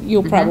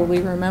 you'll probably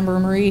remember,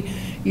 Marie,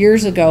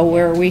 years ago,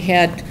 where we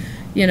had,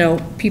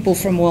 people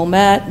from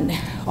Wilmette and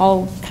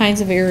all kinds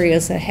of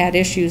areas that had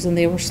issues, and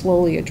they were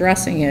slowly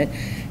addressing it.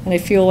 And I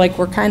feel like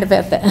we're kind of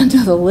at the end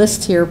of the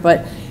list here,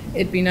 but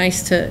it'd be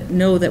nice to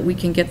know that we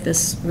can get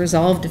this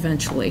resolved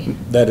eventually.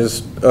 That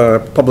is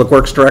Public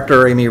Works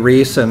Director Amy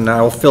Reese, and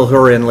I'll fill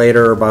her in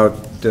later about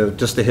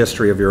just the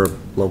history of your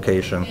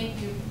location.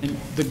 And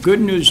the good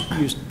news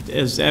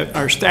is that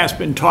our staff's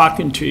been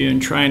talking to you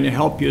and trying to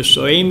help you,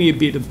 so Amy would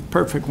be the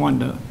perfect one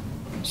to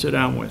sit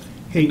down with.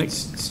 Hey,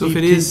 So if Steve,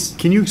 it is-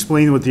 can you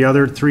explain what the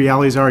other 3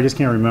 alleys are? I just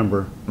can't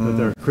remember what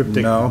their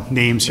cryptic no.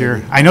 names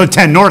here. I know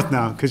 10 North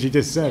now, because you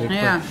just said it. but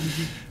Yeah.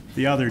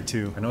 The other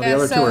 2. I know the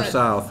other 2 are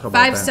south. How about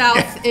 5 that?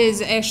 South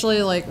is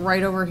actually like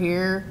right over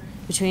here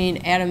between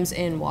Adams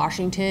and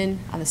Washington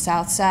on the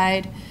south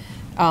side.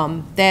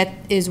 That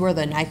is where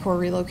the NICOR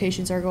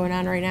relocations are going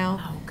on right now.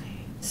 Okay.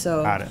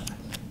 So Got it.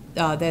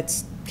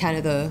 that's kind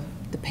of the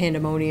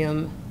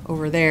pandemonium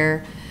over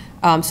there.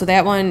 So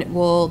that one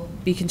will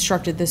be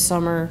constructed this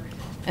summer,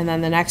 and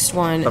then the next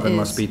one 7 is,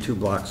 must be 2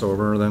 blocks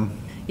over then.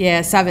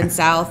 yeah, 7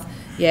 South,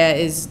 yeah,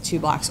 is 2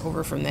 blocks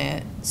over from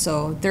that.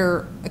 So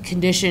their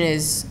condition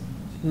is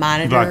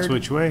monitored. Blocks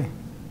which way?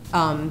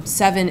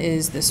 7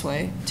 is this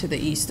way, to the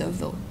east of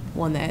the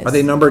one that is. Are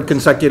they numbered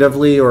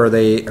consecutively, or are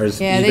they, or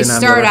is Yeah, even they on the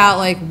start other- out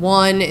like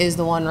 1 is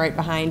the one right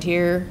behind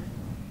here,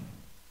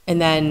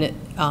 and then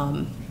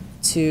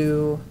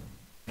 2,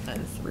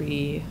 and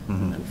 3,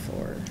 and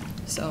 4.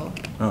 So.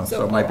 Oh,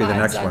 so it might be the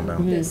next one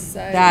then.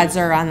 The odds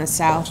are on the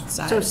south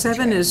side. So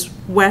 7 is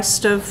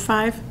west of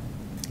 5?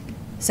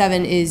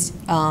 7 is,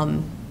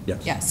 Yes.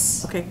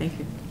 yes. Okay, thank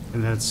you.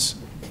 And that's,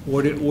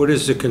 What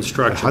is the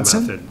construction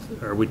Hudson?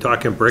 method? Are we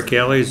talking brick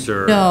alleys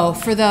or No,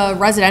 for the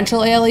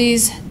residential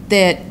alleys,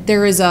 that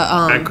there is a,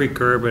 concrete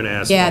curb and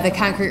asphalt? yeah, the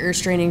concrete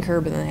restraining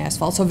curb and the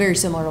asphalt, so very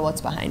similar to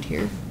what's behind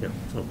here. Yeah,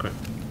 okay.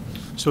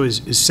 so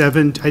is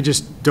 7, I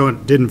just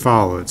didn't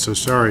follow it, so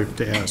sorry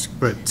to ask,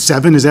 but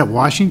 7 is at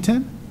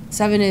Washington?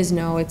 7 is,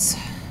 no, it's,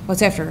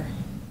 what's after?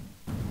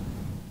 I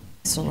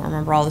still don't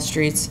remember all the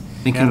streets.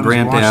 Thinking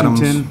Grant Adams.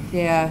 Washington?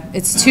 Yeah,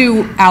 it's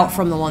 2 out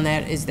from the one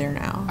that is there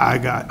now.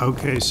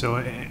 Okay,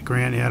 so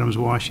Grant Adams,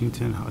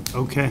 Washington,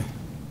 okay.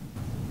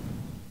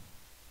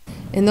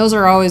 And those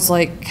are always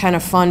like kind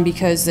of fun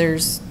because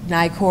there's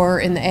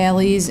NICOR in the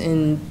alleys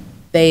and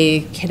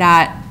they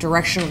cannot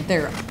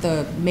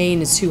the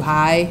main is too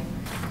high.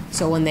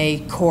 So when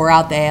they core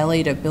out the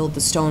alley to build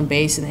the stone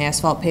base and the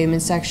asphalt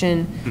pavement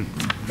section,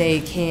 they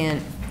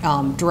can't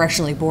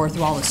directionally bore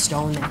through all the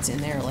stone that's in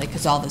there, like,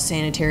 because all the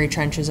sanitary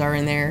trenches are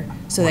in there.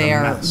 So What a they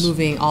are mess.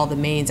 moving all the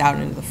mains out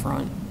into the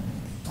front.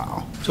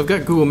 Wow. So I've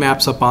got Google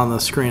Maps up on the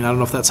screen. I don't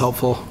know if that's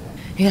helpful.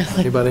 Yeah.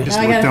 Anybody? Just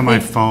looked on my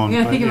phone. You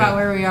gotta but think yeah. about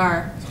where we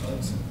are.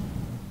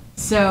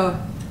 So.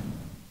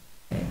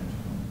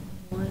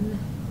 One.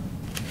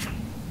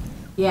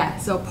 Yeah,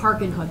 so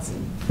Park and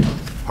Hudson.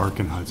 Park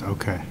and Hudson,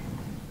 okay.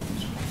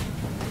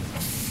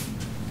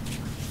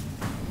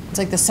 It's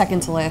like the second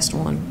to last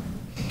one.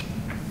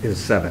 Is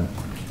 7.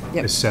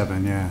 Yep. It's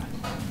 7, yeah.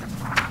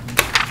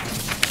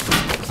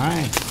 All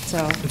right,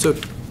 So And so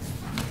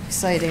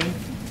exciting.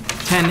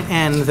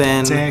 10N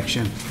then. it's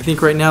action. I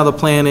think right now the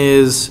plan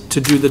is to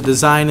do the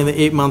design in the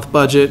 8-month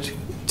budget,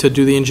 to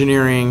do the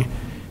engineering,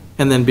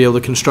 and then be able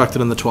to construct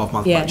it in the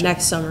 12-month Yeah, budget.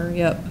 next summer,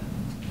 yep.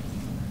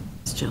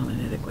 This gentleman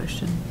had a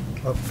question.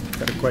 Oh,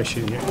 got a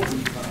question here.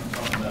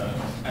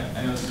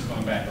 I know this is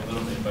going back a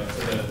little bit, but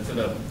to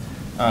the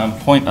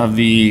point of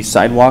the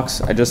sidewalks,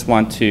 I just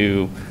want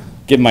to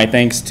give my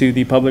thanks to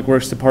the Public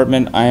Works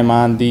Department. I am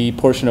on the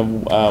portion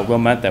of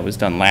Wilmette that was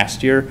done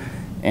last year,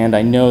 and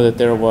I know that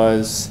there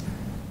was,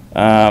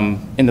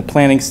 in the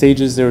planning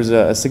stages, there was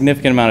a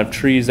significant amount of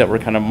trees that were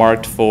kind of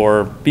marked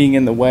for being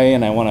in the way,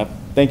 and I want to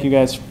thank you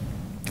guys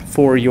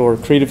for your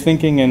creative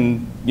thinking,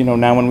 and, you know,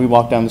 now when we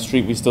walk down the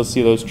street, we still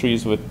see those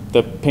trees with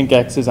the pink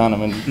X's on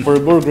them, and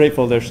we're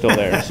grateful they're still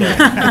there. So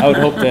I would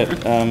hope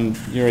that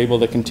you're able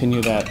to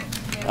continue that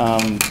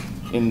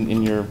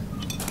in your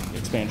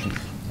expansion.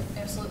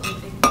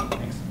 Absolutely.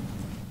 Thanks.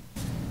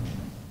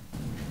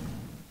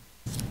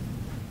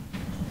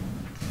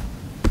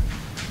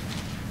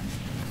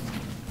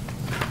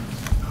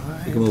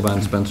 You can move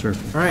on, Spencer.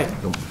 All right.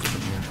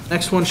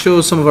 Next one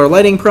shows some of our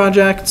lighting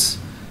projects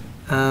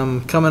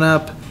coming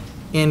up,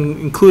 and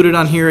included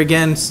on here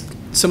again,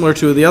 similar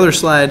to the other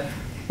slide,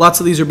 lots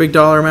of these are big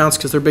dollar amounts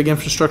because they're big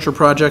infrastructure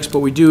projects, but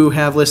we do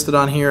have listed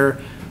on here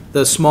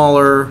the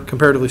smaller,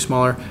 comparatively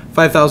smaller,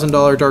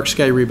 $5,000 dark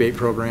sky rebate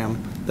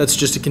program. That's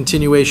just a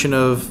continuation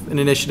of an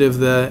initiative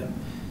that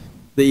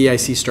the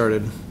EIC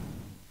started.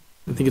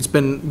 I think it's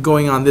been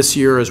going on this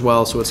year as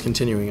well, so it's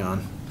continuing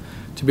on,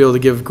 to be able to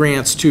give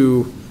grants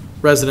to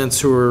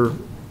residents who are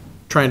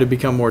trying to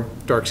become more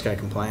dark sky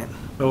compliant.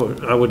 Oh,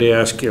 I would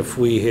ask if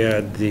we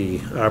had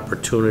the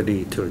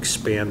opportunity to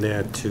expand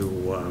that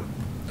to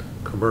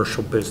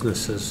commercial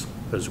businesses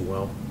as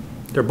well.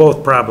 They're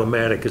both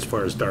problematic as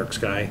far as dark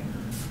sky.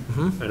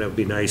 And it would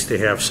be nice to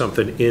have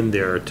something in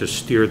there to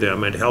steer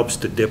them. It helps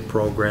the DIP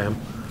program,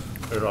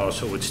 but it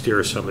also would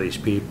steer some of these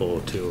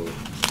people to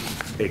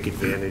take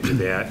advantage of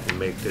that and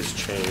make this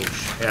change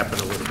happen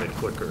a little bit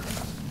quicker.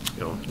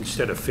 You know,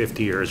 instead of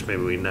 50 years,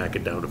 maybe we knock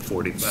it down to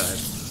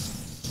 45.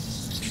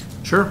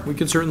 Sure, we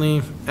could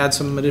certainly add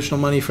some additional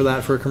money for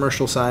that for a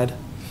commercial side.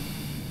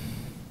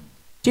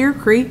 Deer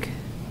Creek,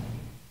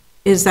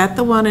 is that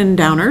the one in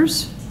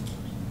Downers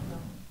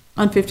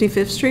on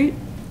 55th Street?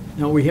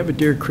 No, we have a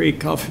Deer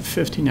Creek off of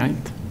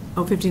 59th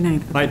Oh,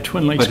 59th. by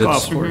Twin Lakes But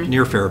Golf it's Course.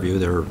 near Fairview,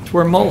 they're It's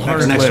where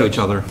Mulhern next to lives. each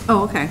other.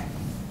 Oh, okay.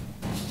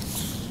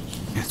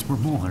 That's where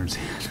Muller's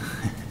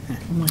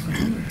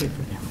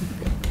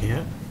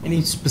Yeah.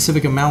 Any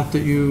specific amount that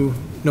you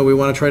know we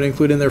want to try to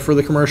include in there for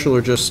the commercial,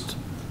 or just?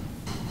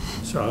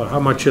 So how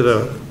much of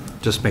the,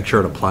 Just make sure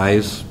it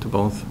applies to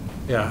both.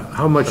 yeah,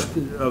 how much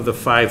of the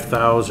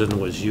 5,000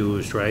 was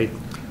used, right?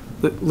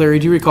 Larry,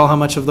 do you recall how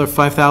much of the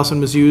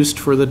 5,000 was used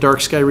for the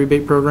dark sky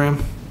rebate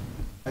program?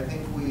 I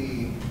think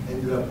we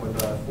ended up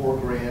with 4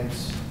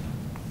 grants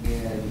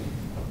and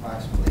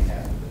approximately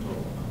half of the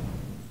total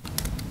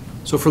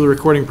amount. So for the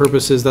recording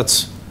purposes,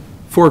 that's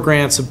 4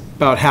 grants,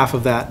 about half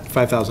of that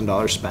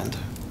 $5,000 spent.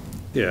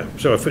 Yeah,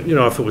 so if, if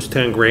it was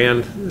 10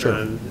 grand,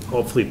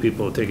 hopefully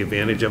people will take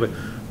advantage of it.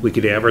 We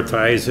could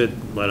advertise it,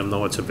 let them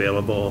know it's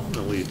available,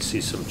 and we'd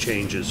see some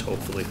changes,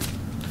 hopefully,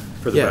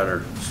 for the Yeah.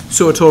 better,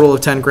 So a total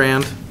of 10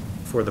 grand.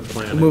 for the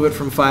planet. Move it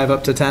from 5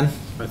 up to 10?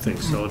 I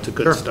think so. It's a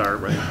good Sure. start,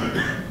 right?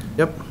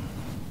 Yep.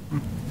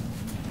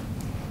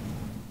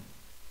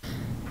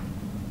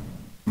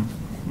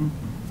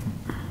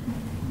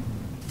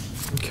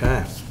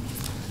 Okay.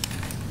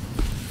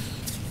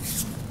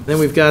 Then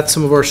we've got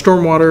some of our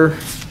stormwater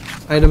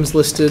items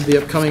listed, the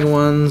upcoming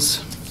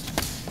ones.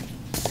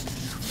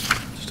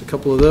 Just a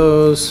couple of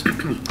those.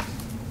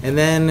 And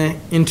then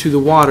into the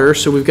water,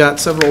 so we've got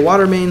several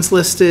water mains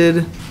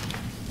listed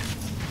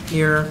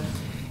here,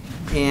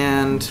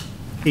 and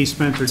Hey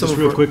Spencer, Some just of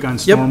real our- quick on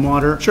Yep,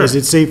 stormwater. sure. Is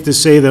it safe to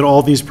say that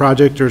all these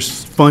projects are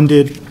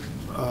funded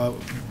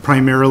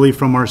primarily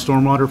from our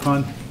stormwater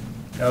fund?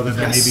 Other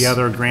than maybe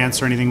other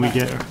grants or anything we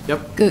get?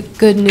 Yep.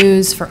 Good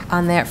news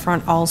on that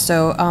front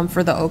also.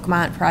 For the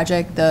Oakmont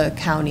project, the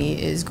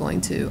county is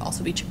going to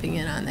also be chipping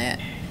in on that.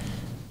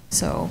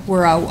 So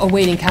we're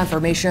awaiting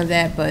confirmation of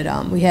that, but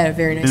we had a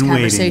very nice Been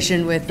waiting.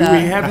 conversation with. Do we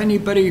have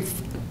anybody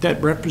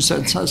that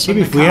represents us in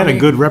Maybe the if we had a county?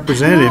 good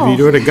representative,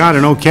 you would have got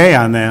an okay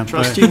on that.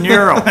 but- Trustee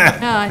Nero. No,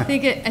 I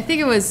think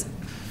it was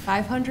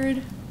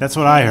 500. That's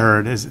what I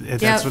heard, that's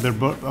Yep. what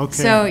they're, okay.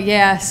 So,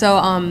 yeah,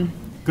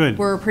 Good,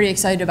 we're pretty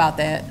excited about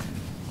that.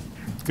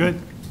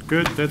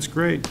 good, that's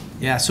great.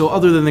 Yeah, so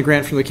other than the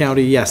grant from the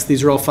county, yes,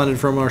 these are all funded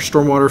from our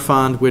stormwater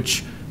fund,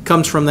 which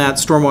comes from that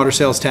stormwater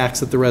sales tax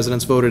that the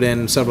residents voted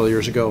in several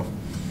years ago.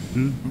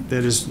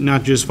 That is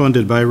not just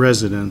funded by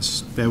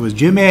residents. That was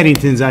Jim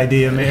Addington's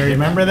idea, Mayor,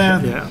 remember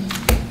that? Yeah,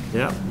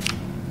 yeah.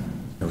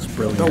 That was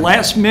brilliant. The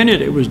last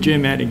minute, it was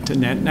Jim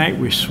Addington. That night,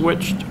 we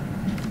switched.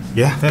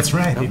 Yeah, that's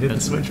right, he did the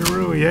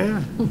switcheroo, yeah.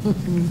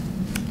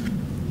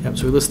 Yep,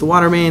 so we list the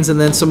water mains and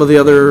then some of the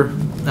other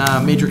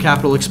major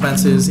capital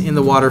expenses in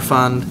the water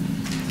fund.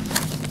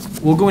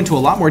 We'll go into a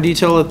lot more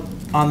detail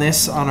on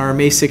this on our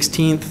May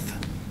 16th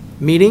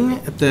meeting,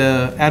 at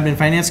the Admin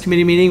Finance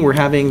Committee meeting. We're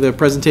having the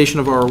presentation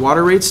of our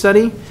water rate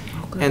study.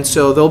 And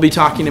so they'll be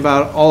talking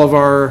about all of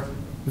our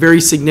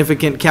very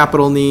significant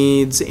capital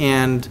needs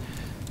and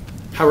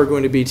how we're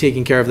going to be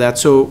taking care of that.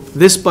 So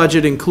this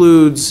budget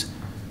includes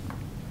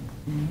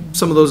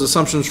some of those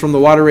assumptions from the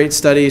water rate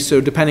study, so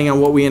depending on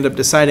what we end up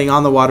deciding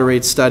on the water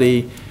rate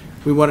study,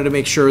 we wanted to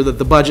make sure that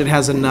the budget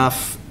has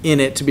enough in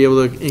it to be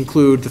able to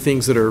include the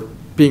things that are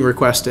being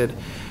requested.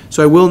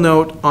 So I will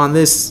note on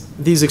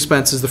these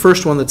expenses, the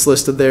first one that's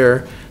listed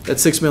there, that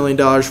 $6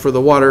 million for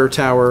the water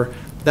tower,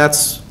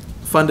 that's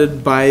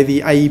funded by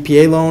the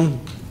IEPA loan,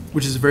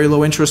 which is a very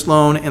low interest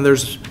loan, and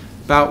there's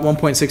about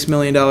 $1.6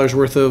 million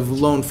worth of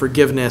loan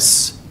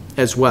forgiveness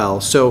as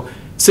well. So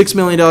 $6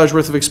 million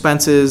worth of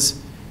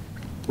expenses.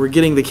 We're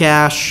getting the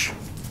cash,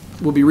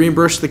 we'll be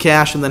reimbursed the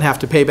cash and then have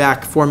to pay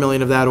back $4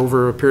 million of that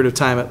over a period of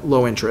time at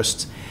low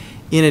interest.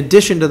 In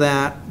addition to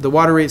that, the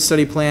water rate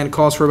study plan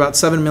calls for about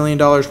 $7 million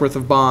worth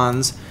of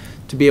bonds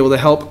to be able to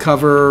help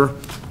cover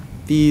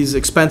these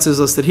expenses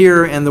listed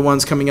here and the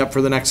ones coming up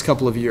for the next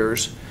couple of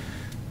years.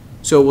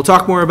 So we'll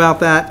talk more about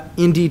that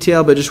in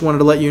detail, but just wanted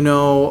to let you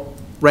know,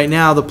 right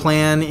now the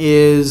plan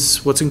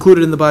is, what's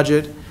included in the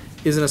budget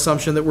is an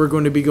assumption that we're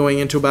going to be going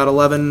into about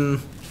 $11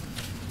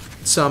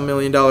 some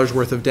million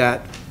worth of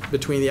debt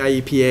between the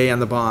IEPA and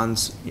the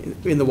bonds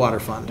in the water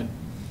fund.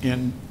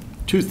 And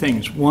two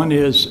things. One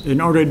is,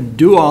 in order to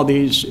do all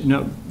these in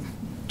a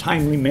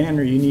timely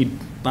manner, you need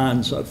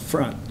bonds up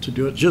front to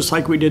do it, just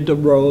like we did the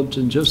roads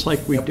and just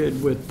like we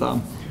did with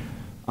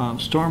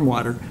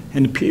stormwater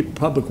and the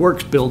Public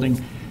Works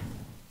building.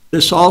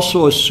 This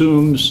also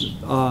assumes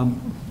a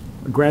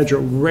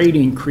gradual rate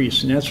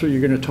increase, and that's what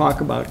you're going to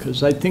talk about,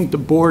 because I think the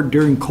board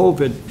during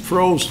COVID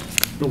froze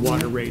the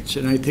water rates,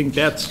 and I think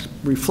that's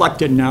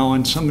reflected now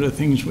on some of the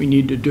things we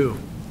need to do.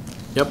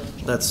 Yep,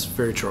 that's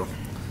very true.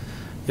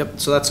 Yep,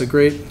 so that's a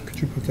great.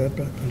 Could you put that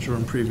back on your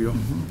preview?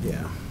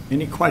 Yeah.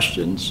 Any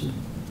questions?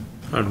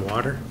 On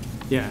water?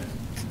 Yeah.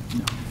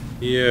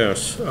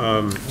 Yes.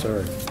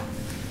 Sorry,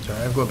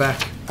 I'll go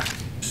back.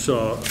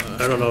 So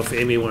I don't know if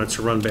Amy wants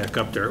to run back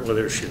up there. Well,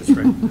 there she is,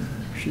 right?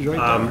 She's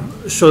right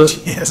there. So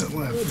She hasn't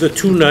left. the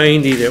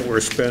 290 that we're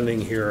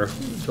spending here,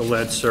 the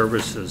lead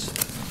services,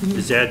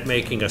 is that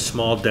making a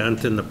small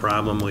dent in the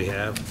problem we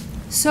have?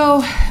 So,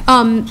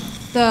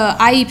 the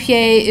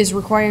IEPA is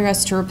requiring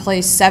us to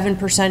replace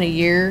 7% a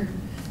year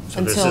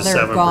So this until is they're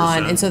 7%.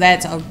 gone. And so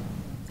that's a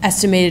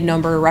estimated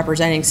number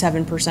representing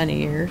 7% a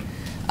year.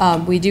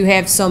 We do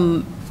have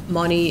some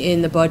money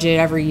in the budget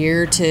every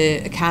year to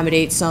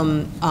accommodate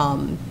some,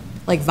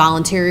 like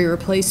voluntary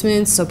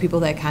replacements, so people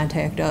that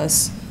contact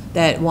us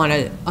that want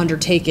to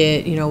undertake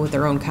it, you know, with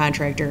their own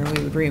contractor, and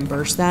we would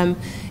reimburse them.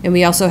 And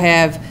we also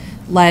have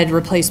lead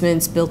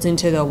replacements built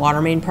into the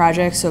water main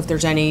project, so if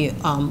there's any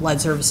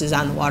lead services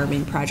on the water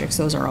main projects,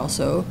 those are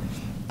also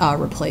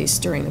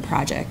replaced during the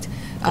project.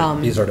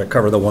 These are to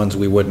cover the ones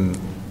we wouldn't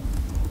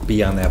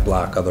be on that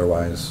block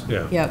otherwise.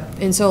 Yeah. Yep,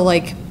 and so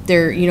like,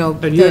 they're, you know.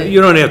 And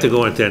you don't have to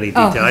go into any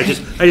detail. Oh. I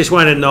just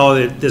want to know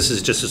that this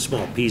is just a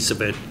small piece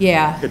of it.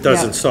 Yeah. It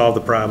doesn't yeah. solve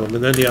the problem.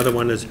 And then the other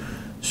one is,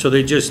 so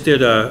they just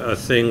did a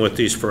thing with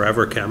these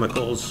forever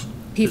chemicals.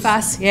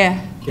 PFAS,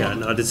 yeah. Yeah,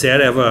 now, does that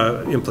have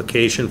a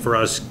implication for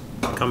us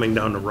coming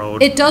down the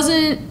road? It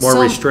doesn't. More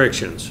so-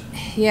 restrictions?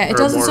 Yeah, it Or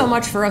doesn't more- so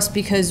much for us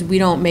because we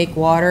don't make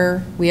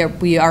water. We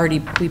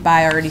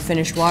buy already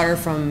finished water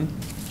from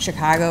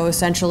Chicago,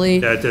 essentially.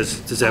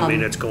 Does that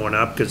mean it's going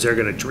up because they're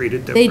going to treat it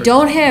different? They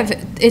don't have,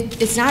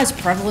 it's not as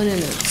prevalent in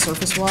the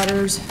surface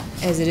waters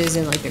as it is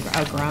in like a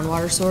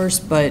groundwater source,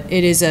 but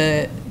it is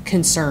a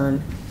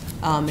concern.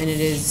 And it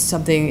is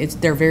something,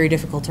 they're very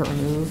difficult to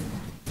remove.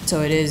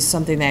 So it is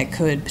something that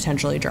could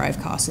potentially drive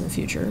costs in the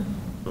future.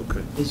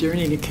 Okay. Is there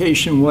any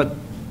indication what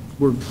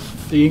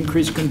the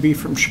increase going to be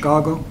from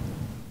Chicago?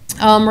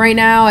 Right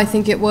now, I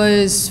think it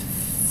was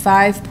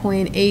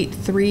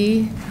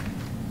 5.83.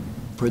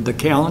 For the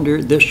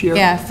calendar this year?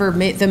 Yeah, for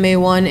the May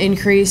 1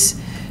 increase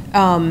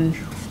from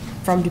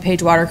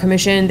DuPage Water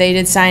Commission. They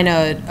did sign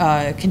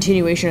a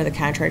continuation of the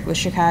contract with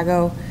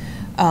Chicago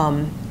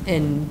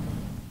and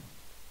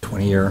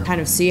 20-year.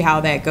 kind of see how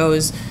that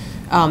goes.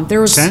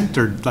 There was Cent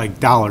or like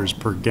dollars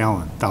per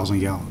gallon, 1,000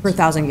 gallons? per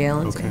 1,000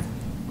 gallons. Okay.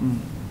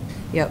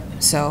 Yep,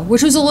 so,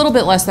 which was a little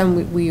bit less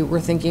than we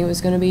were thinking it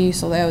was going to be,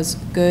 so that was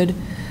good.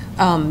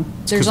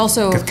 There's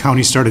also. The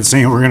county started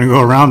saying we're going to go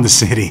around the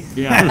city.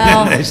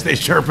 Yeah. They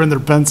sharpened their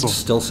pencil.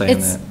 Still saying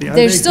It's, that. Yeah,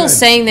 they're they still could.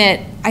 saying that,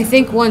 I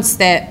think once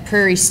that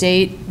Prairie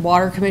State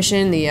Water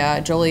Commission,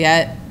 the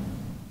Joliet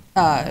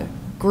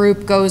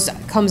group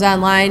comes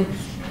online,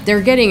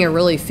 they're getting a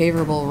really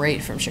favorable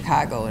rate from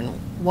Chicago.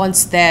 And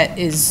once that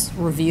is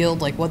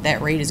revealed, like what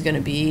that rate is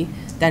gonna be,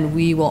 then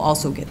we will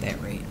also get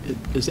that rate.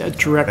 Is that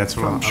direct That's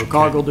from okay.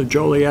 Chicago to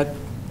Joliet?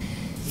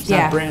 It's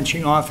Yeah. not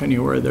branching off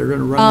anywhere, they're going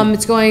to run it?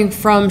 It's going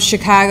from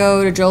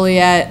Chicago to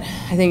Joliet,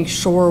 I think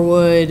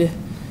Shorewood,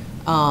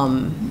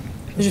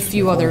 there's a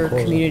few other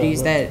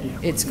communities that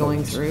it's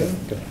going through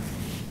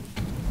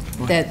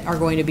that are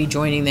going to be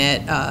joining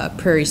that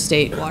Prairie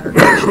State Water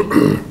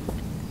Commission.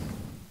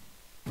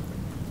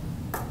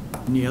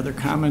 Any other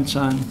comments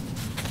on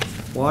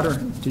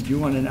water? Did you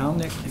want to now,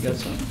 Nick? You got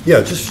something? Yeah,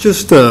 I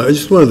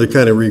just wanted to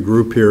kind of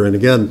regroup here, and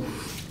again,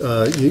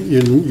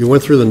 you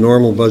went through the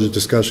normal budget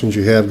discussions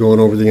you have going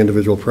over the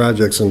individual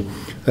projects, and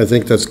I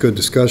think that's good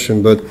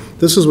discussion, but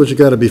this is what you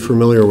got to be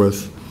familiar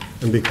with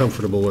and be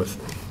comfortable with.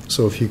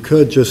 So if you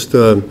could just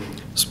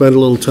spend a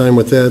little time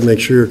with that, make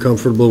sure you're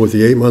comfortable with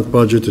the 8-month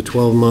budget, the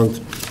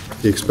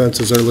 12-month, the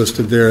expenses are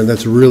listed there, and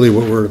that's really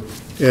what we're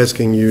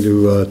asking you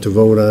to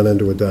vote on and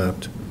to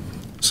adopt.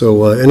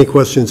 So any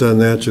questions on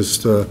that,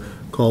 just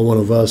call one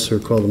of us or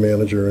call the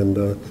manager, and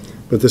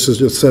but this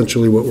is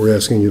essentially what we're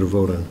asking you to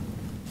vote on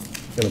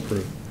and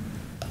approve.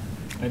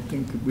 I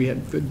think we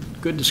had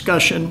good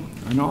discussion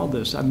on all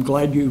this. I'm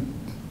glad you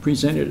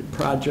presented it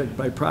project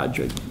by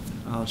project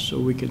so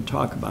we can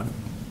talk about it.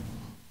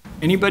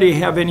 Anybody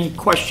have any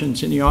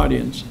questions in the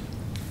audience?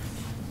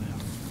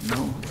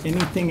 No?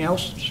 Anything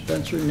else,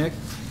 Spencer, Nick?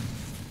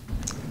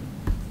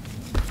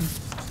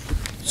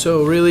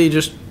 So really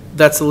just,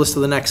 that's the list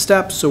of the next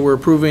steps. So we're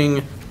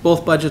approving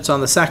both budgets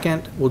on the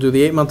 2nd. We'll do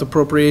the 8-month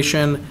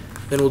appropriation,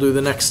 then we'll do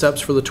the next steps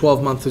for the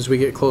 12-month as we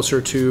get closer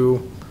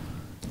to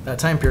that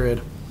time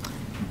period.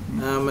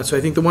 So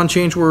I think the one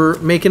change we're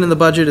making in the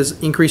budget is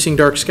increasing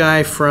dark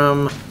sky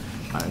from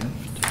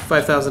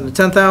 5,000 to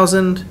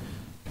 10,000.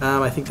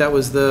 I think that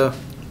was the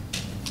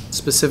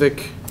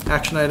specific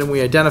action item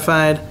we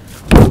identified.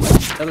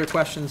 Other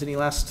questions, any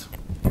last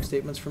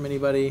statements from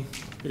anybody?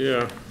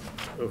 Yeah,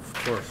 of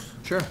course.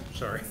 Sure.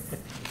 Sorry.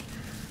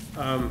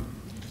 I'm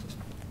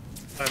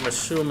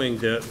assuming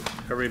that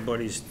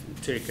everybody's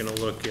taking a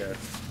look at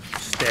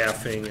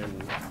staffing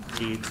and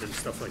needs and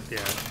stuff like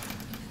that.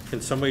 Can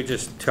somebody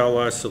just tell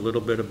us a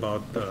little bit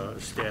about the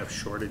staff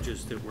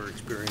shortages that we're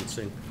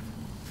experiencing?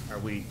 Are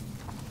we,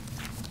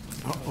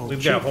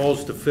 we've got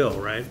holes to fill,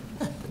 right?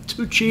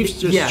 Two chiefs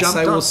just Yes, jumped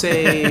I will up.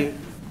 say,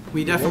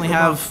 we definitely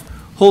have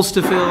holes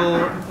to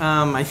fill.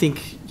 I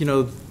think,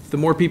 the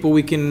more people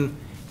we can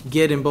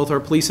get in both our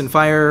police and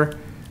fire,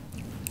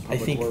 I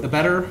think the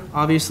better,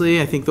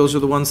 obviously. I think those are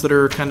the ones that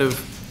are kind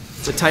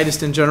of the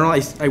tightest in general.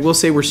 I will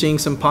say we're seeing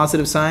some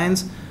positive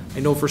signs. I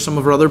know for some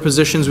of our other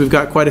positions, we've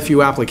got quite a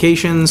few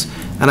applications,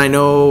 and I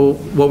know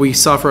what we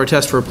saw for our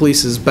test for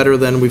police is better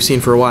than we've seen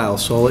for a while,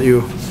 so I'll let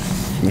you.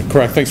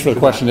 Correct, thanks for the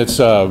question. It's,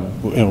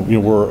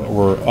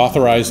 we're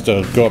authorized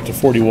to go up to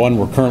 41.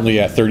 We're currently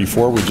at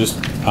 34. We just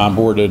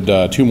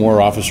onboarded 2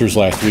 more officers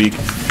last week,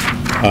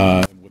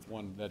 with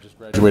one that just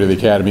graduated the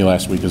academy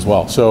last week as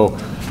well. So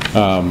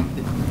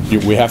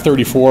we have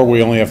 34,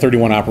 we only have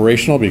 31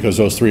 operational because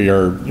those 3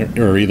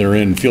 are either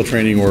in field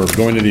training or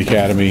going to the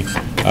academy.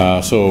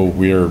 So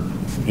we are,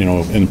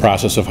 in the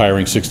process of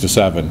hiring 6 to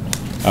 7.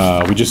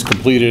 We just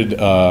completed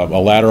a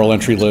lateral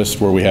entry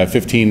list where we have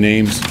 15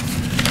 names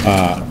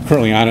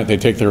currently on it. They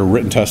take their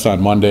written test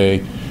on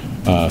Monday.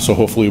 So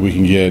hopefully we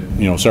can get,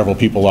 several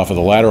people off of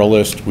the lateral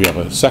list. We have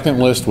a second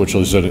list, which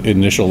is an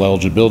initial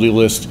eligibility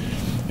list,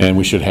 and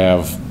we should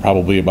have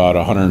probably about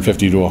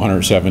 150 to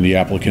 170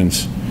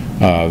 applicants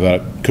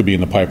that could be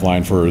in the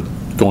pipeline for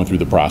going through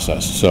the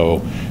process.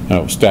 So,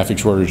 staffing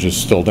shortage is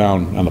still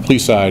down on the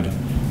police side,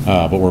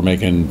 but we're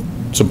making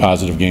some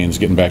positive gains,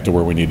 getting back to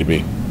where we need to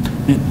be.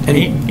 And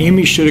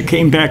Amy should have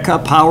came back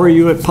up. How are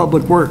you at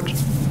Public Works?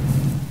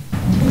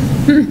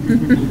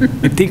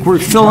 I think we're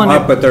filling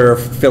it. But they're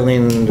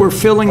filling. We're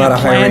filling a lot of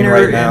hiring planner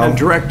right now. and a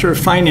director of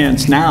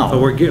finance now. But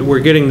we're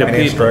getting the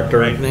Finance people, director.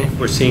 right?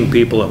 We're seeing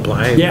people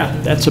applying. Yeah,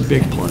 that's a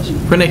big plus.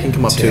 Renee can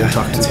come up too and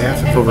talk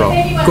to overall.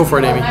 Go for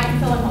it, Amy.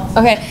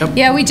 Okay,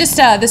 yeah, we just,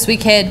 this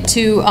week had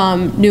 2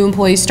 new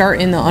employees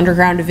start in the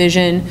underground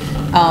division.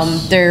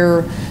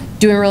 They're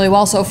doing really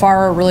well so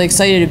far, we're really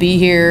excited to be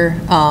here.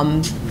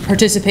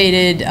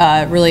 Participated,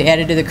 really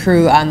added to the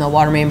crew on the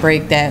water main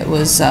break that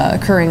was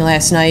occurring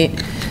last night.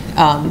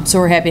 So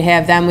we're happy to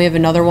have them. We have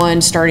another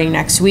one starting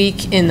next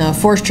week in the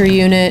forestry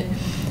unit,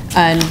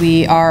 and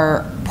we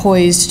are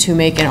poised to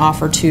make an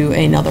offer to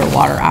another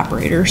water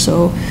operator.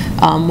 So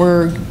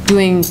we're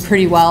doing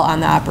pretty well on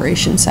the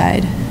operations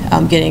side,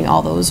 getting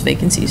all those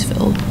vacancies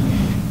filled.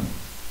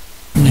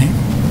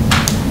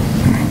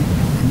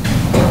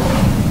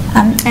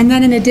 And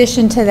then in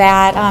addition to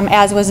that,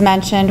 as was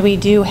mentioned, we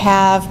do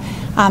have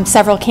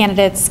several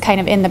candidates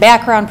kind of in the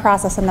background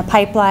process in the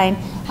pipeline.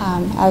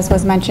 As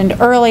was mentioned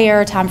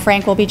earlier, Tom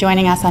Frank will be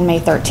joining us on May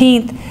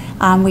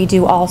 13th. We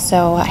do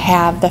also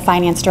have the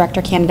finance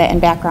director candidate in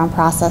background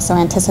process, so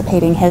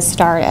anticipating his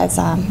start, as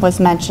was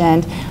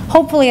mentioned,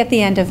 hopefully at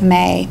the end of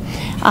May.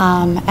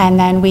 And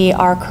then we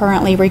are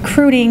currently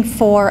recruiting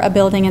for a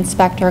building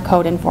inspector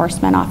code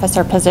enforcement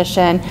officer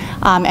position,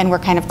 and we're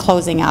kind of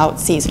closing out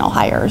seasonal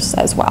hires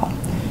as well.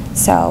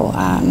 So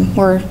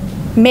we're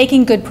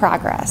making good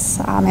progress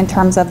in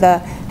terms of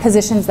the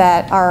positions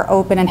that are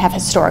open and have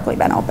historically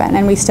been open.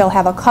 And we still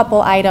have a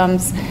couple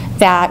items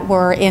that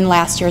were in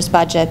last year's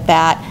budget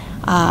that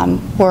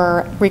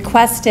were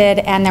requested,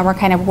 and then we're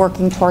kind of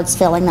working towards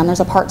filling them. There's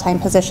a part-time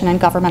position in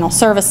governmental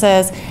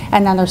services,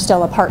 and then there's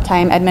still a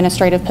part-time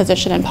administrative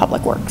position in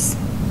public works.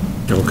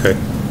 Okay,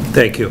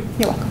 thank you.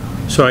 You're welcome.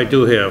 So I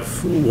do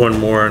have one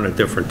more on a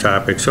different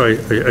topic. So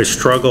I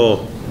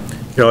struggle,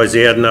 I was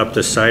adding up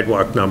the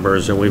sidewalk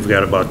numbers, and we've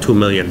got about $2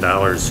 million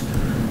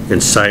in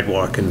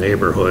sidewalk in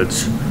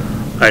neighborhoods.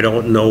 I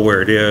don't know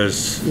where it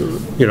is,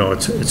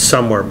 it's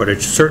somewhere, but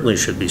it certainly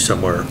should be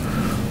somewhere.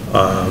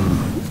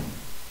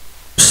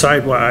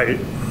 Sidewalk,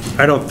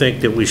 I don't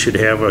think that we should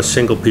have a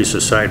single piece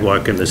of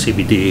sidewalk in the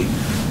CBD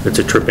that's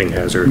a tripping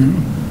hazard.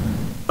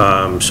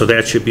 So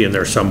that should be in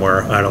there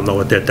somewhere. I don't know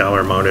what that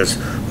dollar amount is.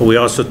 But we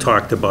also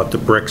talked about the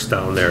bricks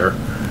down there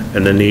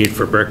and the need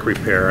for brick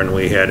repair, and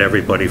we had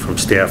everybody from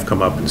staff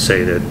come up and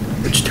say that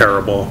it's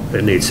terrible,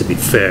 it needs to be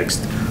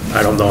fixed.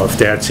 I don't know if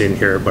that's in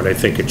here, but I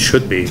think it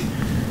should be.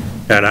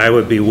 And I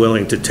would be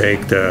willing to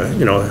take the,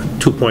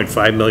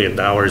 $2.5 million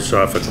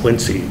off of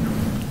Quincy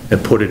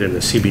and put it in the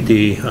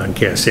CBD on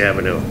Cass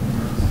Avenue.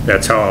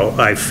 That's how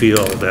I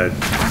feel. That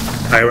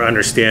I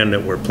understand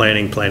that we're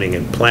planning,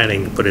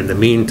 but in the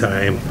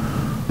meantime,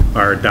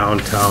 our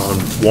downtown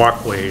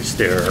walkways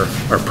there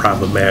are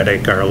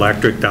problematic. Our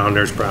electric down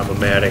there is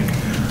problematic.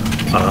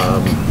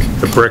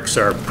 The bricks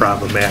are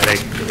problematic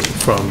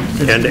from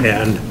end to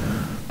end.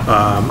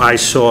 I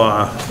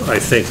saw, I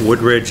think,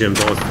 Woodridge and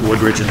both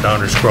Woodridge and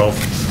Downers Grove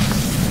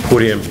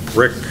put in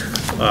brick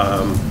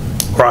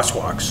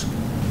crosswalks.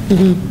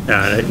 And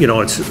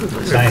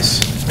it's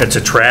nice. It's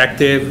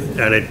attractive,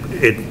 and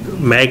it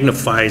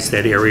magnifies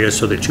that area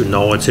so that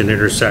it's an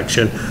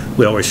intersection.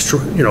 We always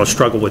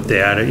struggle with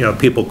that.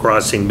 People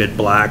crossing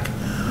mid-block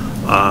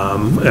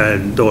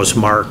and those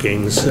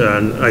markings,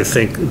 and I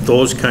think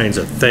those kinds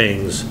of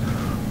things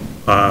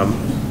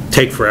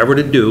take forever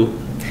to do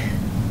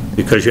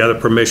because you have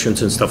the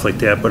permissions and stuff like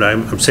that. But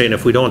I'm saying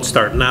if we don't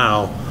start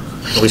now,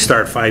 and we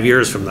start 5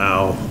 years from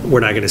now, we're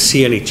not going to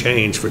see any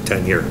change for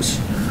 10 years.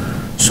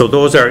 So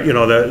those are,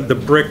 the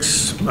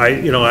bricks.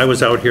 I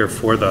was out here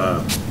for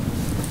the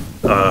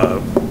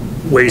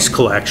waste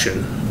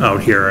collection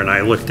out here, and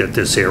I looked at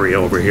this area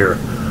over here.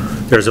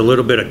 There's a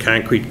little bit of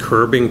concrete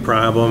curbing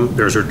problem.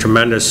 There's a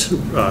tremendous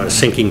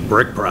sinking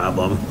brick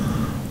problem.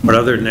 But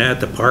other than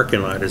that, the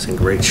parking lot is in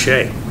great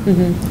shape.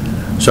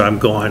 So I'm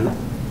going,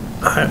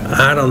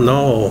 I don't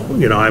know.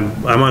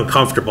 I'm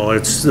uncomfortable.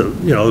 It's,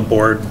 the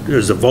board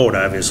is a vote,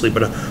 obviously,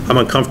 but I'm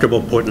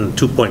uncomfortable putting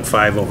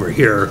 2.5 over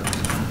here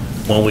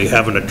when we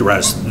haven't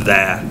addressed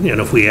that.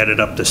 And if we added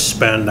up the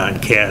spend on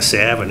Cass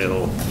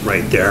Avenue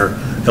right there,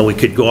 and we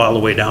could go all the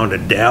way down to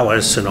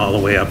Dallas and all the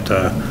way up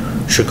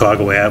to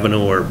Chicago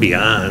Avenue or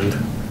beyond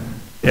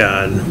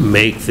and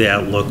make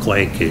that look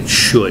like it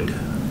should.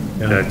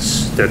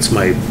 That's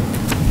my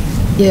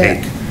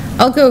Yeah,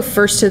 I'll go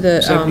first to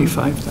the,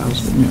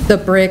 75,000, yeah. the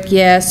brick,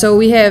 yeah. So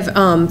we have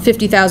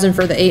 50,000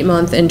 for the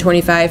 8-month and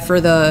 25 for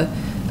the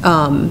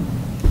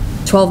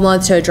 12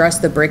 months to address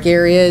the brick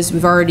areas.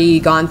 We've already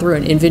gone through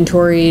and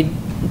inventoried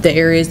the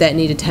areas that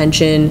need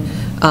attention.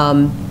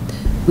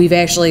 We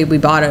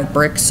bought a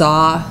brick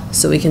saw,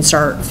 so we can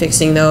start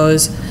fixing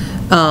those.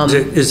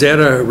 Is that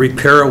a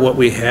repair of what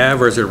we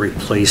have, or is it a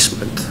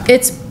replacement?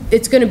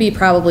 It's going to be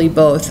probably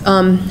both.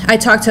 I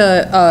talked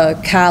to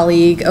a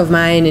colleague of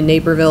mine in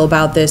Naperville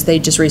about this. They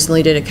just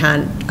recently did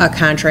a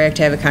contract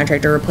to have a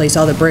contractor replace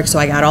all the bricks, so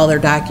I got all their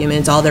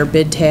documents, all their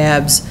bid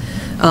tabs,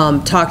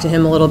 talked to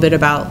him a little bit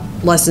about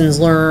lessons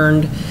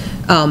learned.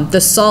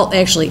 The salt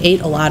actually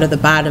ate a lot of the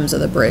bottoms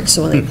of the bricks,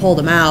 so when they pulled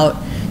them out,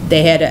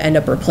 they had to end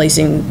up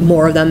replacing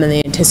more of them than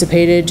they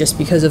anticipated just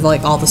because of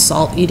like all the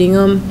salt eating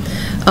them.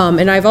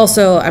 And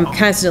I'm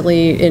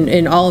constantly,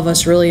 and all of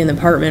us really in the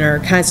department are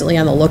constantly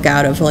on the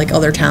lookout of like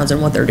other towns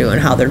and what they're doing,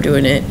 how they're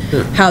doing it,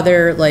 how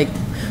they're like,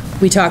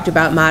 we talked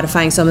about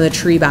modifying some of the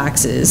tree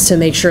boxes to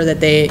make sure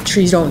that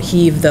trees don't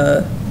heave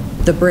the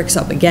bricks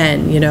up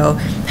again, you know,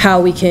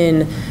 how we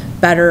can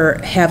better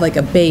have like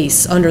a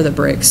base under the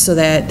bricks so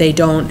that they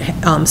don't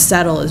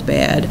settle as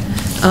bad.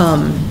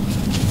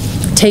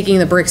 Taking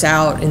the bricks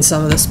out in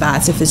some of the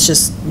spots if it's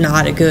just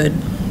not a good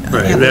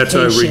Right, that's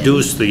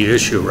reduced the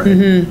issue, right?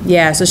 Mm-hmm.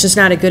 Yeah, so it's just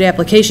not a good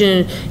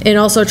application, and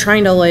also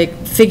trying to like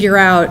figure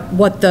out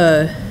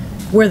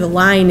where the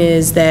line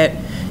is that,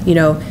 you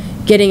know,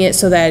 getting it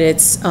so that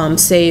it's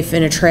safe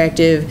and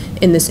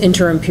attractive in this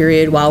interim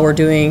period while we're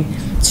doing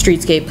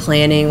streetscape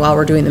planning, while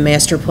we're doing the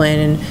master plan,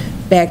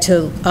 and back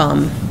to,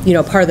 you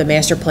know, part of the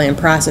master plan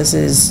process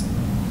is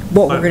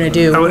what we're going to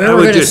do, where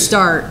we're going to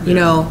start, you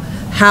know,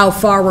 how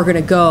far we're going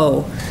to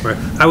go. Right.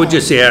 I would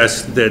just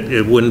ask that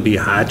it wouldn't be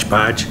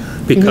hodgepodge,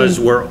 because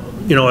we're,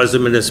 you know, as a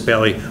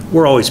municipality,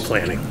 we're always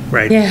planning,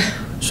 right?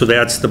 Yeah. So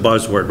that's the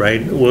buzzword,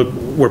 right?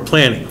 We're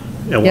planning,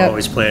 and we're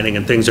always planning,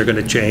 and things are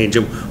going to change,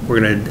 and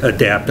we're going to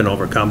adapt and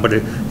overcome, but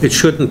it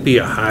shouldn't be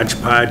a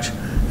hodgepodge.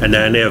 And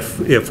then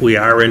if we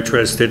are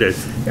interested in,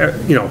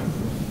 you know,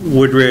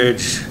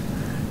 Woodridge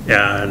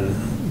and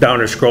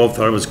Downers Grove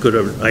thought it was a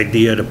good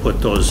idea to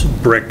put those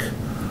brick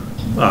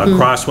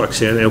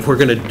crosswalks in. And if we're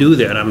going to do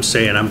that,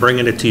 I'm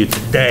bringing it to you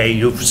today.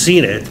 You've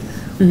seen it.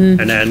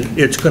 And then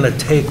it's going to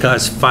take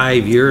us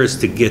 5 years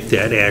to get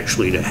that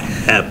actually to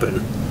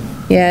happen.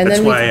 Yeah, and that's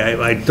why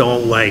I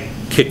don't like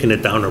kicking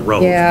it down the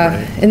road. Yeah,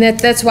 right? and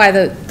that's why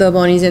the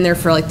money's in there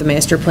for like the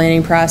master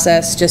planning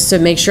process, just to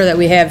make sure that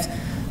we have.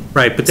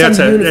 Right, but that's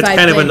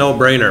kind of a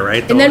no-brainer,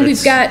 right? And then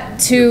we've got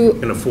to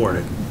can afford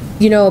it.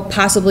 You know,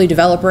 possibly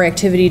developer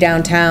activity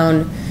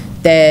downtown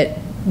that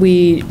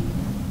we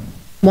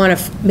want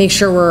to make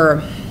sure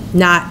we're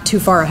not too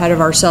far ahead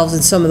of ourselves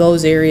in some of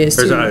those areas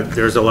too.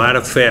 There's a lot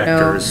of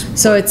factors. You know?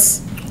 So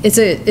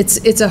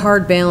it's a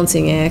hard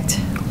balancing act.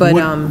 But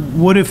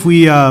what if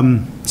we,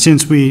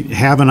 since we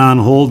have an on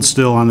hold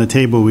still on the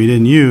table we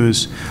didn't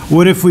use,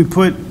 what if we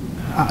put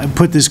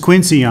this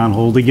Quincy on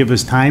hold to give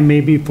us time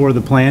maybe for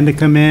the plan to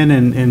come in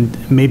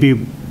and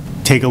maybe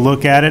take a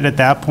look at it at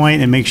that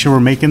point and make sure we're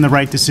making the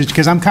right decision?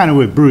 Because I'm kind of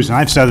with Bruce, and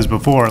I've said this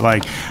before,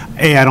 like,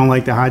 A, I don't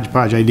like the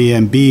hodgepodge idea,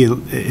 and B,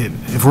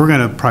 if we're going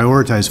to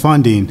prioritize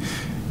funding,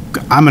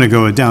 I'm going to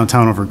go with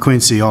downtown over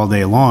Quincy all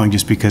day long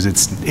just because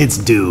it's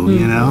due,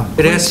 you know?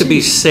 It has to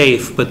be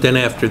safe, but then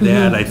after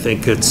that, I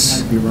think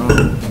it's, you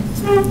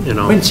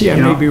know. Quincy, I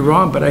may be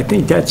wrong, but I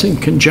think that's in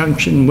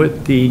conjunction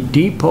with the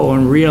depot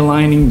and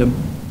realigning the,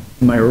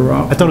 am I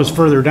wrong? I thought it was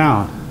further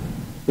down.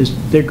 When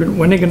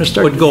are they going to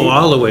start? Would go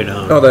all the way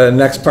down. No, the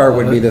next part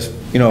would be this,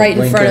 you know, right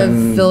in front of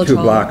Lincoln, Village 2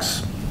 Hall.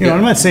 blocks. You know,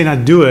 I'm not saying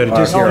not do it,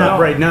 just not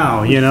right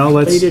now, you know,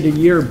 let's. Later the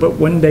year, but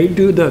when they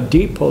do the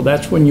depot,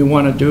 that's when you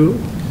want to do?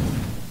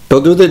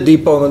 They'll do the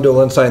depot and then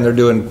do inside, and they're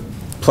doing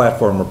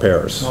platform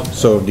repairs. Okay.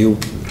 So you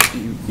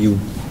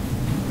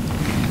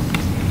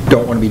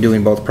don't want to be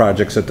doing both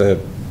projects at the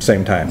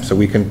same time, so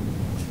we can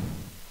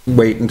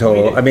wait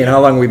until, I mean,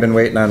 how long have we been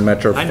waiting on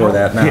Metro for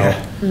that now?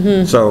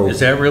 Yeah. So.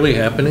 Is that really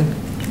happening?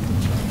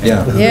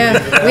 Yeah.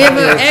 Yeah, we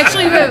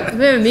have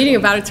a meeting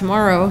about it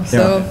tomorrow,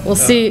 so we'll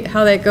see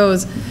how that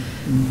goes.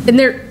 And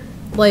they're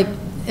like,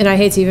 and I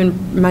hate to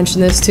even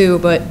mention this too,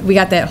 but we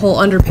got that whole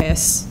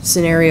underpass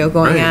scenario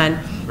going on,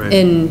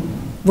 and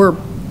we're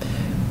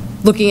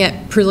looking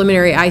at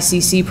preliminary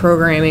ICC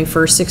programming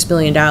for $6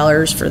 billion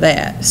for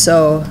that.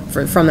 So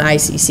from the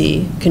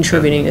ICC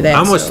contributing to that. I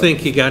almost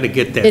think you got to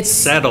get that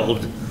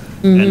settled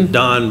and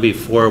done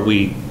before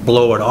we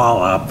blow it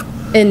all up.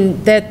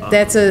 And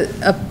that's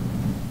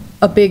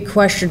a big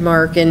question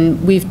mark,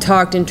 and we've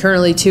talked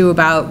internally too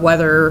about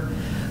whether,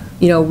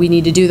 you know, we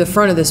need to do the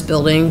front of this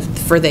building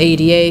for the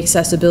ADA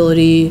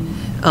accessibility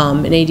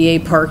and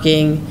ADA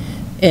parking,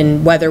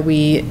 and whether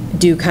we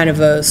do kind of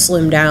a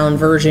slimmed down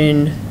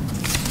version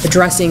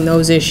addressing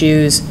those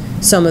issues,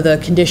 some of the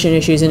condition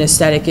issues and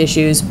aesthetic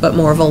issues, but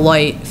more of a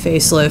light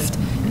facelift,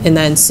 and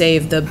then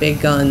save the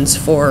big guns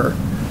for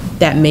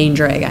that main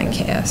drag on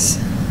Cass.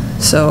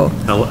 So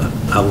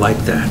I like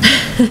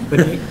that.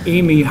 But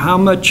Amy, how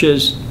much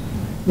is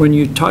when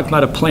you talk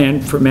about a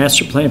plan for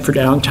master plan for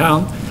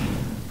downtown,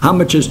 how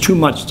much is too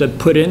much to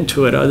put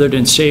into it other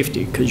than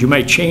safety? Because you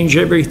might change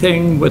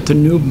everything with the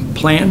new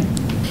plan?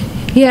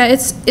 Yeah,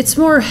 it's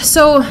more,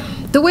 so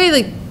the way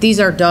like these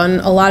are done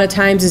a lot of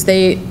times is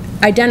they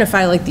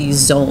identify like these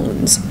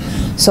zones.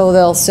 So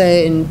they'll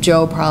say, and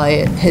Joe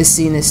probably has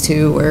seen this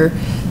too, where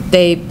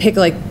they pick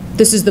like,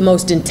 this is the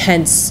most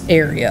intense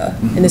area,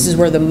 and this is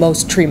where the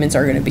most treatments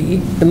are gonna be,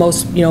 the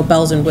most, you know,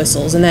 bells and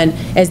whistles. And then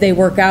as they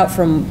work out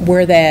from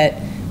where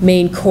that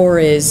main core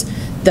is,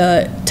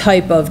 the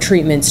type of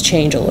treatments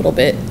change a little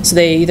bit. So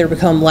they either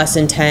become less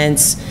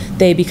intense,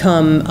 they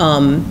become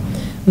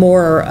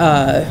more,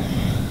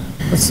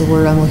 what's the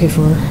word I'm looking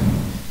for?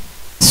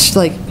 It's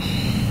like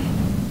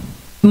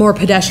more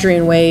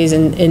pedestrian ways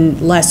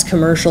and less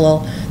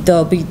commercial.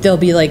 There'll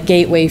be like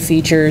gateway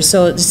features.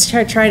 So just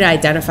try to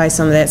identify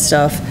some of that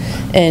stuff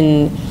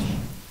and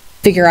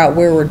figure out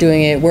where we're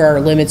doing it, where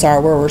our limits are,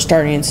 where we're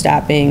starting and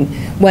stopping.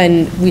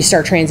 When we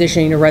start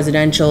transitioning to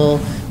residential,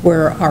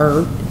 where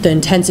the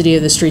intensity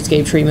of the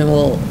streetscape treatment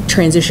will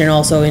transition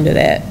also into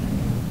that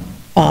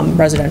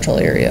residential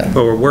area.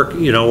 But we're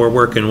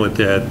working with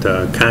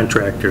that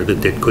contractor that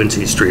did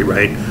Quincy Street,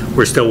 right?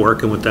 We're still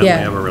working with them. Yeah,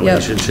 We have a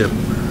relationship.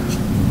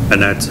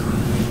 And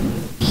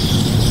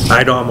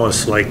I'd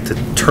almost like to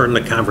turn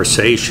the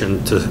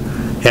conversation to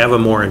have a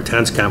more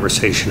intense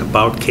conversation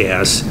about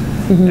Cass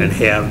and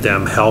have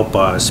them help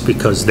us,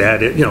 because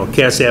that, you know,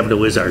 Cass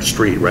Avenue is our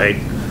street, right?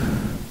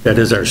 That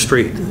is our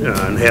street.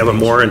 And have a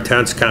more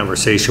intense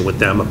conversation with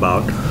them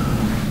about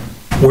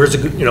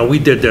we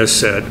did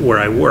this at where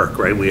I work,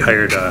 right? We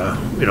hired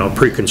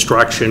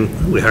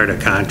pre-construction, we hired a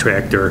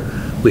contractor,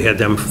 we had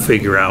them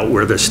figure out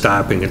where the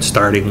stopping and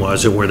starting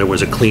was and where there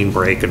was a clean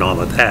break and all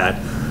of that,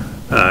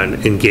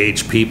 and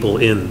engage people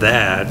in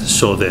that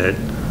so that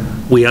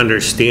we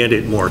understand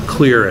it more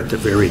clear at the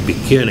very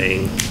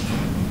beginning.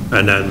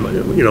 And then,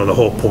 the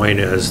whole point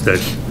is that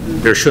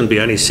there shouldn't be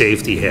any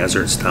safety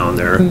hazards down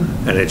there,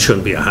 and it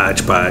shouldn't be a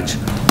hodgepodge,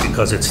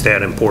 because it's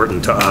that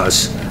important to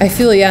us. I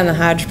feel on the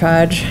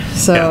hodgepodge,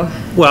 so.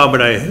 Yeah. Well,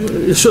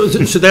 but so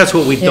that's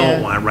what we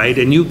don't want, right?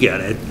 And you get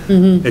it.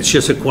 It's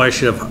just a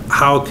question of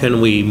how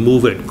can we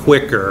move it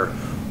quicker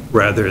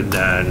rather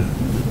than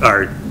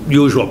our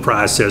usual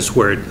process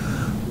where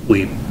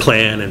we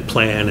plan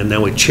and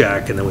then we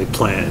check and then we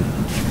plan.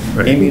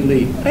 Right. Amy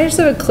Lee. I just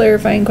have a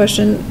clarifying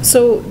question.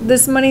 So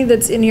this money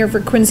that's in here for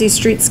Quincy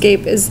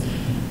Streetscape,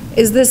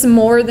 is this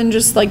more than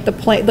just like the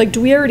plan? Like, do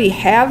we already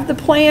have the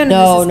plan?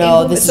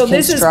 No, this is so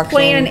this is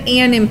plan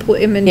and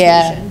implementation.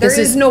 Yeah, there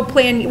is no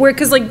plan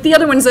because like the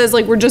other one says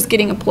like we're just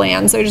getting a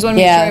plan. So I just want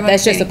to make sure I'm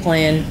that's just a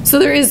plan. So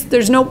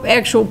there's no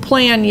actual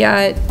plan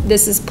yet.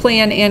 This is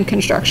plan and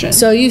construction.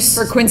 So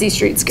for Quincy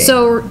Streetscape.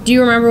 So do you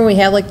remember when we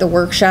had like the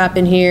workshop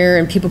in here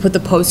and people put the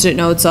Post-it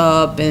notes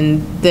up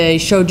and they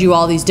showed you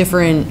all these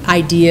different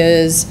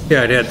ideas?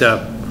 Yeah, it had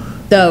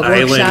the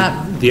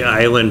workshop. The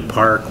island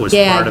park was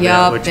part of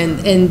that.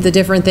 And the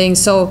different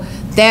things. So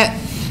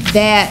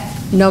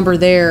that number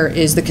there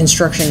is the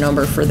construction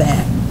number for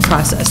that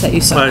process that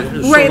you saw.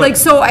 Right, like,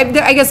 so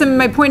I guess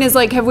my point is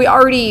like, have we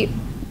already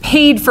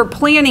paid for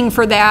planning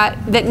for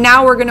that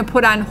now we're gonna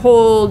put on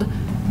hold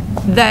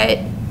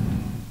that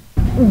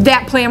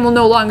plan will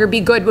no longer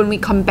be good when we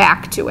come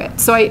back to it?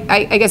 So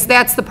I guess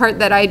that's the part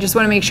that I just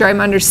wanna make sure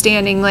I'm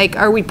understanding. Like,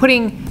 are we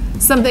putting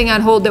something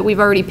on hold that we've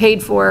already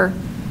paid for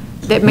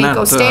that may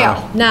go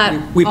stale?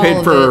 We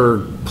paid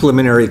for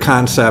preliminary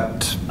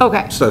concept.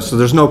 Okay. So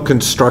there's no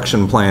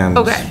construction plans.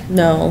 Okay.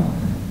 No.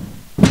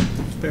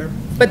 Fair.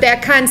 But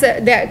that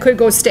concept, that could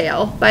go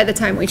stale by the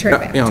time we turn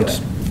back to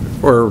it.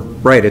 Or,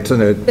 right, it's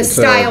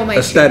style might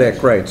aesthetic,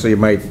 change. right, so you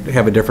might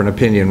have a different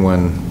opinion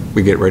when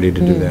we get ready to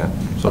do that.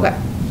 So. Okay.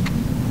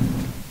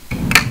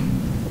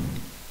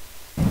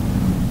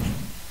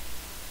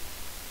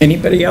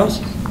 Anybody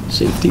else?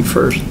 Safety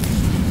first.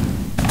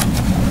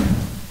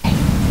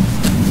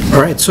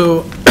 All right,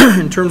 so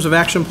in terms of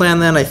action plan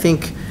then, I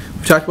think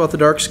we talked about the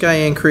dark sky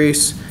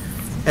increase,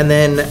 and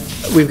then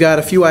we've got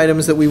a few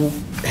items that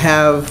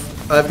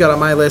I've got on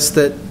my list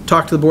that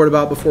talk to the board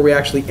about before we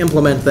actually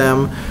implement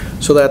them.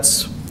 So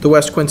that's the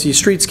West Quincy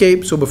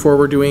streetscape, so before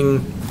we're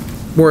doing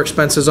more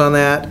expenses on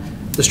that,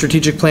 the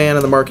strategic plan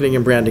and the marketing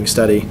and branding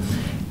study.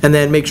 And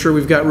then make sure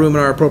we've got room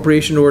in our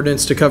appropriation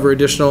ordinance to cover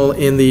additional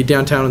in the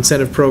downtown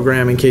incentive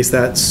program in case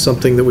that's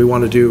something that we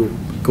want to do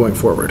going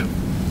forward.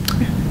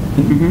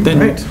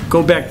 Then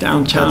go back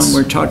downtown,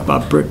 we're talking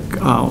about brick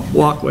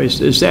walkways.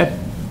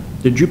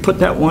 Did you put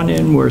that one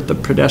in where the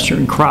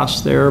pedestrian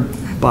cross there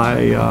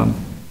by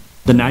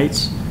the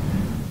Knights?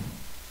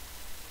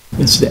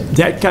 Is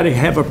that got to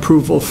have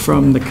approval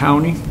from the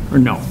county, or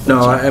no?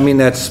 No, I mean,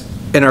 that's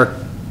in our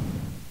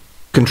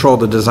control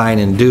to design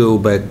and do,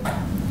 but,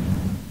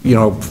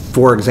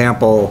 for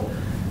example,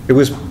 it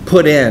was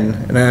put in,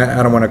 and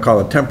I don't want to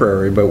call it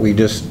temporary, but we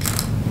just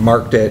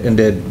marked it and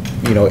did,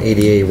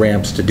 ADA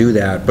ramps to do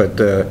that.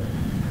 But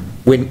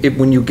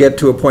when you get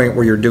to a point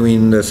where you're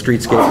doing the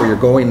streetscape, where you're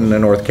going in the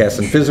North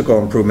Casson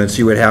physical improvements,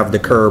 you would have the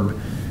curb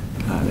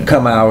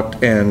come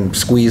out and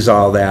squeeze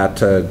all that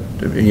to,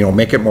 you know,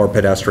 make it more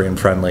pedestrian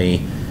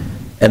friendly.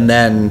 And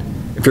then,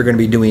 if you're gonna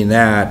be doing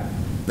that,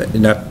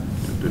 not,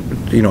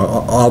 you know,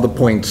 all the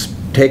points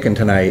taken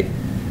tonight,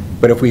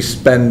 but if we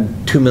spend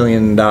 $2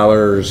 million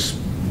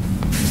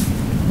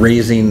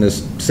raising the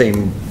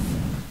same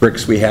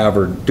bricks we have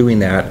or doing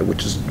that,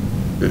 which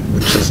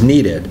is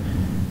needed,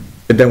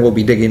 but then we'll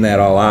be digging that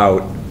all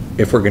out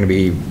if we're gonna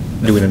be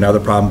doing another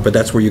problem. But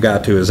that's where you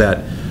got to, is that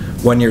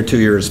 1 year, 2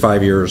 years,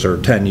 5 years,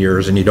 or 10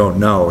 years, and you don't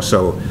know.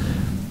 So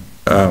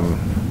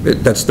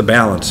that's the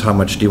balance. How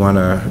much do you want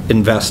to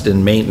invest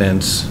in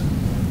maintenance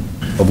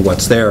of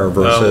what's there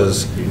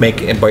versus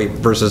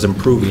versus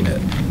improving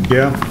it?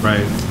 Yeah.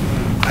 Right.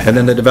 And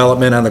then the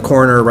development on the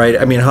corner, right?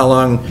 I mean, how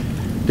long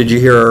did you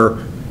hear,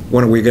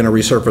 when are we going to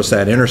resurface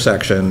that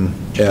intersection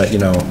at, you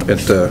know,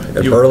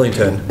 at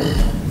Burlington?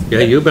 Yeah,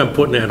 you've been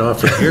putting that off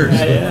for years.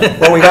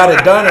 Well, we got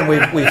it done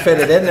and we fit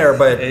it in there,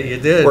 but you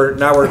did.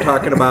 Now we're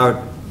talking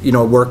about, you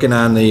know, working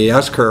on the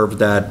S-curve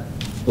that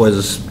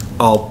was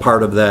all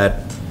part of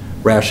that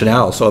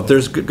rationale. So if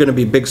there's going to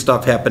be big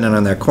stuff happening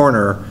on that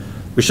corner,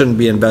 we shouldn't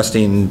be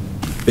investing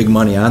big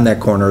money on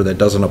that corner that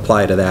doesn't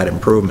apply to that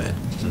improvement,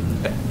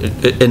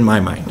 in my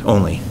mind,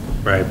 only.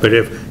 Right, but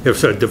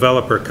if a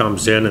developer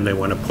comes in and they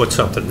want to put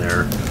something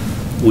there,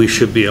 we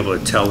should be able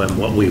to tell them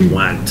what we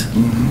want,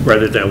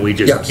 rather than we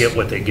just get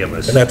what they give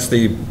us. And that's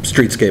the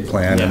streetscape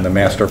plan and the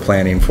master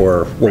planning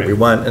for what we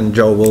want, and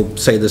Joe will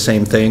say the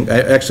same thing.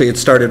 Actually, it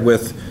started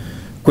with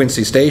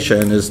Quincy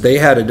Station, is they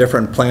had a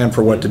different plan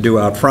for what to do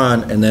out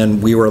front, and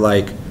then we were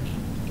like,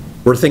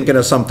 we're thinking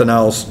of something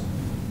else,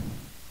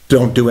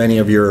 don't do any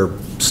of your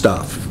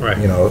stuff. Right.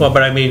 You know? Well,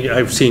 but I mean,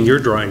 I've seen your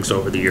drawings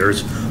over the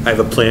years. I have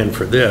a plan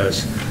for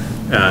this,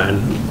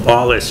 and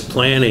all this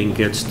planning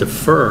gets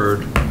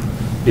deferred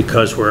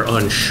because we're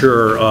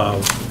unsure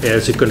of,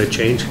 is it going to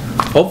change?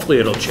 Hopefully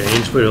it'll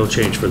change, but it'll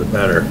change for the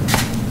better.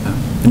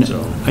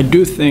 So I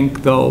do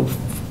think, though,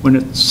 when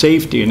it's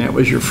safety, and that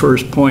was your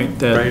first point,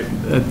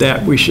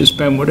 that we should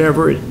spend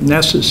whatever is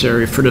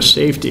necessary for the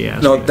safety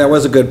aspect. No, that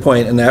was a good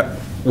point, and that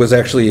was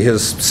actually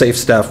his safe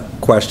stuff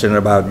question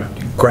about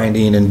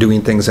grinding and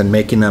doing things and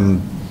making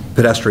them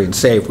pedestrian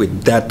safe.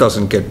 That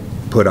doesn't get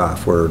put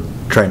off. We're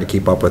trying to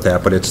keep up with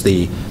that, but it's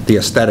the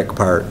aesthetic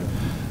part,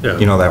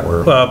 you know, that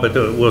we're... Well, but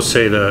we'll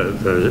say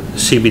the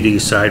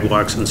CBD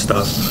sidewalks and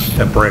stuff,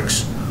 that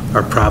bricks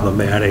are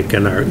problematic,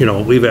 and you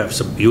know, we have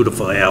some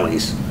beautiful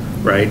alleys,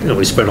 right? And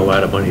we spend a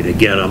lot of money to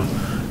get them,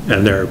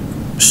 and they're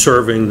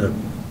serving the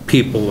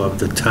people of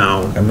the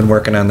town. I've been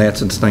working on that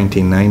since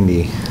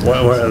 1990.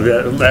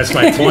 Well, that's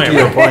my point. To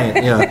your point,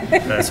 yeah.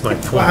 That's my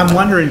point. Well, I'm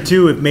wondering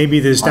too, if maybe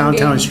this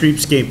downtown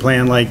streetscape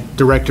plan, like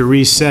Director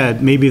Reese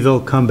said, maybe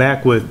they'll come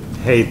back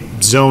with, hey,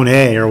 Zone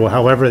A, or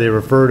however they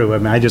refer to it. I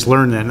mean, I just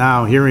learned that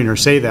now, hearing her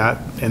say that,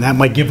 and that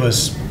might give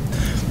us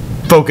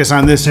focus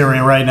on this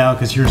area right now,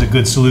 because here's a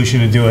good solution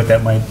to do it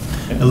that might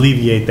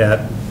alleviate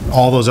that,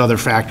 all those other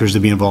factors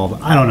to be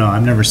involved. I don't know,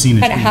 I've never seen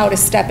it. Kind of how to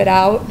step it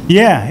out.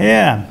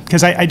 Yeah,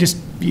 because I just,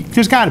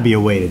 there's got to be a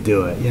way to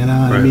do it, you know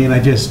what I mean?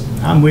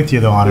 I'm with you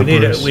though on it,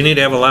 Bruce. We need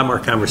to have a lot more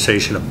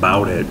conversation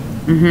about it.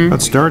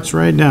 That starts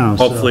right now.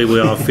 Hopefully we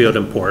all feel it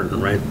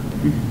important, right?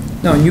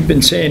 No, you've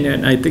been saying that,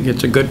 and I think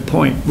it's a good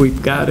point.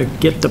 We've got to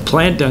get the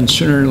plan done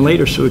sooner than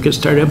later so we can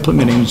start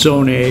implementing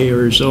Zone A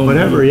or Zone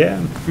Whatever, B.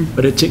 yeah.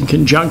 But it's in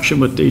conjunction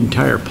with the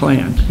entire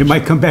plan. It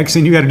might come back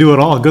saying you got to do it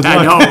all. Good luck.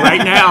 I know,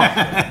 right now.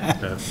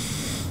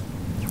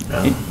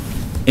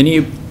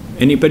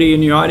 Anybody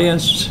in the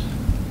audience?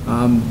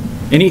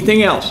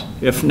 Anything else?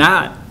 If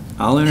not,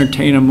 I'll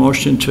entertain a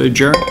motion to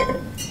adjourn.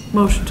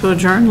 Motion to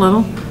adjourn,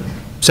 Little.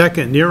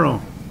 Second,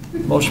 Nero.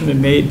 Motion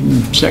been made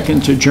and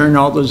second to adjourn.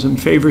 All those in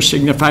favor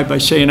signify by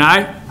saying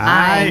aye.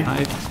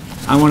 Aye.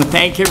 I want to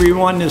thank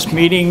everyone. This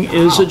meeting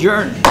is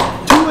adjourned.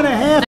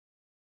 2.5